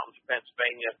the mountains of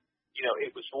Pennsylvania, it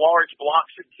was large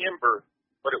blocks of timber,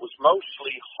 but it was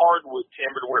mostly hardwood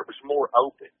timber where it was more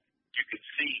open. You could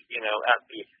see, out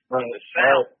in the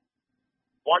south.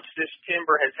 Once this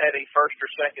timber has had a first or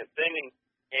second thinning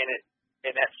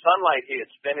and that sunlight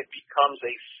hits, then it becomes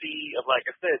a sea of, like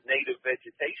I said, native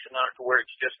vegetation on it to where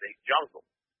it's just a jungle.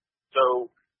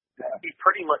 So he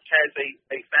pretty much has a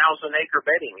 1,000-acre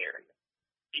bedding area.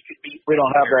 He could be. We don't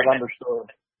have that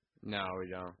understood. No, we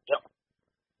don't. Yep.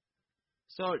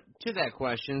 So to that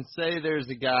question, say there's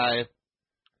a guy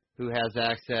who has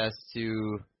access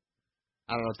to,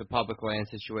 I don't know what the public land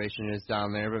situation is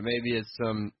down there, but maybe it's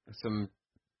some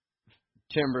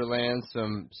timberland,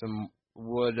 some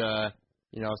wood,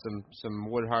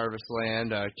 some wood harvest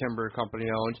land, timber company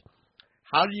owned.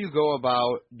 How do you go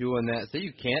about doing that? Say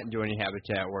you can't do any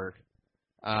habitat work.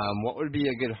 What would be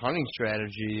a good hunting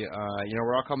strategy?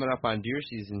 We're all coming up on deer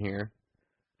season here.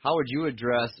 How would you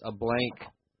address a blank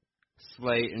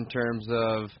slate in terms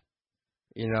of,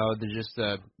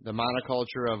 the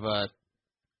monoculture of a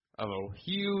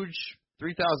huge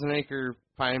 3,000-acre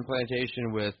pine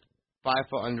plantation with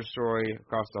 5-foot understory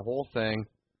across the whole thing?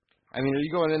 Are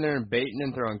you going in there and baiting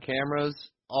and throwing cameras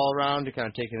all around to kind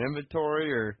of take an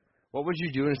inventory, or what would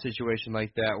you do in a situation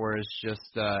like that where it's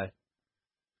just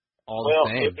all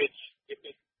the same? Well,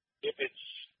 if it's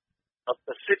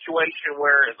a situation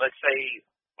where, let's say,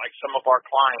 like some of our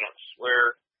clients,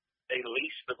 where they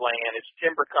lease the land, it's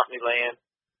timber company land,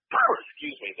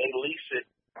 excuse me, they lease it,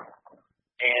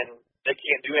 and they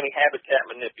can't do any habitat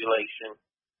manipulation.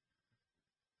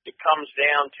 It comes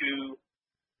down to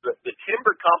the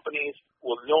timber companies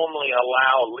will normally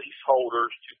allow leaseholders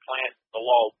to plant the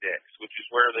log decks, which is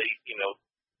where they,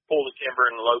 pull the timber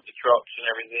and load the trucks and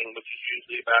everything, which is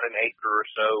usually about an acre or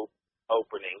so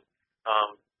opening.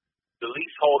 The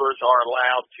leaseholders are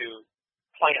allowed to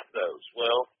plant those.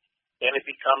 Well, then it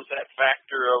becomes that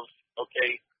factor of,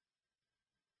 okay,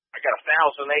 got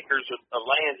 1,000 acres of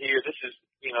land here. This is,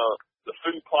 the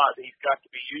food plot that he's got to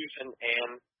be using,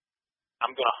 and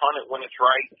I'm going to hunt it when it's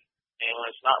right. And when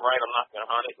it's not right, I'm not going to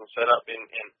hunt it and set up in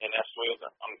Oswego.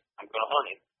 I'm going to hunt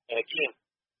it. And again,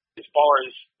 as far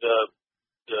as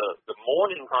the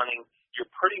morning hunting, you're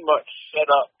pretty much set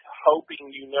up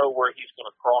hoping you know where he's going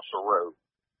to cross a road.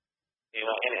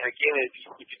 And again, if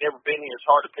you've never been here, it's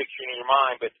hard to picture in your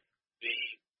mind, but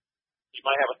you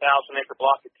might have 1,000-acre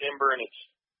block of timber, and it's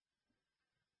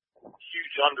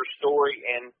huge understory,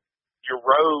 and your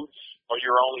roads are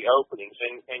your only openings.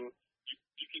 And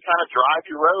you can kind of drive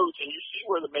your roads, and you see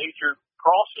where the major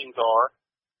crossings are.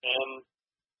 And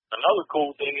another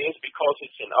cool thing is because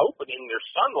it's an opening,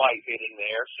 there's sunlight hitting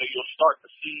there, so you'll start to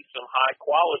see some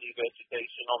high-quality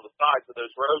vegetation on the sides of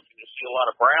those roads, and you'll see a lot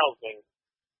of browsing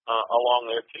along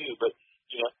there too. But,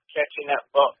 catching that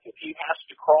buck, if he has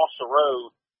to cross a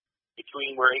road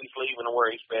between where he's leaving and where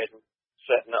he's bedding,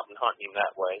 setting up and hunting him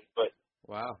that way. But,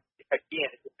 wow. Again,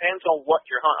 it depends on what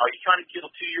you're hunting. Are you trying to kill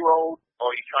a 2-year-old,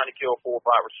 or are you trying to kill a 4, 5,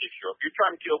 or 6-year-old? If you're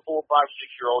trying to kill a 4, 5,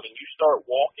 6-year-old and you start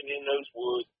walking in those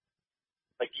woods,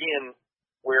 again,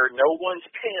 where no one's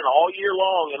been all year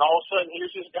long, and all of a sudden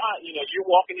here's this guy, you're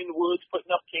walking in the woods,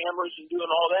 putting up cameras and doing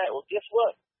all that. Well, guess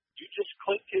what? You just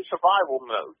clicked his survival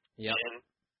mode. Yep. And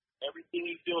everything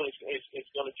he's doing is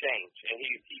going to change. And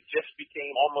he just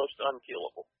became almost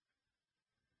unkillable.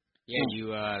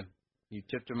 Yeah, you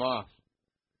tipped him off.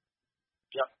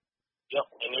 Yep.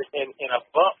 And a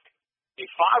buck, a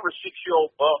 5 or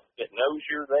 6-year-old buck that knows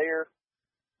you're there,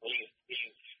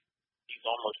 he's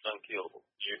almost unkillable.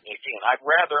 Again, I'd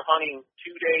rather hunting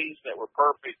 2 days that were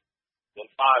perfect than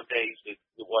 5 days that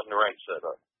wasn't the right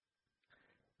setup.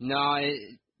 No,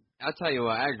 I'll tell you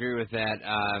what, I agree with that.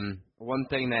 One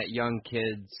thing that Young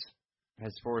Kids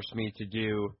has forced me to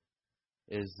do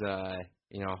is,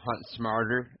 hunt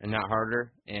smarter and not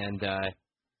harder, and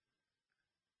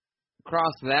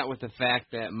cross that with the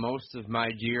fact that most of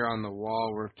my deer on the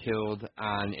wall were killed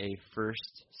on a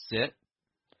first sit.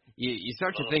 You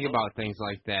start to think about things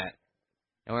like that,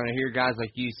 and when I hear guys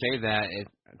like you say that,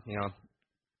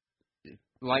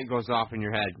 light goes off in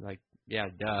your head. Like, yeah,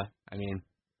 duh. I mean,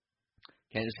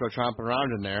 can't just go tromping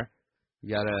around in there.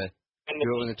 You gotta do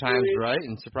it when the time's right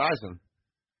and surprise them.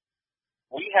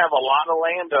 We have a lot of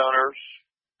landowners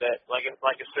that, like I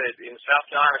said, in South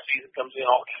Carolina, season comes in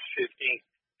August 15th.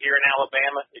 Here in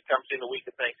Alabama, it comes in the week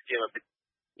of Thanksgiving. But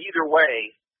either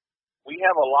way, we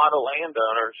have a lot of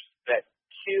landowners that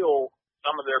kill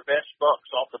some of their best bucks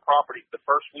off the property the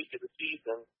first week of the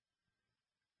season.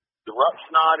 The rut's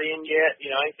not in yet,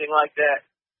 anything like that.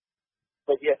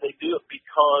 But yet they do it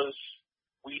because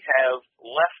we have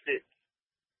left it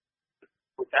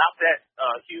without that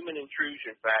human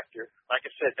intrusion factor. Like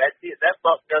I said, that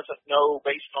buck doesn't know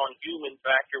based on human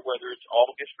factor whether it's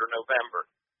August or November.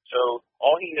 So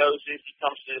all he knows is he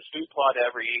comes to his food plot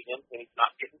every evening, and he's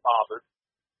not getting bothered,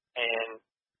 and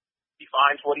he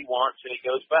finds what he wants, and he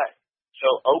goes back.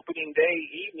 So opening day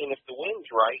evening, if the wind's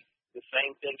right, the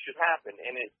same thing should happen.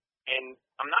 And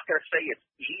I'm not going to say it's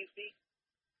easy,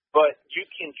 but you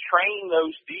can train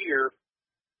those deer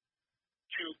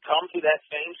to come to that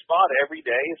same spot every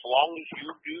day as long as you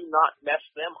do not mess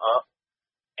them up,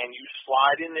 and you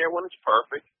slide in there when it's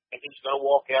perfect, and he's going to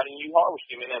walk out and you harvest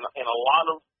him. And a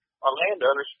lot of our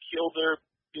landowners kill their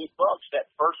big bucks that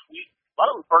first week, a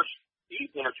lot of them first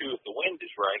evening or two if the wind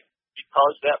is right,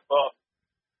 because that buck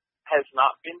has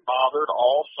not been bothered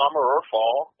all summer or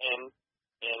fall. And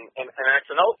that's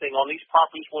another thing on these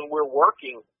properties when we're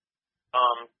working.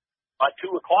 By 2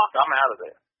 o'clock, I'm out of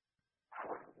there.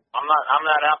 I'm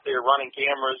not out there running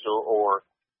cameras or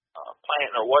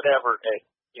planting or whatever at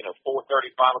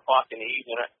 4:30, 5 o'clock in the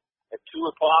evening. At 2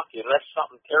 o'clock, unless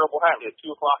something terrible happens, at 2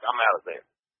 o'clock, I'm out of there.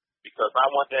 Because I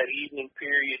want that evening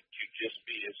period to just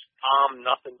be as calm,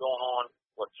 nothing going on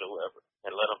whatsoever,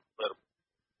 and let them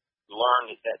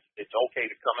learn that it's okay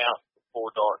to come out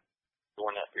before dark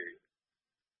during that period.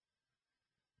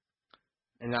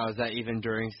 And now, is that even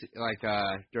during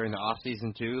the off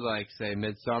season too, like say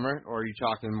midsummer, or are you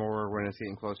talking more when it's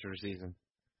getting closer to season?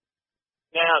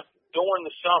 Now, during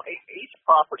the summer, each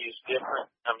property is different.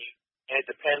 I mean, and it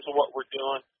depends on what we're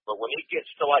doing. But when it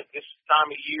gets to like this time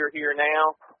of year here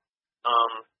now,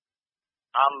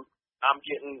 I'm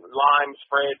getting lime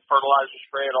spread, fertilizer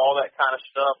spread, all that kind of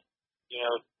stuff,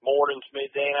 mornings,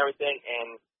 midday and everything,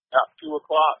 and about 2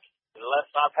 o'clock, unless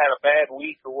I've had a bad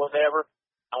week or whatever,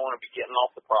 I want to be getting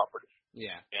off the property.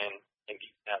 Yeah. And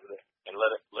getting out of there and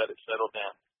let it settle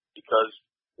down. Because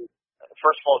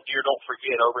first of all, deer don't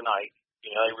forget overnight.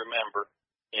 They remember.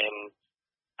 And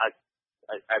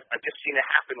I've just seen it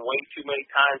happen way too many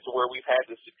times to where we've had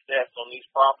the success on these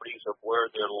properties of where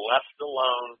they're left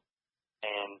alone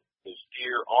and those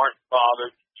deer aren't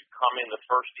bothered. You come in the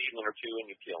first evening or two and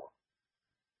you kill them.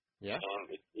 Yeah. And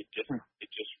it just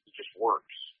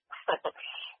works.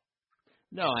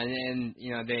 No, and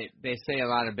you know they say a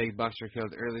lot of big bucks are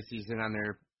killed early season on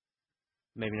their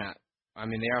maybe not. I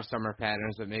mean they are summer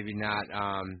patterns, but maybe not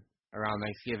around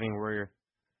Thanksgiving where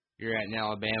you're at in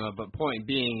Alabama. But point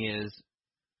being is,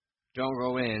 don't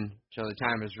go in till the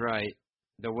time is right,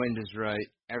 the wind is right,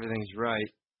 everything's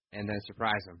right, and then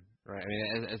surprise them. Right? I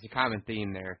mean it's a common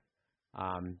theme there.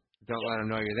 Don't let them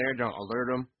know you're there. Don't alert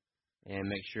them, and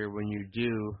make sure when you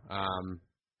do,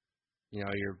 you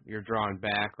know you're drawing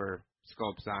back or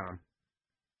scopes on them.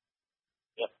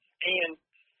 Yep. And,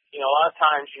 you know, a lot of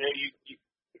times, you know,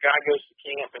 the guy goes to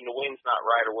camp and the wind's not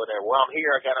right or whatever. Well, I'm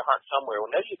here, I got to hunt somewhere. Well,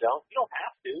 no, you don't. You don't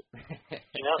have to.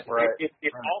 You know, Right.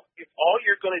 if all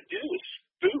you're going to do is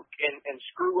spook and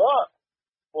screw up,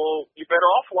 well, you're better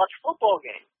off watch a football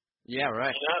game. Yeah,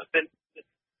 right. You know,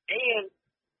 and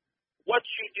what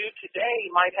you do today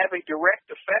might have a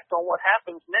direct effect on what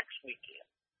happens next weekend.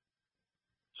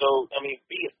 So, I mean,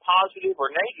 be it positive or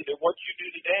negative, what you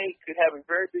do today could have a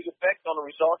very big effect on the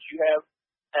results you have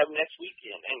next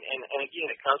weekend. And again,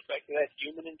 it comes back to that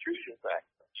human intrusion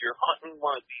factor. You're hunting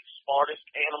one of the smartest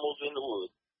animals in the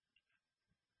woods.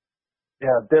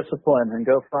 Yeah, discipline and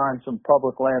go find some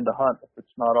public land to hunt if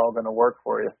it's not all going to work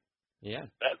for you. Yeah.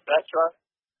 That's right.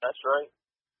 That's right.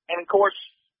 And, of course,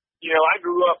 you know, I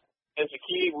grew up as a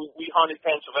kid, we hunted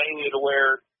Pennsylvania to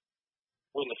where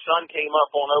when the sun came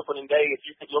up on opening day, if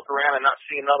you could look around and not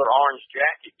see another orange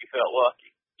jacket, you felt lucky.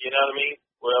 You know what I mean?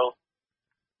 Well,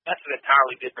 that's an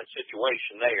entirely different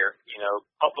situation there. You know,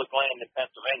 public land in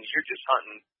Pennsylvania, you're just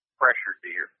hunting pressure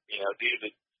deer. You know, deer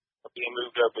that are being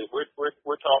moved up.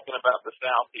 We're talking about the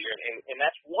South here, and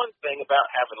that's one thing about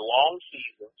having long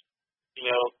seasons. You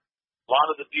know, a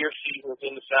lot of the deer seasons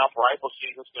in the South, rifle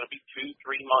season is going to be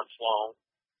 2-3 months long.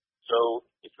 So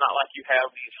it's not like you have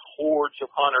these hordes of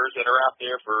hunters that are out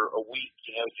there for a week,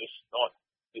 you know, just not,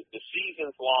 the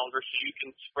season's longer so you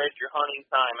can spread your hunting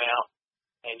time out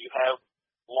and you have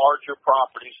larger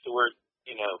properties to where,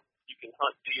 you know, you can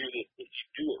hunt deer that, if you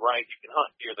do it right, you can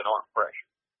hunt deer that aren't fresh.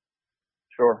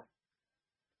 Sure.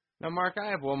 Now, Mark,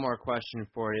 I have one more question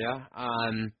for you.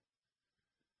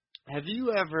 Have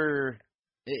you ever,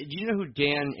 do you know who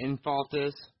Dan Infalt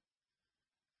is?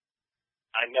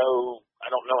 I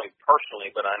don't know him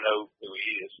personally, but I know who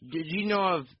he is. Did you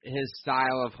know of his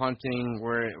style of hunting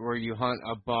where you hunt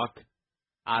a buck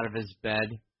out of his bed?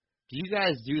 Do you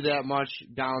guys do that much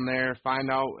down there?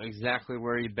 Find out exactly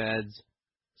where he beds,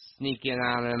 sneak in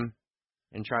on him,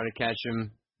 and try to catch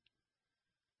him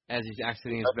as he's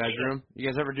exiting his bedroom? You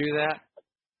guys ever do that?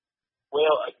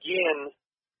 Well, again,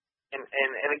 and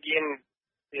again,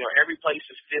 you know, every place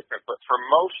is different, but for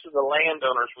most of the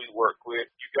landowners we work with,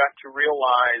 you got to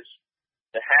realize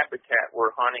the habitat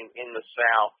we're hunting in the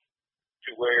South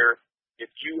to where if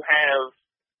you have,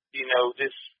 you know,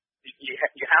 this, you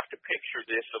have to picture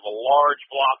this of a large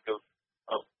block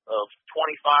of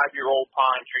 25-year-old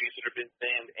pine trees that have been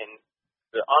thinned, and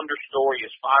the understory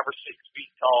is 5 or 6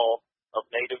 feet tall of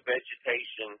native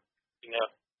vegetation. You know,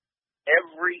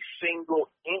 every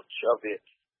single inch of it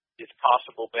is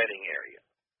possible bedding area.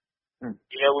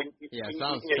 You know, when you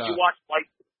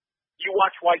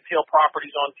watch whitetail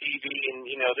properties on TV, and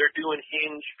you know they're doing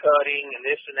hinge cutting and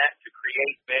this and that to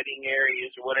create bedding areas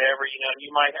or whatever. You know,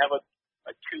 you might have a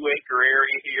 2-acre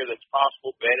area here that's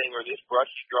possible bedding, or this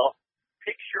brushy draw.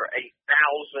 Picture 1,000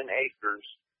 acres,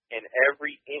 and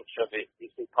every inch of it is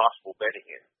a possible bedding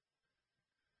area.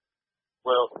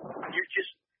 Well,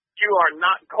 you are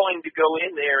not going to go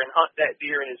in there and hunt that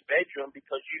deer in his bedroom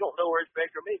because you don't know where his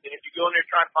bedroom is. And if you go in there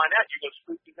trying to find out, you're going to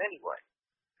spook him anyway.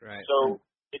 Right. So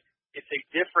it's a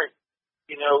different,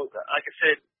 you know, like I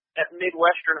said, that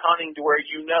Midwestern hunting to where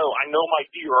you know, I know my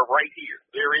deer are right here.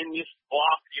 They're in this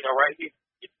block, you know, right here.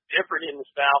 It's different in the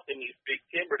South in these big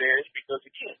timbered areas because,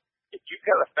 again, if you've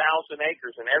got 1,000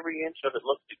 acres and every inch of it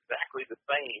looks exactly the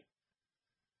same,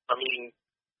 I mean,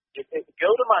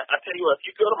 I tell you what, if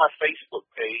you go to my Facebook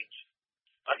page,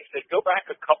 like I said, go back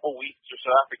a couple weeks or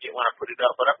so, I forget when I put it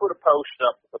up, but I put a post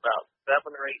up with about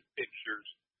 7 or 8 pictures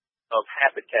of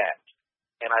habitat,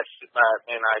 and I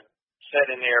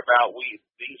said in there about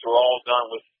these were all done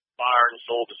with fire and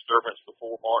soil disturbance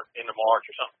before into March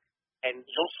or something, and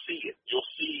you'll see it.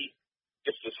 You'll see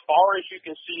just as far as you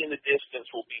can see in the distance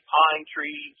will be pine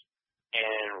trees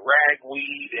and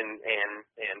ragweed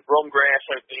and broom grass,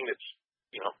 everything that's,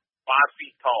 you know, 5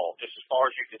 feet tall, just as far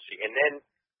as you can see. And then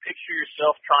picture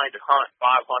yourself trying to hunt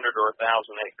 500 or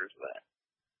 1,000 acres of that.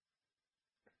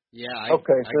 Yeah.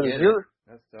 Okay, I so get you're it.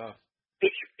 That's tough.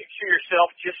 Picture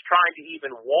yourself just trying to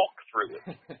even walk through it.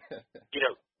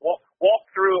 Walk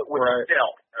through it with right.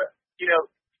 stealth.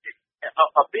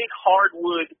 A big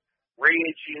hardwood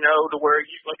ridge, to where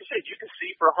you, like I said, you can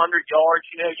see for 100 yards.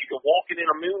 You can walk it in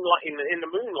a moonlight, in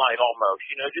the moonlight almost.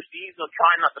 Just easily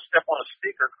trying not to step on a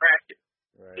stick or crack it.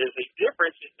 Right. There's a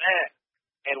difference in that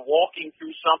and walking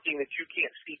through something that you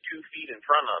can't see 2 feet in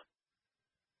front of.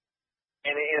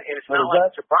 And it's not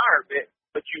like it's a briar bit,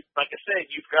 but you, like I said,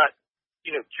 you've got,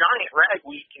 giant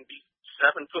ragweed can be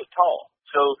 7 foot tall.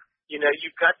 So,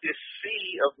 you've got this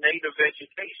sea of native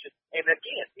vegetation. And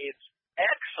again, it's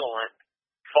excellent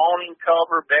fawning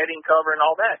cover, bedding cover, and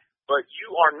all that. But you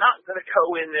are not going to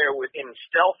go in there in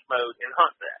stealth mode and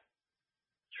hunt that.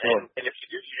 Sure. And if you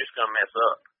do, you're just going to mess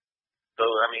up. So,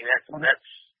 I mean, that's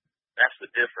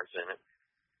the difference in it.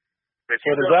 But if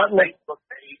you go on my Facebook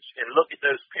page and look at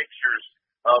those pictures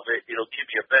of it, it'll give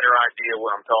you a better idea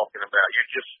what I'm talking about.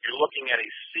 You're looking at a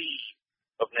sea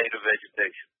of native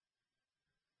vegetation.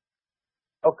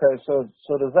 Okay, so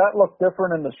does that look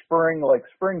different in the spring? Like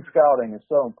spring scouting is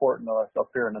so important to us up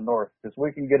here in the north because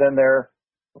we can get in there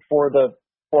before the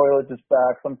foliage is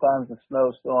back. Sometimes the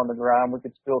snow's still on the ground. We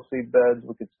could still see beds.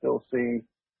 We could still see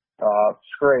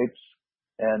scrapes,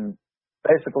 and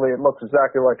basically it looks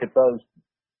exactly like it does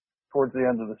towards the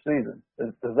end of the season.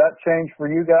 Does that change for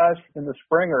you guys in the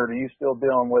spring, or are you still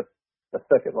dealing with a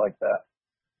thicket like that?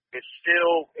 It's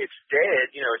dead. It's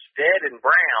dead and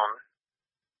brown,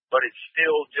 but it's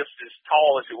still just as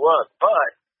tall as it was.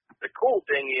 But the cool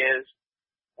thing is,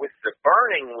 with the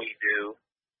burning we do,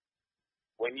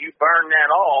 when you burn that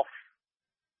off,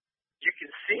 you can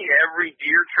see every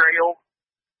deer trail,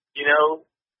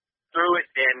 through it,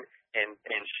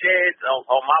 and sheds.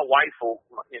 My wife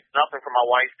it's nothing for my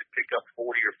wife to pick up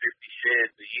 40 or 50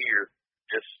 sheds a year,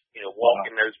 just,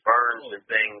 walking those burns and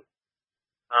things.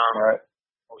 Right.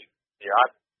 Yeah,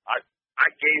 I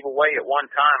gave away at one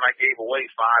time. I gave away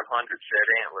 500 shed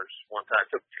antlers one time. I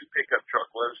took 2 pickup truck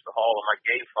loads to haul them. I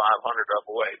gave 500 of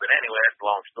away. But anyway, that's a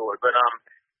long story. But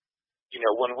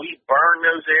when we burn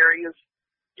those areas,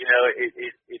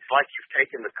 it's like you've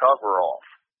taken the cover off,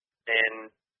 and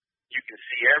you can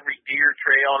see every deer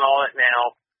trail and all that.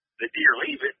 Now the deer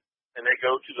leave it and they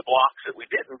go to the blocks that we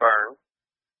didn't burn,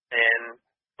 and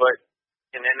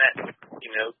then that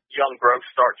young growth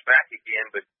starts back again.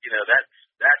 But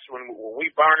that's when we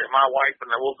burn it, my wife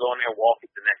and I will go in there and walk it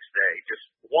the next day. Just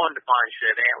one to find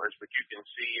shed antlers, but you can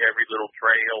see every little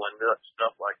trail and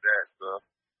stuff like that. So,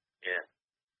 yeah.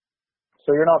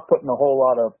 So you're not putting a whole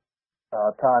lot of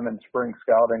time in spring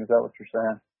scouting, is that what you're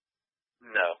saying?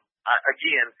 No.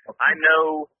 I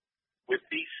know with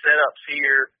these setups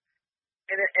here,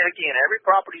 and again, every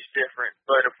property's different,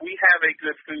 but if we have a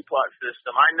good food plot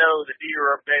system, I know the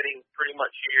deer are bedding pretty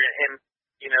much here, and,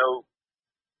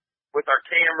 with our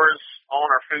cameras on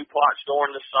our food plots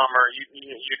during the summer,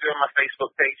 you go on my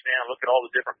Facebook page now and look at all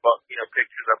the different buck,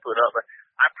 pictures I put up.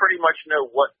 I pretty much know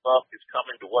what buck is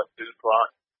coming to what food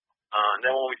plot. And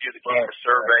then when we do the camera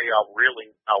survey, I'll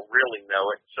really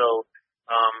know it. So,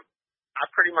 I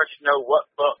pretty much know what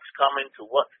buck's coming to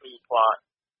what food plot.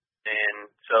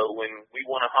 And so when we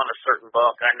want to hunt a certain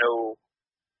buck, I know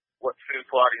what food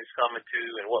plot he's coming to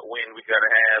and what wind we got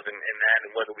to have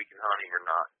and whether we can hunt him or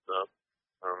not. So,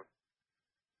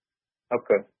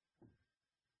 okay.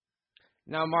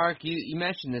 Now, Mark, you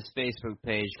mentioned this Facebook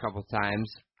page a couple times.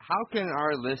 How can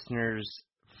our listeners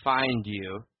find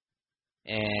you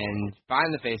and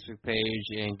find the Facebook page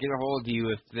and get a hold of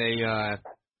you if they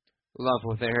love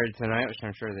what they heard tonight, which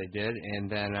I'm sure they did,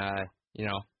 and then,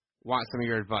 want some of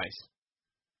your advice?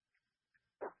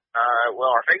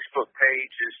 Well, our Facebook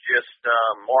page is just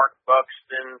Mark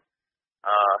Buxton,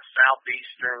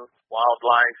 Southeastern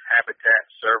Wildlife Habitat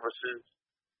Services.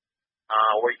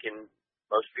 Or you can,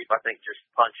 most people, I think, just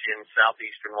punch in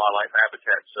Southeastern Wildlife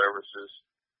Habitat Services.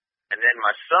 And then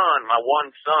my one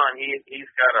son,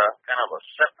 he's got a kind of a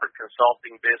separate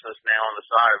consulting business now on the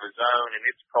side of his own, and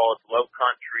it's called Low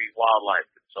Country Wildlife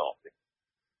Consulting.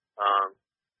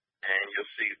 And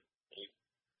you'll see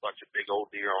a bunch of big old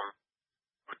deer on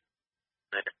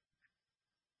there.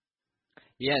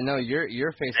 Yeah, no,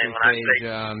 your Facebook page,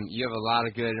 you have a lot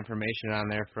of good information on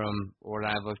there from what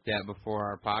I've looked at before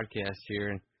our podcast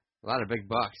here, and a lot of big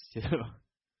bucks, too.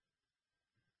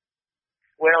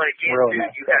 Well, again, really?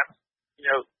 Too,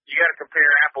 you got to compare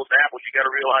apples to apples. You got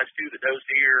to realize, too, that those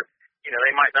deer,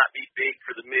 they might not be big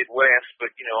for the Midwest, but,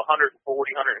 140,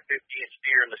 150-inch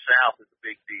deer in the South is a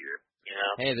big deer,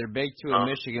 Hey, they're big to a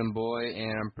Michigan boy,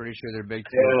 and I'm pretty sure they're big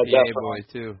to a PA boy,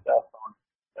 too.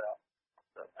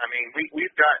 I mean, we've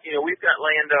we've got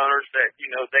landowners that,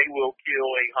 they will kill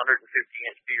a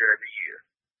 150-inch deer every year.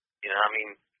 I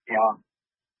mean, Wow.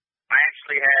 I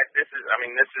actually had, this is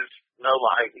no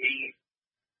lie, he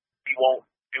won't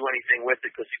do anything with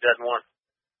it because he doesn't want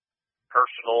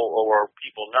personal or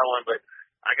people knowing, but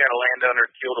I got a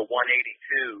landowner killed a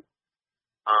 182 3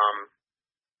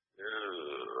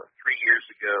 years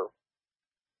ago.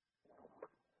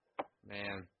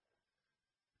 Man.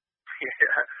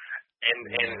 Yeah.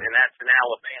 And that's in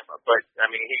Alabama. But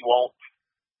he won't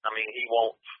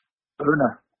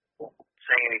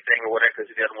say anything or whatever because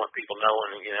he doesn't want people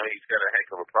knowing, he's got a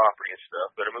heck of a property and stuff.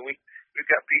 But we've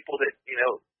got people that,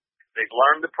 they've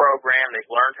learned the program,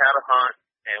 they've learned how to hunt,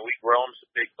 and we grow them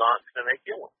some big bucks and they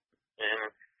kill them.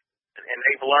 And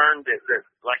they've learned that,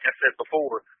 like I said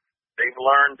before, they've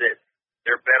learned that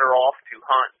they're better off to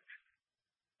hunt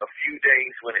a few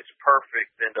days when it's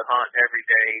perfect than to hunt every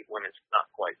day when it's not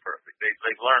quite perfect.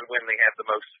 They've learned when they have the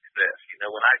most success.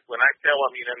 When I tell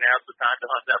them, now's the time to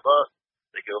hunt that buck,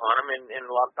 they go hunt him, and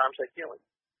a lot of times they kill him.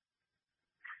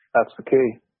 That's the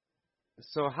key.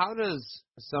 So how does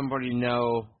somebody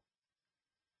know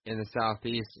in the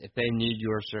Southeast if they need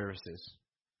your services?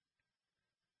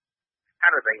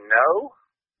 How do they know?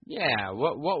 Yeah,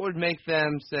 what would make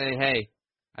them say, hey,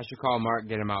 I should call Mark,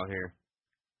 get him out here?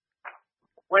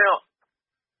 Well,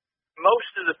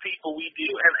 most of the people we do,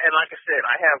 and like I said,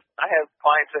 I have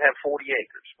clients that have 40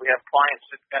 acres. We have clients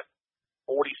that got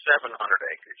 4,700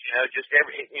 acres.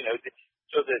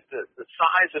 So the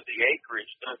size of the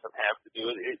acreage doesn't have to do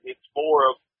it. It's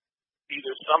more of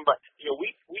either somebody.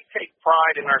 We take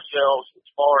pride in ourselves as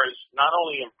far as not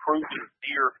only improving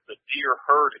the deer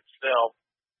herd itself,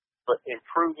 but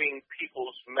improving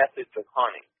people's methods of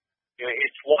hunting.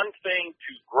 It's one thing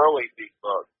to grow a big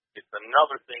buck. It's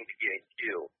another thing to get it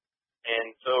killed.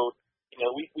 And so,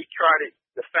 we try to,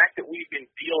 the fact that we've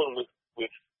been dealing with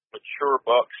mature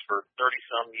bucks for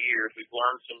 30-some years, we've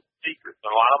learned some secrets. And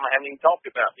a lot of them I haven't even talked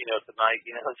about, tonight,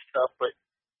 and stuff. But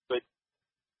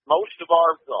most of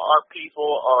our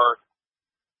people are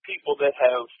people that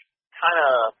have kind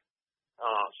of,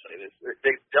 say this,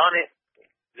 they've done it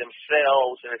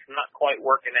themselves, and it's not quite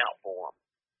working out for them.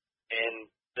 And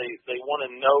they want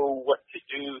to know what to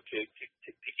do to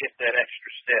get that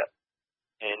extra step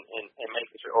and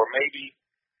making sure, or maybe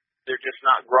they're just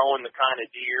not growing the kind of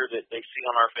deer that they see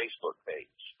on our Facebook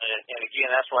page. And again,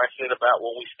 that's why I said about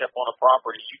when we step on a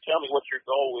property, you tell me what your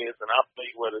goal is, and I'll tell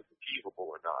you whether it's achievable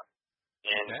or not.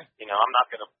 And okay. I'm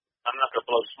not gonna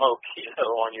blow smoke,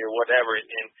 on you or whatever. And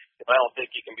if I don't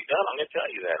think it can be done, I'm gonna tell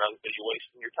you that. I'm gonna say you're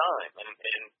wasting your time. And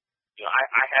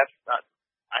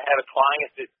I had a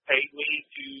client that paid me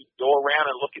to go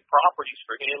around and look at properties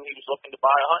for him. He was looking to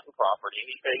buy a hunting property, and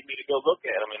he paid me to go look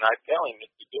at them. And I tell him, if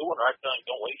you do it, or I tell him,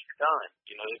 don't waste your time.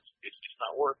 It's just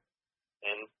not worth it.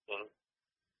 And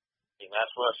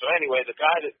that's what. So anyway, the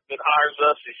guy that hires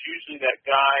us is usually that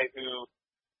guy who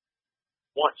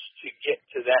wants to get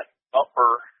to that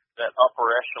upper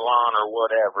echelon or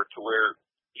whatever, to where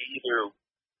he either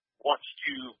wants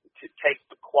to take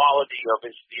the quality of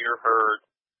his deer herd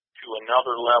to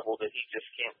another level that he just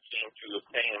can't seem to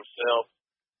obtain himself,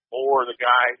 or the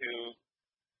guy who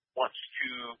wants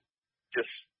to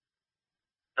just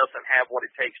doesn't have what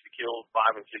it takes to kill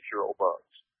 5- and 6-year-old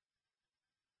bucks.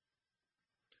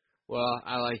 Well,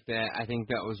 I like that. I think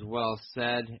that was well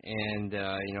said, and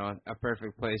a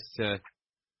perfect place to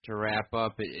wrap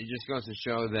up. It just goes to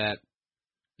show that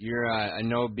you're a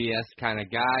no BS kind of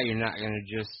guy. You're not going to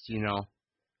just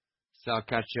sell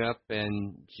ketchup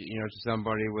and to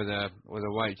somebody with a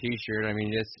white T-shirt. I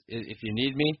mean, if you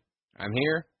need me, I'm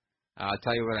here. I'll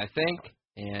tell you what I think,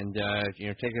 and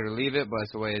take it or leave it, but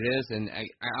it's the way it is. And I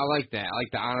like that. I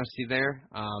like the honesty there.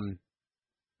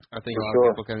 I think a lot of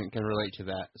people can relate to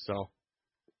that. So.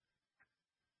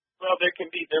 Well,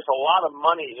 there's a lot of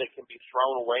money that can be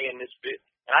thrown away in this bit.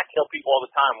 And I tell people all the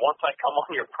time, once I come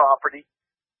on your property,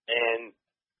 and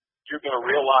you're going to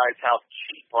realize how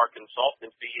cheap our consultant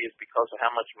fee is because of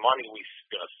how much money we're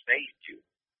going to save you.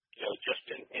 Just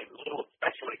in little,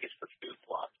 especially when it gets to food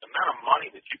plots. The amount of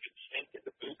money that you can sink into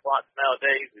food plots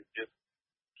nowadays is just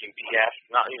can be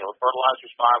astronomical.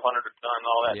 Fertilizer's $500 a ton and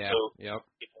all that. Yeah. So, yep.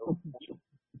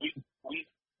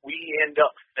 we end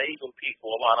up saving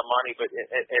people a lot of money. But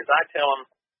as I tell them,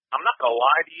 I'm not going to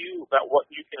lie to you about what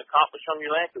you can accomplish on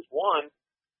your land, because one,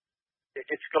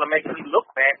 it's going to make me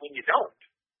look bad when you don't.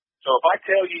 So if I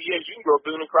tell you, yeah, you can grow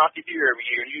Boone and Crockett deer every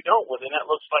year, and you don't, well, then that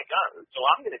looks like so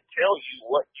I'm going to tell you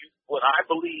what I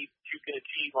believe you can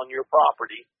achieve on your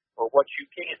property, or what you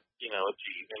can't,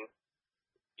 achieve, and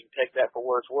you can take that for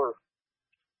what it's worth.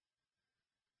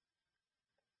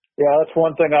 Yeah, that's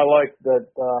one thing I like that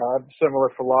I have a similar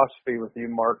philosophy with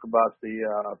you, Mark, about the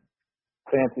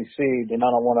fancy seed, and I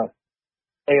don't want to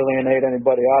alienate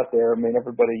anybody out there. I mean,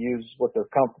 everybody uses what they're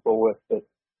comfortable with, but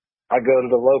I go to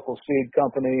the local seed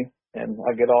company and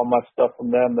I get all my stuff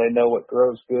from them. They know what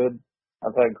grows good.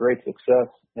 I've had great success,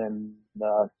 and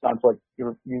it sounds like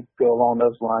you go along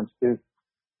those lines too.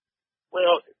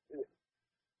 Well,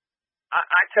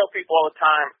 I tell people all the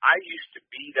time, I used to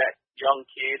be that young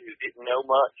kid who didn't know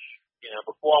much. You know,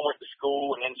 before I went to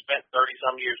school and then spent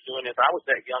 30-some years doing this, I was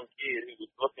that young kid who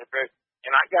was looking for it,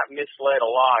 and I got misled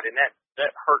a lot, and that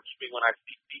hurts me when I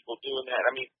see people doing that.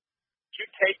 I mean, you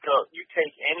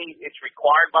take any, it's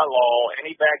required by law,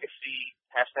 any bag of seed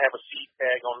has to have a seed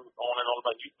tag on it on the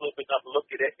bag. You flip it up, look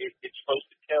at it, it's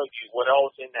supposed to tell you what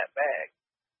else is in that bag.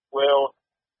 Well,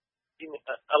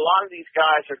 a lot of these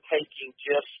guys are taking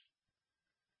just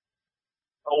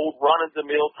old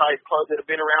run-of-the-mill type clothes that have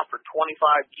been around for 25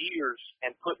 years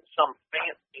and putting some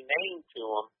fancy name to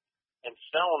them and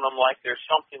selling them like they're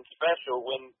something special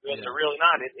when they're really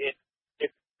not. It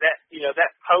that, you know,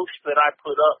 that post that I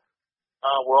put up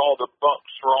where all the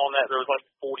bucks were on that, there was like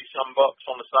 40-some bucks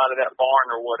on the side of that barn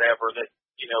or whatever that,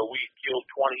 you know, we killed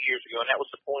 20 years ago, and that was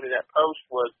the point of that post,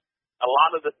 was a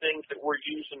lot of the things that we're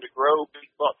using to grow big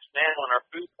bucks now in our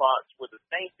food plots were the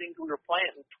same things we were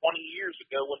planting 20 years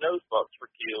ago when those bucks were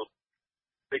killed.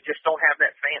 They just don't have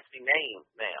that fancy name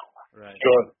now. Right.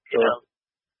 And, you know,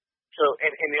 so,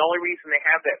 and the only reason they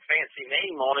have that fancy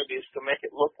name on it is to make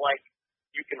it look like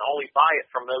you can only buy it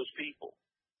from those people,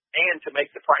 and to make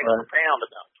the price per pound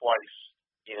about twice,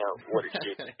 you know, what it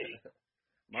should be.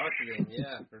 Marketing,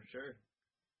 yeah, for sure.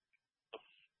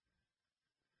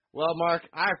 Well, Mark,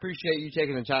 I appreciate you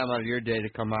taking the time out of your day to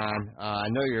come on. I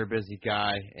know you're a busy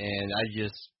guy, and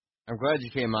I'm glad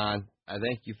you came on. I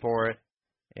thank you for it,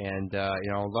 and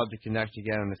you know, I'd love to connect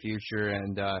again in the future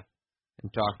and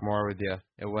talk more with you.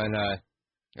 It was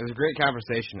a great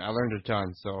conversation. I learned a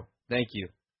ton, so thank you.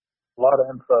 A lot of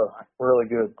info, really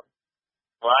good.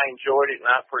 Well, I enjoyed it and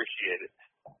I appreciate it.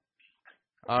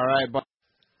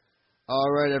 All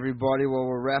right, everybody. Well,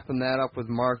 we're wrapping that up with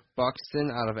Mark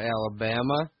Buxton out of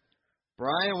Alabama.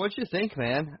 Brian, what you think,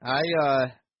 man?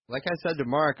 Like I said to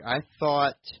Mark, I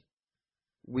thought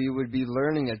we would be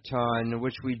learning a ton,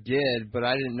 which we did, but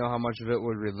I didn't know how much of it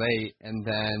would relate. And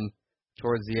then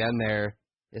towards the end there,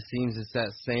 it seems it's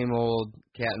that same old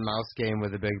cat and mouse game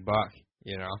with a big buck,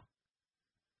 you know?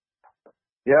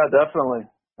 Yeah, definitely.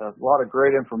 A lot of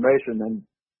great information, and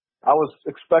I was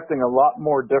expecting a lot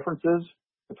more differences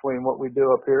between what we do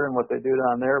up here and what they do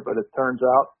down there, but it turns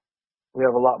out we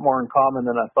have a lot more in common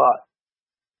than I thought.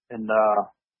 And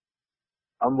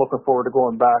I'm looking forward to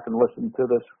going back and listening to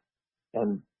this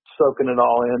and soaking it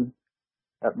all in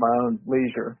at my own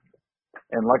leisure.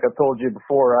 And like I told you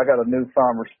before, I got a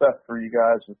newfound respect for you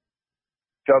guys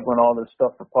juggling all this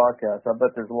stuff for podcasts. I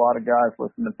bet there's a lot of guys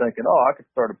listening and thinking, oh, I could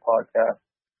start a podcast.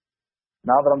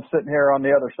 Now that I'm sitting here on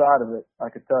the other side of it, I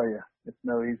could tell you it's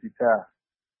no easy task.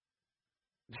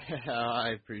 I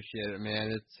appreciate it,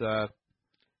 man.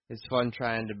 It's fun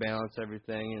trying to balance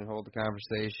everything and hold the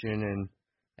conversation and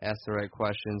ask the right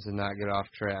questions and not get off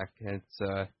track.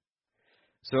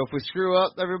 So if we screw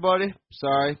up, everybody,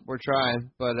 sorry, we're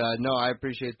trying. But no, I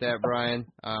appreciate that, Brian.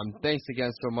 Thanks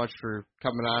again so much for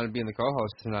coming on and being the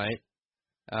co-host tonight.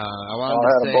 I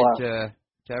wanted to say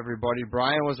to everybody,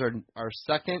 Brian was our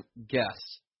second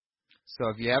guest. So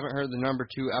if you haven't heard the number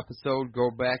 2 episode,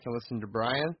 go back and listen to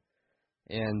Brian.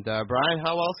 And Brian,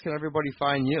 how else can everybody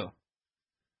find you?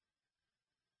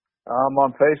 I'm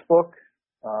on Facebook,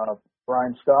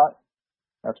 Brian Scott.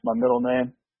 That's my middle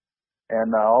name.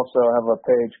 And I also have a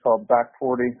page called Back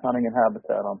 40 Hunting and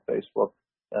Habitat on Facebook.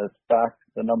 It's back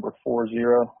the number 40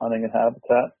 Hunting and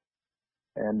Habitat.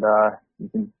 And you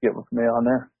can get with me on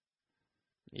there.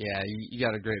 Yeah, you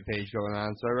got a great page going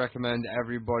on. So I recommend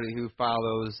everybody who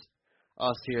follows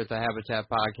us here at the Habitat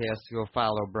Podcast to go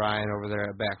follow Brian over there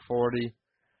at Back 40.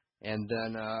 And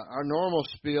then our normal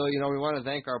spiel, you know, we want to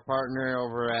thank our partner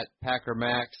over at Packer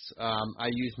Max. I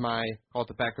used my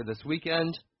Cultipacker this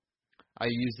weekend. I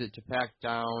used it to pack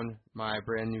down my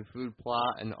brand new food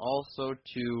plot and also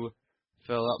to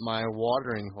fill up my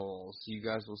watering holes. So you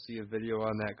guys will see a video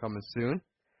on that coming soon.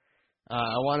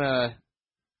 I want to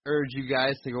urge you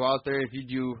guys to go out there. If you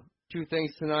do 2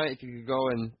 things tonight, if you could go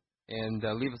and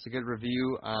leave us a good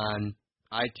review on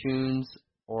iTunes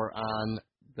or on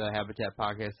the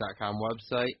HabitatPodcast.com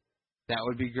website, that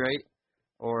would be great.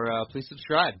 Or please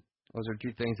subscribe. Those are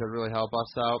 2 things that really help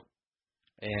us out.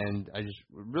 And I just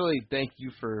really thank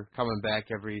you for coming back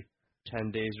every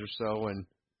 10 days or so and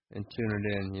tuning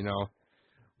in. You know,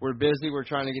 we're busy. We're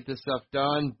trying to get this stuff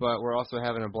done, but we're also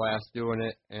having a blast doing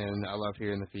it, and I love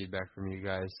hearing the feedback from you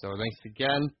guys. So thanks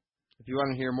again. If you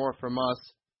want to hear more from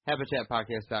us,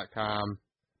 HabitatPodcast.com,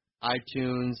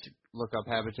 iTunes, look up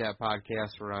Habitat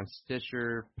Podcast. We're on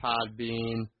Stitcher,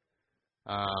 Podbean,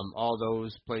 all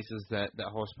those places that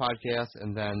host podcasts,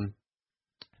 and then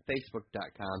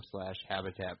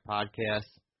Facebook.com/Habitat Podcast.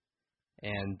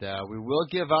 And we will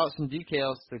give out some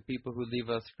decals to people who leave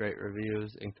us great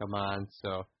reviews and come on.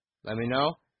 So let me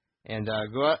know. And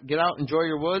go out, get out, enjoy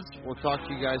your woods. We'll talk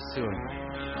to you guys soon.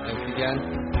 Thanks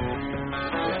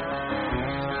again.